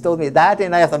 Leo just told me that,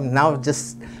 and I'm now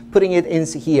just putting it in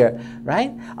here,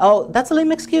 right? Oh, that's a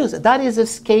lame excuse. That is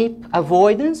escape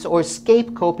avoidance or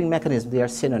escape coping mechanism. They are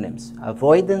synonyms.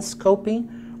 Avoidance coping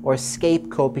or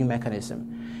escape coping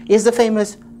mechanism is the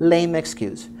famous lame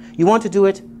excuse. You want to do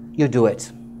it, you do it.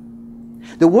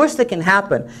 The worst that can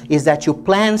happen is that you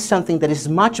plan something that is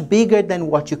much bigger than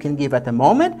what you can give at the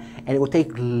moment, and it will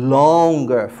take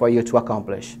longer for you to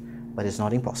accomplish, but it's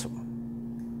not impossible.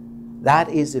 That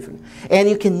is different. And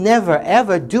you can never,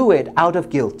 ever do it out of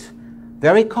guilt.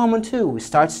 Very common too. We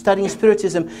start studying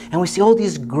Spiritism and we see all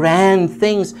these grand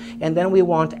things, and then we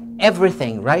want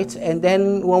everything, right? And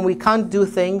then when we can't do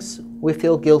things, we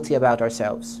feel guilty about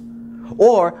ourselves.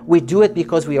 Or we do it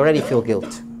because we already feel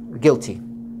guilty.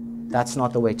 That's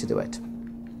not the way to do it.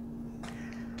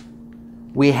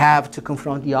 We have to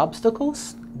confront the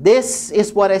obstacles. This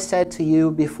is what I said to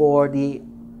you before, the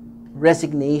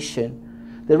resignation.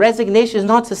 The resignation is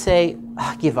not to say,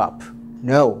 give up.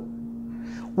 No.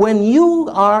 When you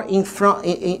are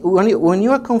when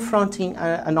you are confronting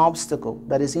an obstacle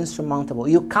that is insurmountable,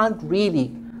 you can't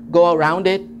really go around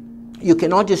it. You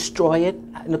cannot destroy it,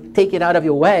 take it out of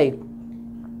your way.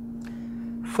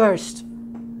 First,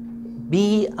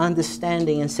 be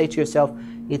understanding and say to yourself,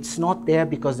 it's not there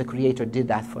because the Creator did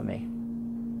that for me.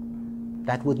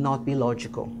 That would not be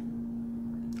logical.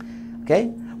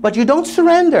 Okay? But you don't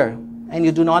surrender. And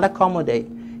you do not accommodate.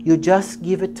 You just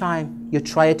give it time. You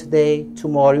try it today,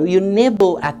 tomorrow. You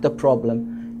nibble at the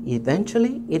problem.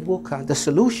 Eventually, it will come. The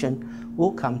solution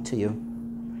will come to you.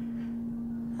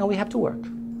 And we have to work.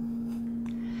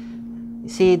 You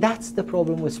see, that's the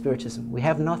problem with Spiritism. We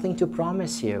have nothing to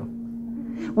promise you.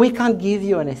 We can't give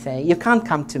you anything. You can't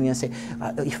come to me and say,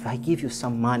 if I give you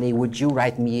some money, would you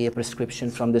write me a prescription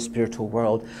from the spiritual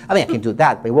world? I mean, I can do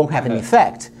that, but it won't have an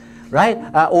effect. Right?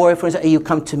 Or for example, you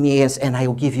come to me and I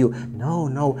will give you,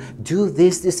 no, do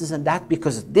this, this, and that,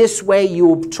 because this way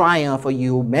you triumph, or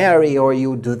you marry, or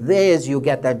you do this, you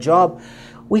get that job.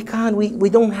 We can't, we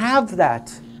don't have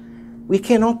that. We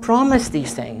cannot promise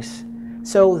these things.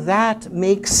 So that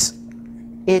makes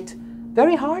it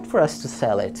very hard for us to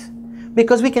sell it.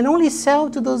 Because we can only sell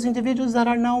to those individuals that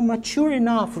are now mature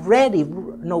enough, ready,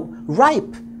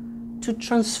 ripe to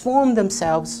transform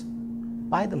themselves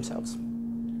by themselves.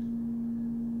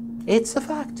 It's a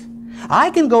fact.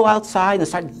 I can go outside and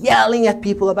start yelling at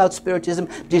people about Spiritism,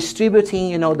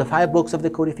 distributing, the 5 books of the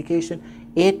codification.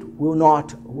 It will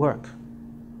not work.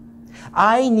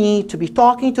 I need to be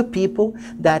talking to people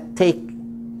that take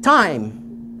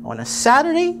time on a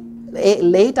Saturday,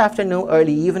 late afternoon,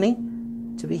 early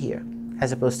evening, to be here,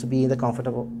 as opposed to be in the comfort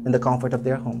of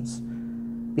their homes.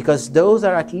 Because those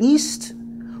are at least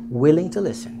willing to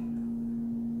listen.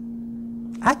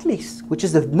 At least, which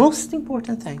is the most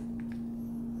important thing.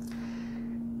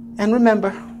 And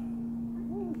remember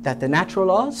that the natural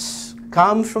laws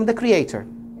come from the Creator.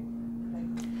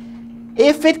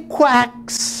 If it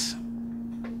quacks,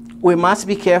 we must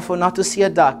be careful not to see a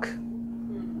duck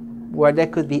where there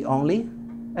could be only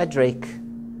a drake.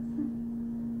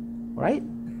 Right?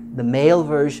 The male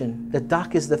version. The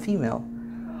duck is the female.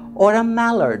 Or a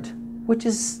mallard, which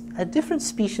is a different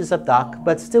species of duck,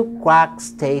 but still quacks,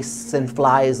 tastes, and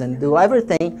flies, and do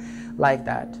everything like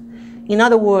that. In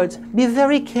other words, be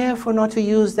very careful not to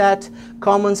use that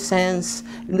common sense.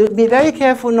 Be very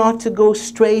careful not to go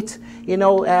straight, A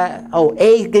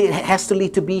has to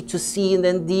lead to B to C and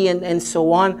then D and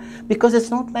so on, because it's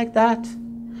not like that.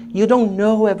 You don't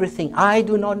know everything. I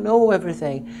do not know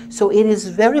everything. So it is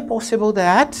very possible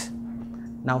that,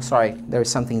 now sorry, there is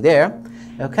something there,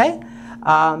 okay?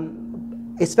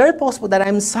 It's very possible that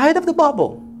I'm inside of the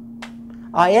bubble.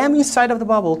 I am inside of the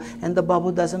bubble, and the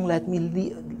bubble doesn't let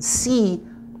me see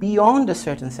beyond a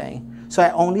certain thing. So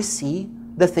I only see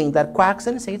the thing that quacks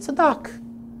and say it's a duck.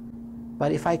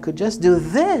 But if I could just do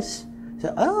this,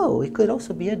 so, it could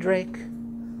also be a drake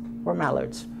or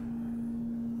mallards.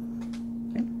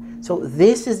 Okay? So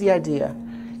this is the idea.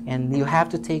 And you have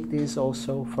to take this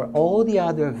also for all the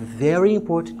other very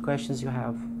important questions you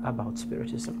have about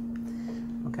Spiritism.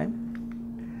 Okay?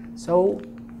 So,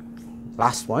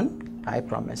 last one. I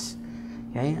promise.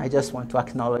 Okay, I just want to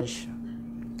acknowledge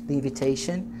the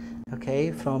invitation,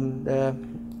 okay, from the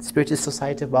Spiritist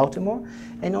Society of Baltimore,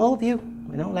 and all of you.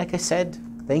 Like I said,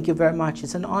 thank you very much.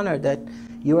 It's an honor that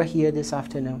you are here this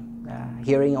afternoon,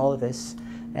 hearing all of this,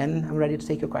 and I'm ready to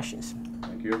take your questions.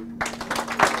 Thank you.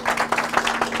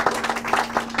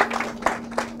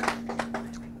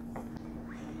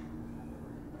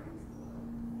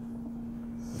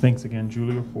 Thanks again,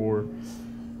 Julio, for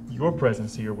your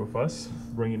presence here with us,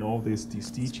 bringing all these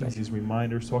teachings, these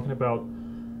reminders, talking about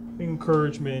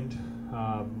encouragement,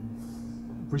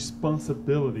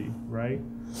 responsibility, right?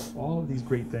 All of these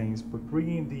great things, but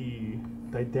bringing the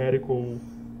didactical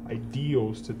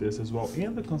ideals to this as well,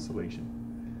 and the consolation,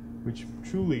 which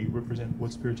truly represent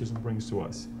what Spiritism brings to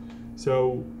us.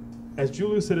 So, as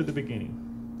Julio said at the beginning,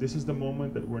 this is the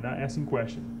moment that we're not asking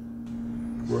questions.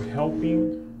 We're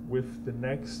helping with the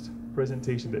next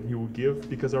presentation that he will give,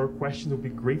 because our questions will be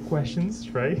great questions,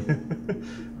 right?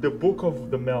 The book of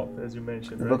the mouth, as you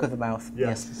mentioned, the right? book of the mouth,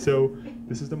 yes. So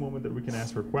this is the moment that we can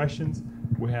ask for questions.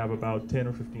 We have about 10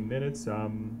 or 15 minutes,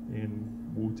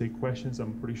 and we'll take questions.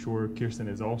 I'm pretty sure Kirsten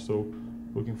is also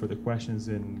looking for the questions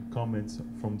and comments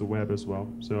from the web as well.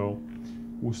 So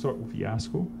we'll start with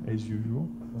Yasko, as usual.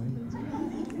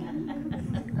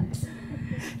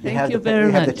 Thank you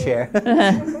very much. You have the chair.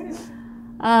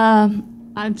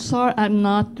 I'm sorry, I'm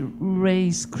not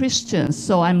raised Christian,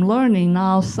 so I'm learning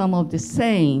now some of the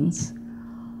sayings.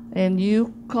 And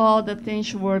you called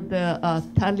attention for the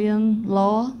Italian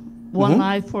law, one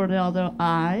eye for the other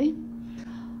eye.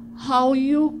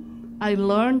 I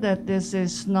learned that this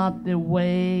is not the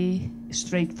way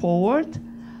straightforward.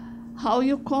 How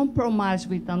you compromise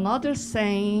with another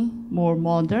saying, more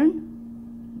modern,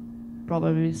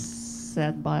 probably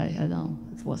said by, I don't know,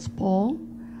 it was Paul.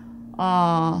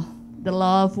 The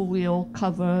love will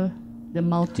cover the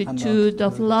multitude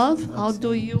of love. How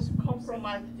do you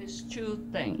compromise these two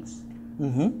things?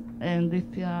 And if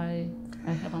I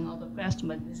have another question,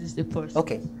 but this is the first.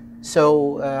 Okay,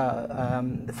 so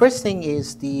the first thing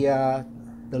is the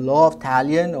law of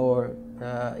Talion, or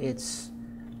it's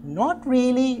not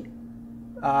really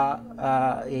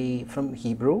from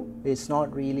Hebrew. It's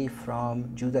not really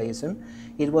from Judaism.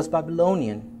 It was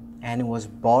Babylonian, and it was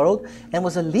borrowed, and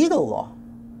was a legal law.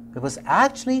 It was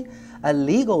actually a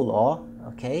legal law,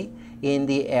 okay, in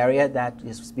the area that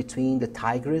is between the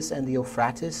Tigris and the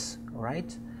Euphrates,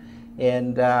 right?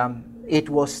 And it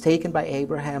was taken by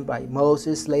Abraham, by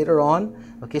Moses later on,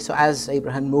 okay? So as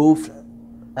Abraham moved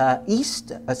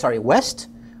west,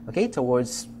 okay,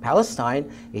 towards Palestine,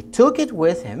 he took it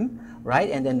with him, right?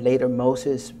 And then later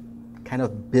Moses kind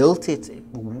of built it,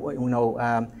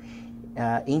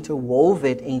 interwove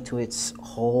it into its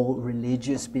whole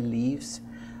religious beliefs,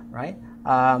 right?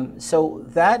 So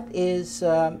that is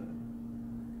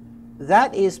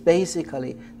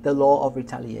basically the law of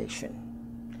retaliation.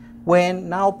 When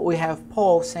now we have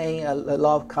Paul saying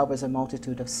love covers a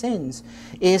multitude of sins,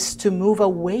 is to move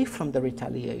away from the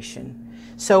retaliation.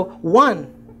 So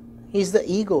one is the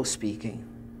ego speaking.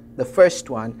 The first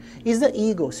one is the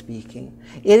ego speaking.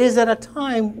 It is at a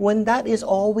time when that is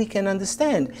all we can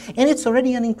understand. And it's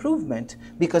already an improvement,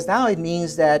 because now it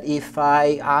means that if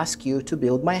I ask you to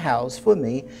build my house for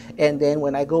me, and then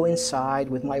when I go inside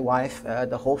with my wife,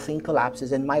 the whole thing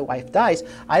collapses and my wife dies,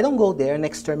 I don't go there and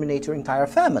exterminate your entire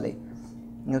family.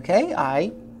 Okay?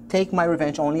 I take my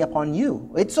revenge only upon you.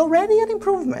 It's already an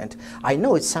improvement. I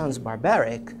know it sounds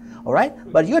barbaric, all right?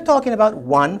 But you're talking about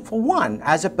 1 for 1,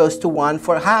 as opposed to 1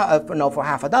 for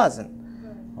half a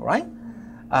dozen, all right?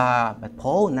 But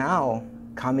Paul now,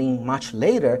 coming much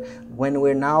later, when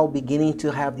we're now beginning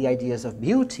to have the ideas of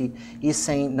beauty, is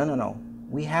saying, no,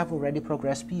 we have already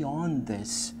progressed beyond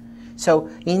this. So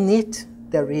in it,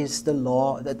 there is the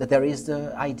law, there is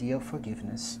the idea of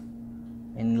forgiveness.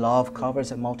 And love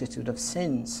covers a multitude of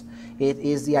sins. It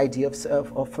is the idea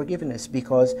of forgiveness,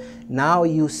 because now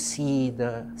you see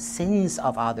the sins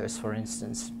of others, for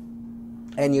instance,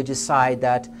 and you decide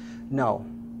that, no,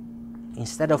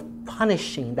 instead of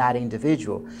punishing that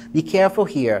individual, be careful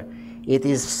here, it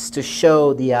is to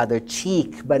show the other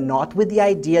cheek, but not with the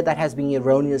idea that has been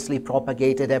erroneously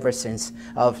propagated ever since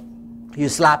of you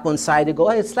slap one side and go,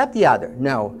 oh, slap the other.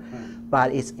 No,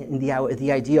 but it's in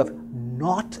the idea of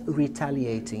not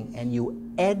retaliating, and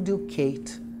you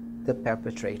educate the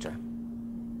perpetrator.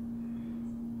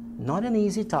 Not an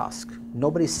easy task.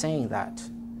 Nobody's saying that.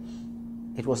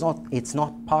 It's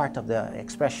not part of the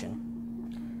expression,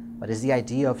 but it's the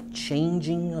idea of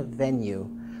changing a venue,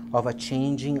 of a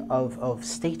changing of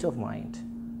state of mind.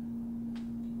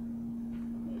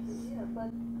 Yeah, but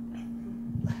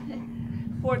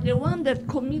for the one that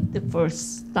commit the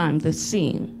first time the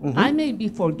sin, I may be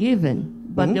forgiven.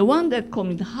 But the one that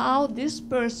commit, how this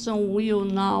person will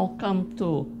now come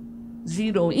to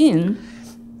zero in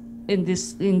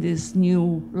this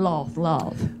new law of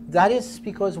love? That is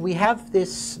because we have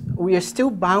this, we are still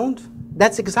bound.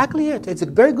 That's exactly it. It's a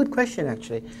very good question,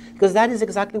 actually, because that is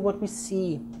exactly what we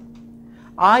see.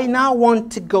 I now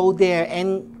want to go there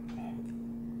and,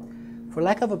 for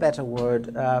lack of a better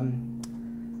word,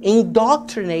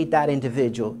 indoctrinate that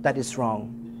individual that is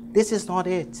wrong. This is not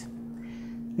it.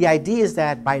 The idea is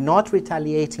that by not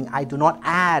retaliating, I do not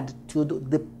add to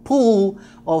the pool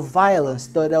of violence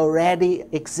that already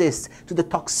exists, to the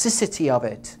toxicity of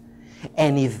it.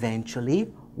 And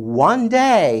eventually, one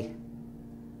day,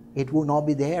 it will not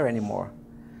be there anymore.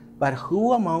 But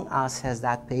who among us has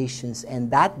that patience and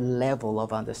that level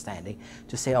of understanding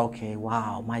to say, okay,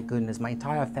 wow, my goodness, my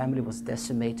entire family was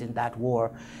decimated in that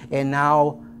war, and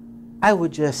now I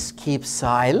would just keep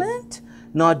silent,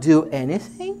 not do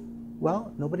anything?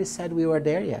 Well, nobody said we were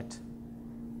there yet.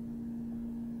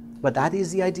 But that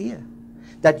is the idea,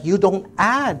 that you don't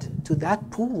add to that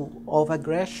pool of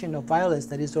aggression, of violence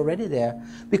that is already there.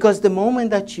 Because the moment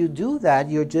that you do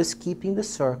that, you're just keeping the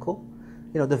circle,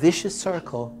 the vicious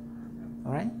circle,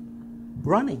 all right,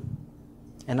 running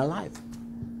and alive.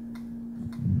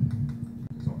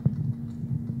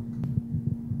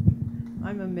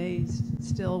 I'm amazed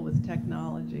still with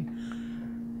technology.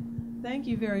 Thank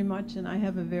you very much, and I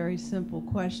have a very simple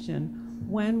question.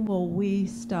 When will we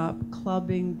stop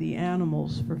clubbing the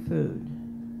animals for food?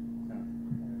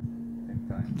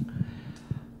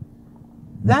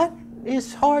 That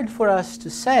is hard for us to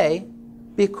say,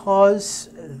 because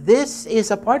this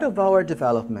is a part of our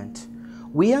development.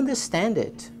 We understand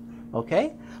it,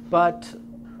 okay? But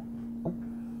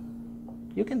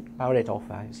you can power it off,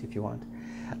 guys, if you want.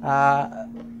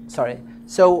 Sorry.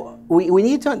 So we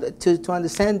need to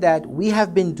understand that we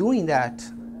have been doing that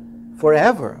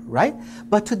forever, right?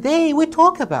 But today we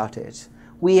talk about it.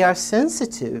 We are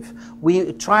sensitive.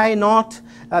 We try not,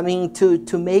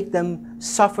 to make them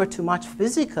suffer too much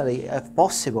physically, if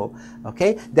possible,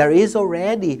 okay? There is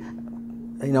already,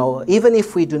 even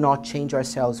if we do not change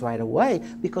ourselves right away,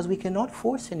 because we cannot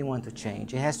force anyone to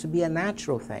change. It has to be a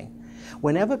natural thing.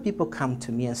 Whenever people come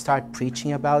to me and start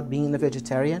preaching about being a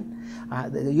vegetarian,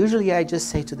 usually I just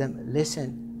say to them,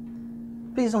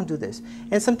 listen, please don't do this.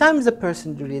 And sometimes the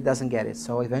person really doesn't get it.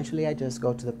 So eventually I just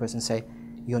go to the person and say,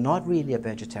 you're not really a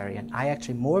vegetarian. I'm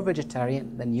actually more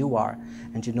vegetarian than you are.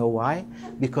 And you know why?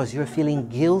 Because you're feeling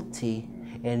guilty,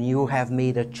 and you have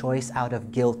made a choice out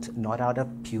of guilt, not out of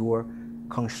pure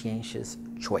conscientious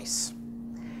choice.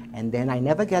 and then I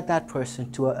never get that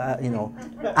person to,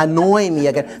 annoy me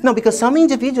again. No, because some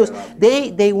individuals,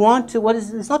 they want to,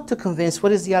 it's not to convince,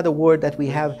 what is the other word that we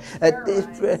have?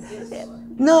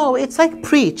 No, it's like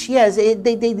preach, yes,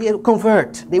 they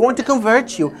convert. They want to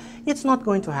convert you. It's not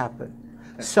going to happen.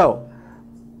 So,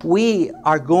 we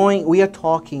are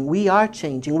talking, we are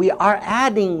changing, we are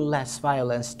adding less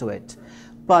violence to it.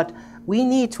 But we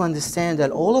need to understand that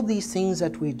all of these things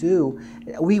that we do,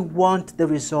 we want the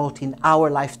result in our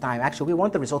lifetime. Actually, we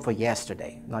want the result for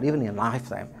yesterday, not even in a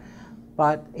lifetime.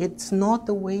 But it's not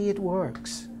the way it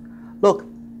works. Look,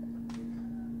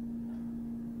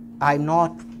 I'm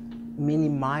not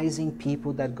minimizing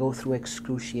people that go through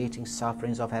excruciating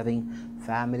sufferings of having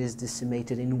families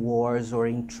decimated in wars or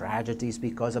in tragedies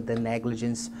because of the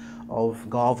negligence of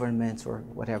governments or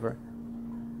whatever.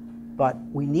 But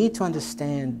we need to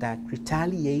understand that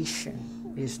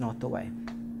retaliation is not the way.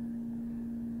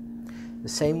 The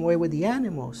same way with the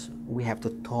animals. We have to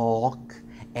talk,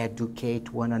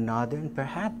 educate one another, and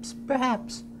perhaps,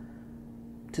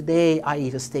 today I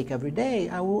eat a steak every day.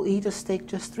 I will eat a steak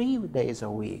just 3 days a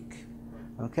week.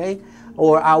 Okay?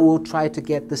 Or I will try to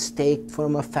get the steak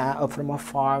from a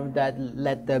farm that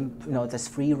let them, that's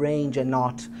free range and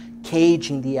not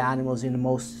caging the animals in the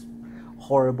most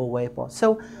horrible way possible.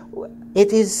 So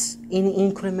it is in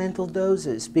incremental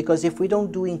doses, because if we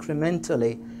don't do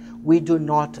incrementally, we do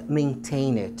not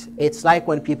maintain it. It's like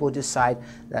when people decide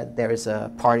that there is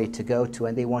a party to go to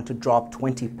and they want to drop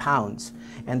 20 pounds,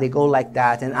 and they go like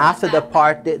that, and after the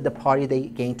party they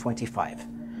gain 25.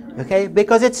 Okay?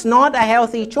 Because it's not a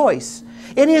healthy choice.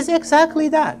 It is exactly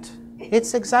that.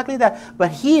 It's exactly that.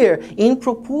 But here, in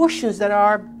proportions that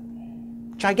are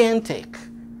gigantic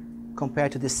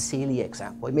compared to this silly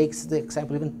example. It makes the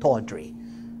example even tawdry.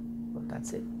 But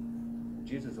that's it.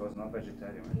 Jesus was not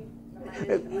vegetarian, right?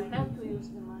 I have to use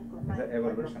the microphone. Is that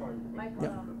evolution?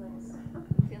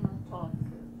 Cannot talk.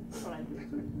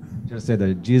 Just said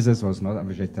that Jesus was not a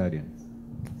vegetarian.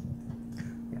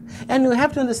 And we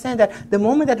have to understand that the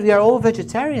moment that we are all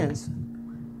vegetarians,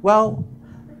 well,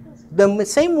 the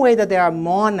same way that there are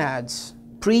monads,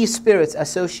 pre-spirits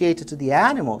associated to the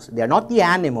animals, they are not the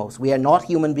animals, we are not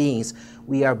human beings,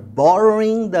 we are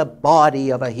borrowing the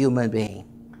body of a human being.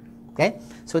 Okay?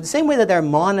 So the same way that there are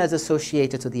monads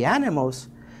associated to the animals,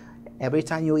 every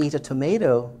time you eat a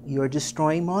tomato, you're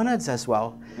destroying monads as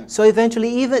well. So eventually,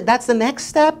 even that's the next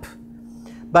step.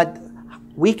 But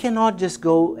we cannot just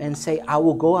go and say, I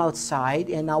will go outside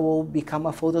and I will become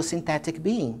a photosynthetic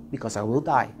being, because I will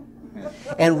die.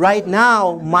 And right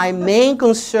now, my main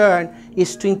concern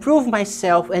is to improve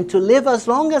myself and to live as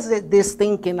long as this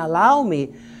thing can allow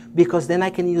me, because then I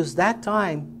can use that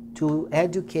time to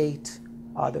educate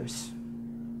others.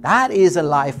 That is a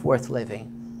life worth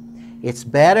living. It's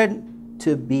better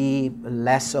to be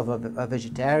less of a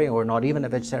vegetarian, or not even a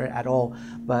vegetarian at all,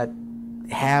 but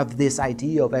have this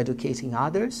idea of educating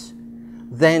others,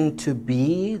 than to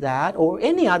be that or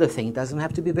any other thing. It doesn't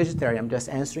have to be vegetarian. I'm just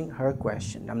answering her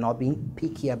question. I'm not being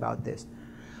picky about this.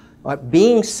 But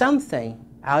being something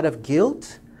out of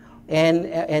guilt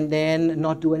and then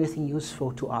not do anything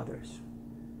useful to others.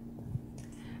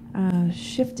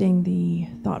 Shifting the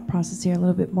thought process here a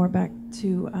little bit more back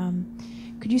to,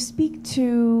 could you speak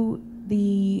to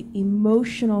the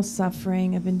emotional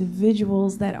suffering of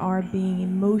individuals that are being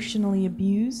emotionally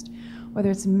abused, whether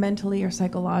it's mentally or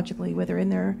psychologically, whether in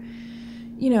their,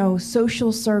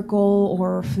 social circle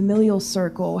or familial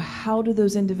circle? How do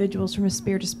those individuals, from a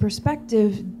spiritist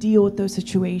perspective, deal with those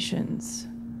situations?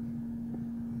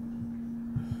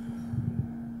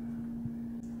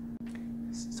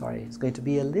 Sorry, it's going to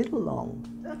be a little long.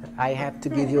 I have to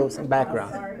give you some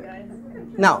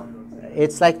background. Now,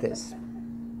 it's like this.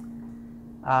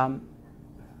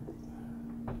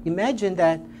 Imagine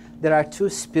that there are two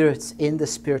spirits in the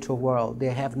spiritual world. They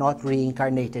have not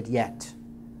reincarnated yet.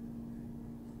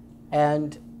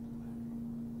 And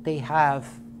they have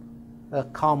a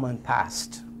common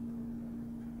past.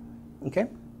 Okay?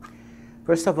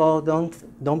 First of all,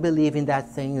 don't believe in that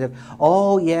thing that,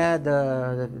 oh yeah,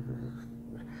 the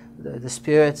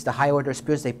spirits, the high order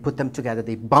spirits, they put them together.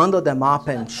 They bundle them up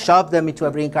and shove them into a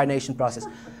reincarnation process.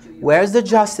 Where's the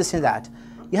justice in that?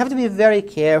 You have to be very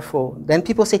careful. Then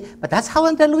people say, but that's how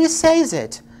André Luiz says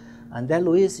it. André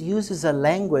Luiz uses a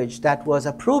language that was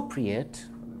appropriate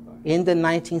in the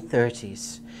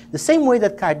 1930s. The same way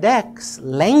that Kardec's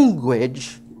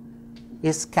language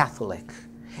is Catholic.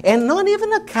 And not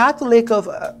even a Catholic of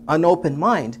an open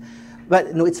mind.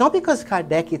 But no, it's not because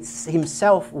Kardec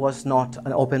himself was not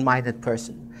an open-minded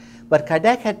person. But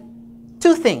Kardec had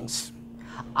two things.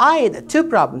 Either, two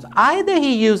problems. Either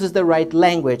he uses the right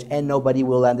language and nobody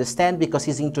will understand because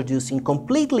he's introducing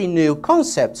completely new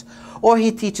concepts, or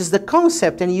he teaches the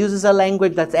concept and uses a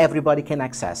language that everybody can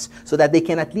access so that they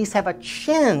can at least have a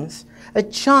chance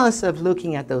of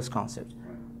looking at those concepts.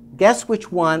 Guess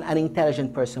which one an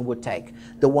intelligent person would take?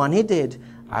 The one he did.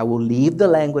 I will leave the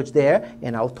language there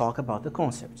and I'll talk about the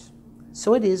concepts.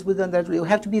 So it is within that. We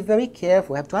have to be very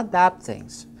careful. We have to adapt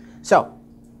things. So,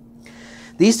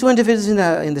 these two individuals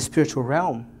in the spiritual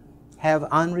realm have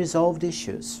unresolved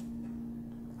issues.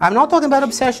 I'm not talking about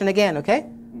obsession again, okay?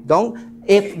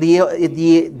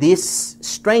 If this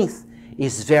strength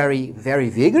is very, very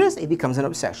vigorous, it becomes an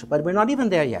obsession. But we're not even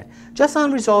there yet. Just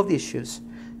unresolved issues,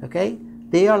 okay?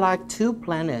 They are like two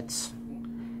planets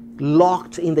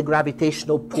locked in the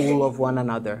gravitational pull of one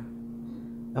another,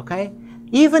 okay?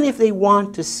 Even if they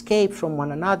want to escape from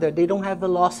one another, they don't have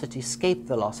velocity, escape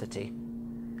velocity.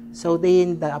 So they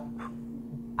end up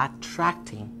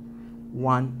attracting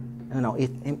one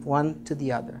to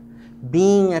the other,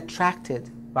 being attracted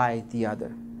by the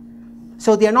other.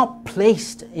 So they are not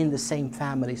placed in the same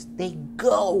families. They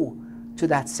go to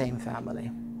that same family.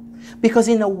 Because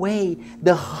in a way,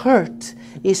 the hurt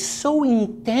is so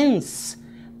intense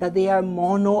that they are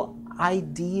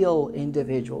mono-ideal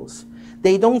individuals.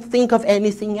 They don't think of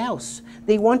anything else.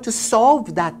 They want to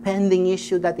solve that pending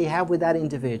issue that they have with that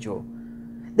individual.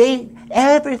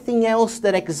 Everything else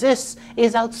that exists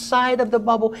is outside of the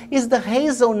bubble, is the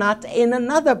hazelnut in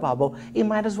another bubble. It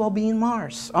might as well be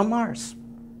on Mars.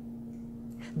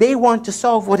 They want to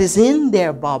solve what is in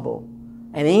their bubble.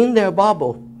 And in their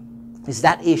bubble is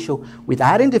that issue with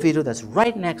that individual that's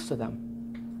right next to them.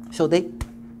 So they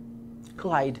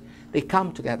collide, they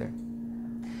come together.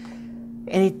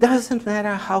 And it doesn't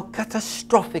matter how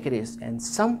catastrophic it is. And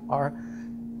some are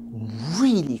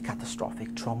really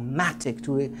catastrophic, traumatic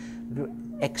to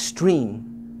an extreme.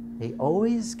 They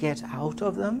always get out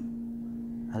of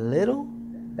them a little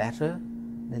better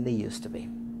than they used to be.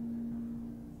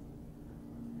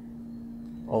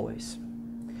 Always.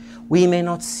 We may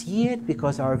not see it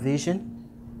because our vision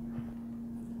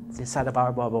is inside of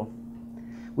our bubble.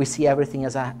 We see everything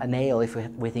as a nail if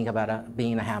we think about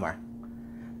being a hammer.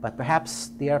 But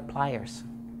perhaps they are pliers,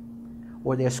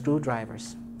 or they are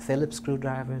screwdrivers. Phillips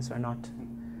screwdrivers are not,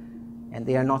 and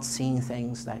they are not seeing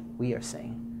things that we are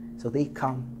seeing. So they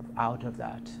come out of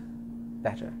that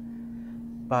better.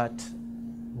 But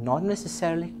not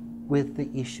necessarily with the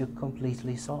issue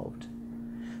completely solved.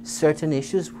 Certain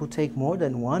issues will take more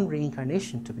than one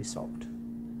reincarnation to be solved.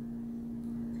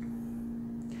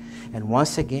 And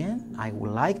once again, I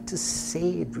would like to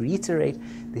reiterate,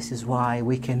 this is why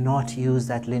we cannot use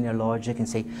that linear logic and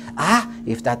say,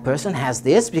 if that person has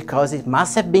this because it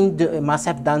must have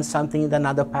done something in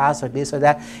another past or this or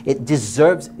that, it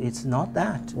deserves. It's not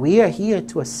that. We are here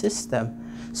to assist them.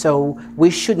 So we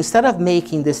should, instead of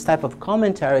making this type of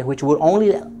commentary, which would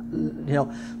only,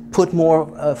 put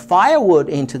more firewood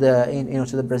into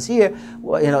the brazier,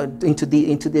 into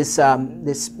this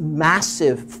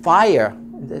massive fire.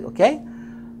 Okay,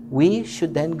 we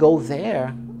should then go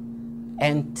there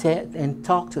and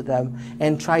talk to them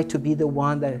and try to be the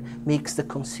one that makes the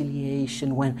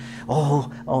conciliation when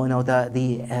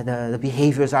the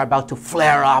behaviors are about to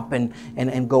flare up and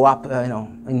go up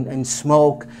in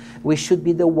smoke. We should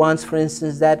be the ones, for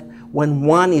instance, that when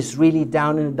one is really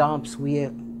down in the dumps, we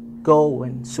go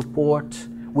and support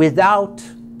without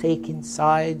taking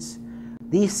sides.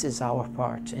 This is our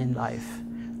part in life.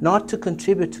 Not to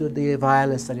contribute to the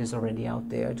violence that is already out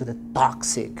there, to the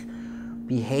toxic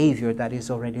behavior that is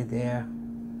already there.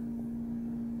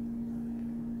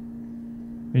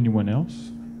 Anyone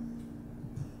else?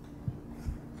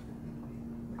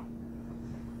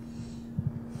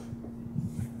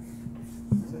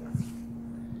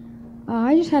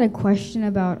 I just had a question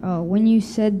about when you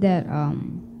said that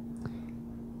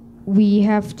we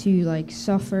have to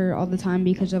suffer all the time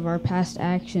because of our past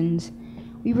actions.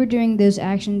 We were doing those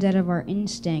actions out of our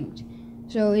instinct.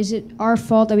 So is it our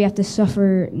fault that we have to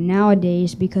suffer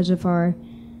nowadays because of our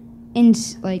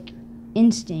instincts?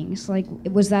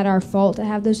 Was that our fault to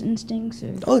have those instincts?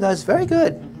 Or? Oh, that's very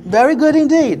good. Very good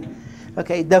indeed.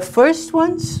 Okay, the first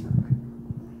ones,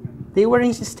 they were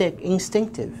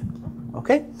instinctive.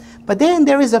 Okay? But then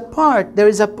there is a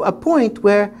point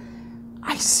where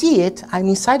I see it, I'm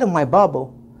inside of my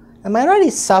bubble. I'm already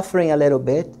suffering a little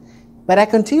bit. But I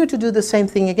continue to do the same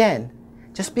thing again.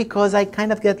 Just because I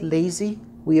kind of get lazy.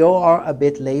 We all are a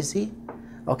bit lazy.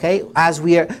 Okay?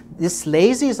 This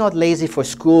lazy is not lazy for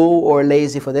school or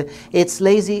lazy for it's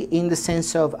lazy in the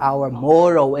sense of our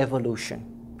moral evolution.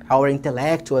 our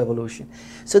intellectual evolution.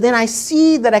 So then I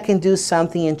see that I can do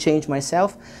something and change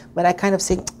myself, but I kind of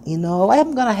say, you know,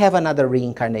 I'm going to have another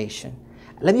reincarnation.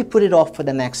 Let me put it off for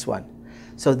the next one.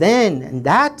 So then, in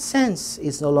that sense,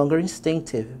 it's no longer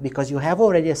instinctive, because you have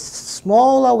already a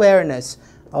small awareness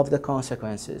of the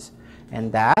consequences.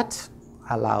 And that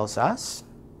allows us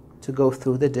to go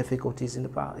through the difficulties in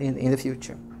the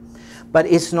future. But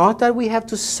it's not that we have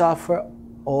to suffer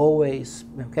always,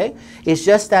 okay? It's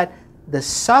just that the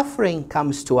suffering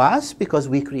comes to us because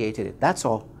we created it. That's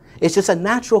all. It's just a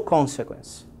natural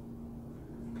consequence.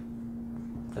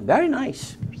 Very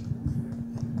nice.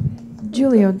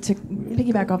 Julio, to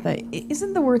piggyback off that,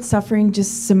 isn't the word suffering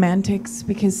just semantics?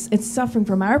 Because it's suffering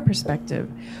from our perspective,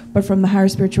 but from the higher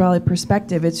spirituality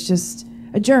perspective, it's just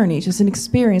a journey, it's just an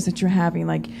experience that you're having.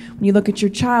 Like when you look at your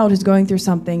child who's going through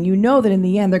something, you know that in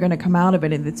the end they're going to come out of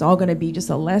it and it's all going to be just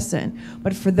a lesson.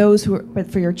 But for those but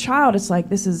for your child, it's like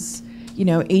this is, you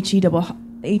know, HE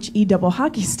double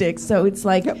hockey stick. So it's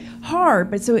like hard,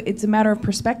 but so it's a matter of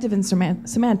perspective and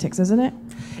semantics, isn't it?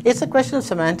 It's a question of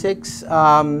semantics.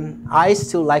 I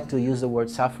still like to use the word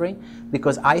suffering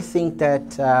because I think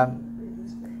that,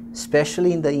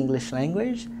 especially in the English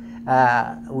language,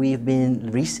 we've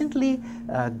been recently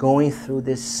going through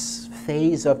this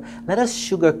phase of let us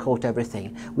sugarcoat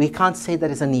everything. We can't say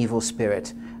that it's an evil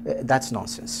spirit. That's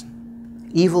nonsense.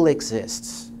 Evil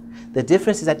exists. The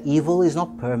difference is that evil is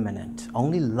not permanent.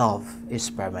 Only love is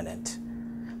permanent.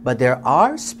 But there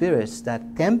are spirits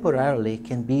that temporarily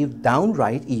can be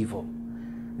downright evil.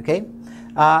 Okay?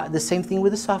 The same thing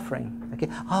with the suffering. Okay?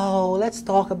 Oh, let's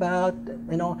talk about,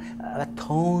 you know,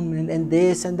 atonement and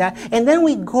this and that. And then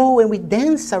we go and we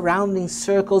dance around in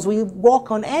circles. We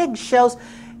walk on eggshells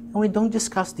and we don't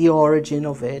discuss the origin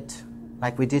of it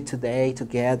like we did today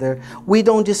together. We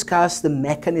don't discuss the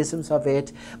mechanisms of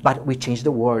it, but we change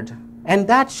the word. And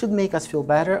that should make us feel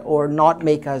better or not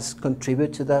make us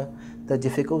contribute to the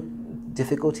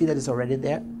difficulty that is already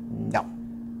there? No.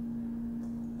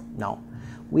 No.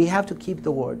 We have to keep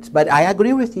the words. But I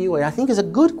agree with you, and I think it's a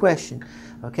good question.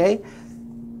 Okay?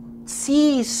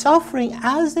 See suffering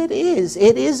as it is.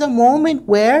 It is a moment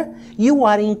where you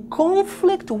are in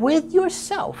conflict with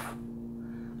yourself.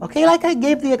 Okay? Like I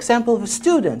gave the example of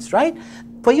students, right?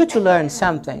 For you to learn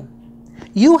something,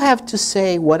 you have to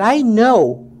say, what I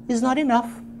know is not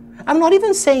enough. I'm not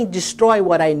even saying destroy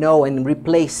what I know and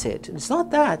replace it. It's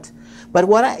not that. But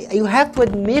you have to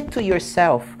admit to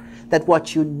yourself that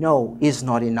what you know is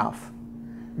not enough.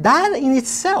 That in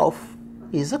itself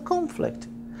is a conflict,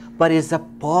 but it's a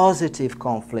positive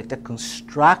conflict, a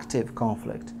constructive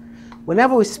conflict.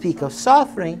 Whenever we speak of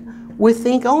suffering, we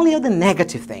think only of the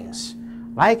negative things.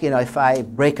 Like, you know, if I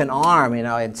break an arm, you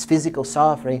know, it's physical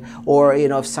suffering, or, you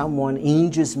know, if someone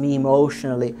injures me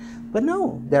emotionally. But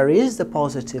no, there is the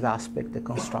positive aspect, the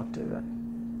constructive.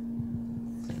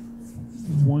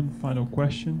 One final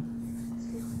question.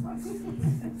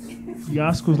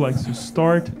 Iaskos likes to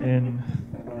start and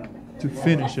to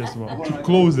finish as well, to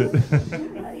close it.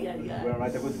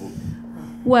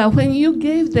 Well, when you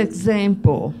gave the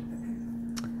example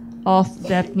of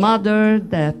that mother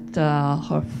that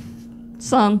her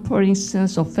son, for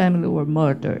instance, or family were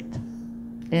murdered,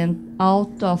 and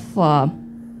out of some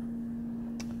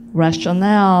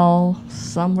rationale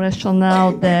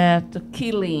that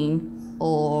killing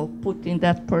or putting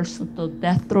that person to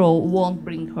death row won't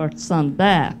bring her son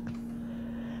back.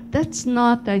 That's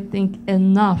not, I think,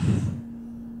 enough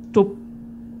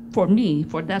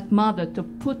for that mother to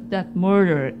put that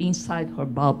murder inside her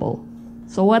bubble.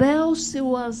 So what else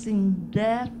was in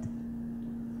that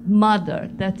mother,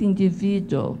 that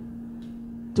individual,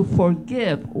 to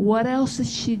forgive? What else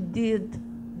she did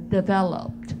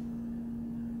developed?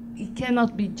 It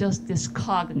cannot be just this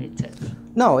cognitive.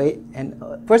 No,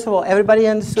 first of all, everybody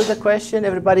understood the question,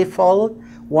 everybody followed.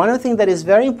 One of the things that is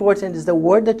very important is the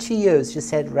word that she used. She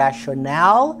said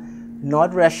rationale,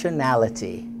 not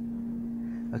rationality.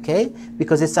 Okay?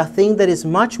 Because it's a thing that is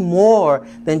much more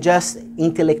than just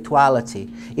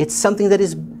intellectuality. It's something that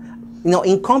is, you know,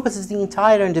 encompasses the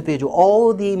entire individual,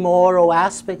 all the moral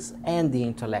aspects and the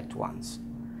intellect ones.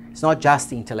 It's not just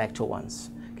the intellectual ones.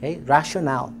 Okay?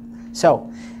 Rationale.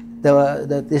 So,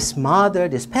 this mother,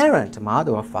 this parent,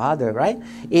 mother or father, right,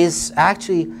 is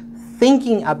actually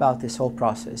thinking about this whole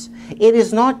process. It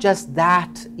is not just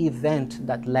that event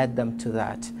that led them to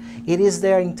that. It is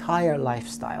their entire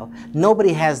lifestyle.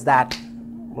 Nobody has that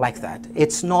like that.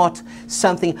 It's not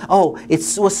something, oh, it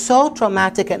was so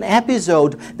traumatic an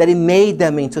episode that it made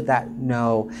them into that.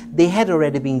 No, they had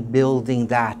already been building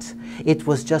that. It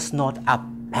was just not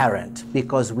apparent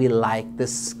because we like the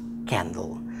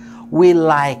scandal. We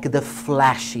like the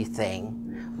flashy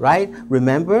thing, right?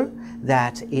 Remember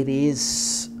that it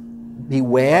is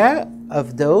beware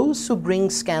of those who bring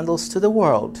scandals to the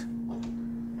world.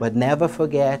 But never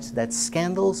forget that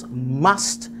scandals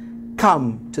must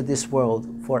come to this world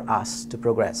for us to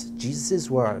progress.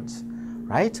 Jesus' words,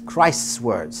 right? Christ's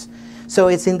words. So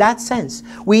it's in that sense.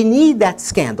 We need that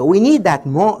scandal. We need that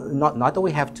more, not that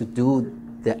we have to do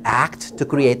the act to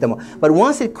create them, but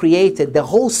once it created, the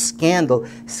whole scandal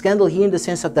here in the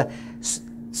sense of the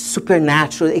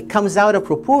supernatural, it comes out of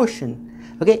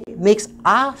proportion. Okay? It makes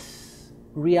us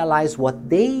realize what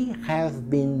they have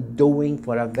been doing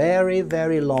for a very,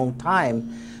 very long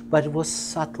time, but it was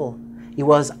subtle. It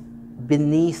was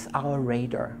beneath our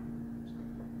radar.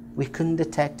 We couldn't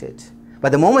detect it.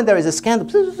 But the moment there is a scandal,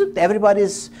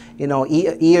 everybody's,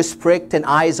 ears pricked and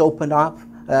eyes open up,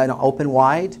 open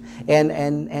wide,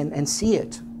 and see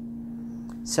it.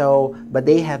 So, but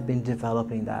they have been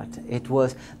developing that. It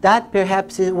was that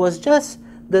perhaps it was just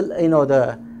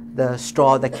the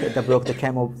straw that broke the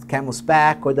camel's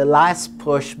back, or the last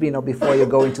push, before you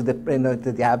go into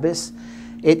the abyss.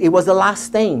 It was the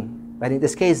last thing, but in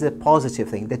this case, the positive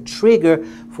thing, the trigger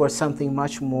for something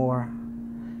much more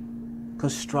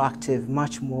constructive,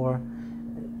 much more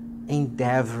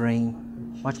endeavoring,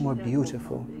 much more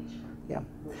beautiful. Yeah,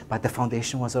 but the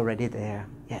foundation was already there.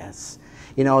 Yes.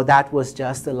 That was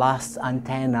just the last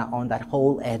antenna on that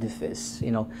whole edifice,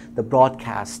 the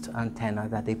broadcast antenna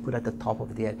that they put at the top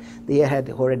of the edge. They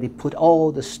had already put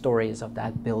all the stories of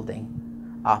that building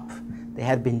up. They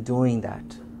had been doing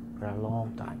that for a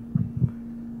long time.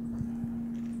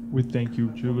 We thank you,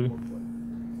 Julio. Okay,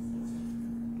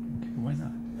 why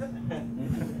not?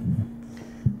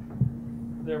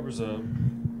 There was a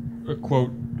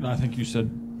quote, and I think you said,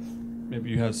 maybe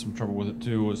you had some trouble with it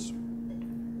too, was,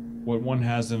 what one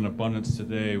has in abundance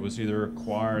today was either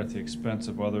acquired at the expense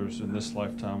of others in this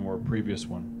lifetime or a previous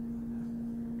one.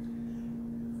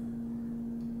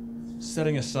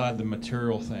 Setting aside the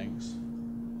material things,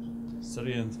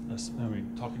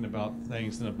 talking about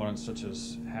things in abundance such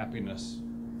as happiness,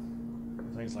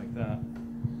 things like that.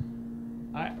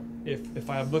 If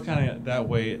I look at it that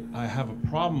way, I have a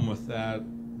problem with that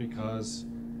because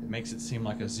it makes it seem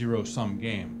like a zero-sum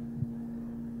game.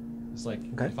 It's like,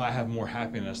 okay, if I have more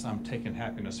happiness, I'm taking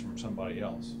happiness from somebody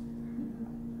else.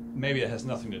 Maybe it has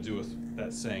nothing to do with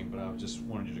that saying, but I just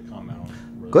wanted you to comment on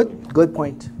it. Good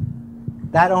point.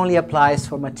 That only applies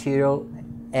for material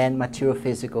and material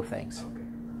physical things. Okay.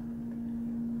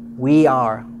 We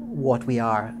are what we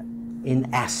are in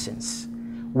essence.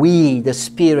 We, the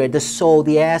spirit, the soul,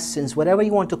 the essence, whatever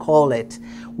you want to call it,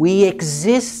 we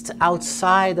exist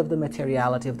outside of the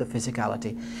materiality of the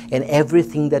physicality. And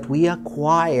everything that we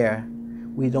acquire,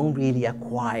 we don't really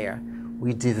acquire,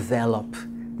 we develop.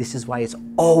 This is why it's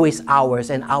always ours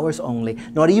and ours only.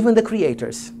 Not even the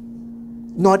creators.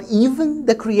 Not even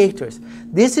the creators.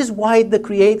 This is why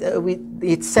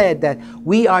it said that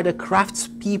we are the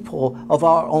craftspeople of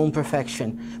our own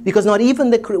perfection. Because not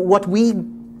even what we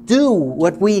do,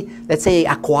 what we, let's say,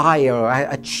 acquire or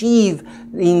achieve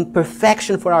in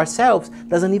perfection for ourselves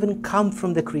doesn't even come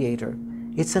from the Creator.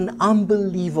 It's an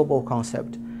unbelievable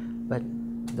concept. But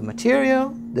the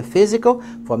material, the physical,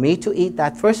 for me to eat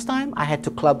that first time, I had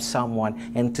to club someone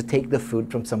and to take the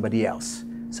food from somebody else.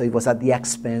 So it was at the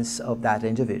expense of that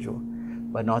individual,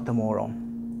 but not the moral.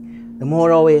 The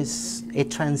moral is, it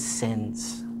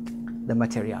transcends the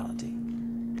materiality.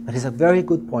 But it's a very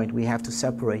good point. We have to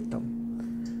separate them.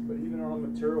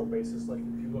 Material basis, like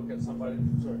if you look at somebody,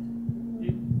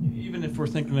 even if we're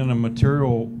thinking in a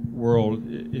material world,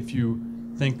 if you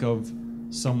think of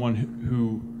someone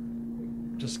who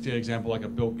just get an example like a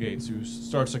Bill Gates who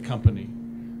starts a company,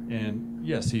 and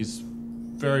yes, he's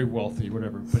very wealthy,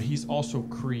 whatever, but he's also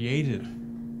created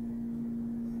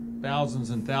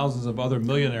thousands and thousands of other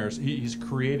millionaires. He's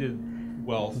created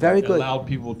wealth, very good, allowed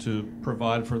people to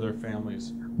provide for their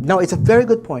families. No, it's a very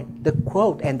good point. The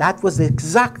quote, and that was the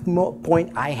exact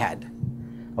point I had.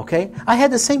 Okay? I had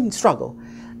the same struggle.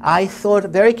 I thought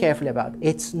very carefully about it.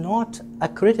 It's not a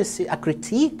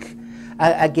critique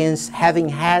against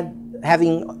having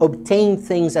obtained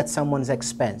things at someone's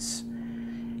expense.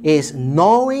 Is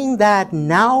knowing that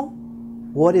now,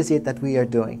 what is it that we are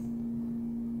doing?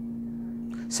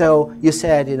 So you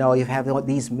said, you have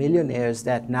these millionaires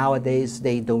that nowadays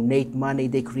they donate money,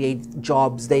 they create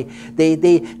jobs, they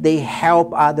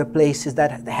help other places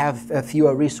that have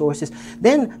fewer resources.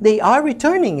 Then they are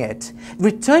returning it.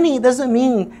 Returning it doesn't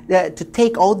mean to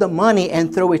take all the money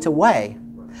and throw it away.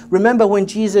 Remember when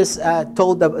Jesus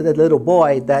told the little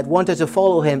boy that wanted to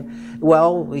follow him,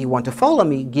 well, you want to follow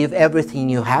me, give everything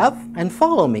you have and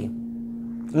follow me.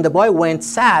 And the boy went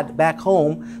sad back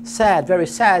home, sad, very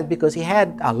sad, because he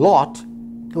had a lot.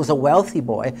 He was a wealthy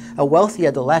boy, a wealthy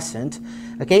adolescent,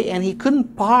 okay, and he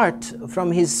couldn't part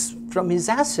from his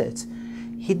assets.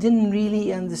 He didn't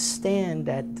really understand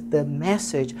that the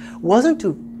message wasn't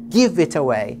to give it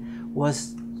away,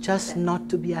 was just not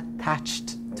to be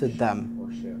attached to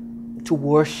them, to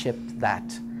worship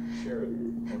that.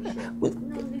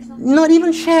 Not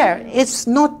even share. It's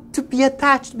not to be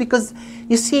attached, because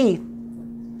you see,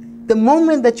 the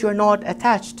moment that you're not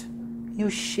attached, you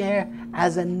share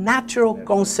as a natural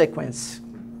consequence.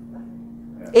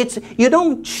 It's, you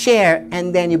don't share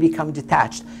and then you become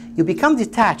detached. You become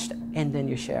detached and then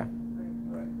you share.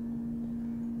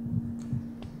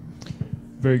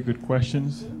 Very good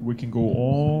questions. We can go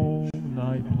all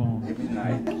night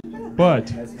long.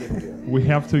 But we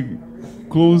have to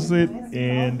close it,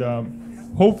 and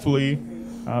hopefully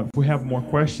if we have more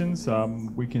questions,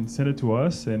 we can send it to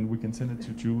us, and we can send it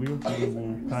to Julio. Julio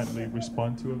will kindly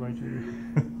respond to it, right, Julio?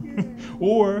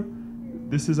 Or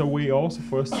this is a way also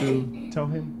for us to tell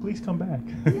him, please come back.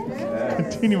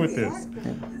 Continue with this.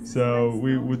 So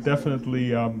we would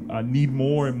definitely need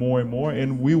more and more and more,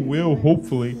 and we will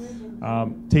hopefully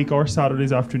take our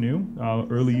Saturdays afternoon,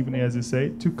 early evening, as you say,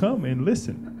 to come and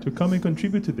listen, to come and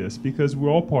contribute to this, because we're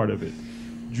all part of it.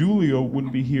 Julio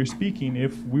wouldn't be here speaking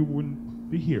if we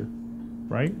wouldn't be here,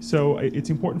 right? So it's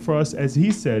important for us, as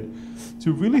he said,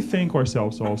 to really thank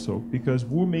ourselves also, because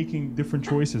we're making different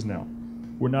choices now.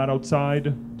 We're not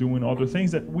outside doing other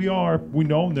things that we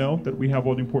know that we have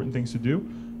all the important things to do,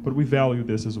 but we value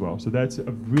this as well. So that's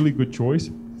a really good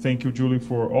choice. Thank you, Julie,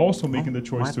 for also making the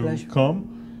choice to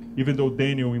come, even though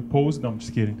Daniel imposed. No, I'm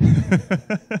just kidding.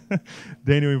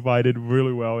 Daniel invited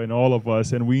really well, and all of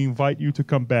us, and we invite you to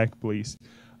come back, please.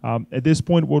 At this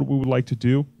point, what we would like to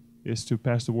do is to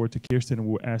pass the word to Kirsten, and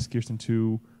we'll ask Kirsten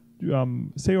to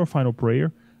say our final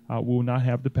prayer. We will not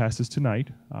have the passes tonight,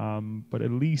 but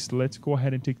at least let's go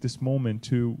ahead and take this moment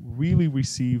to really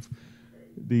receive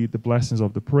the blessings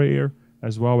of the prayer,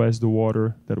 as well as the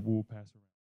water that we will pass around.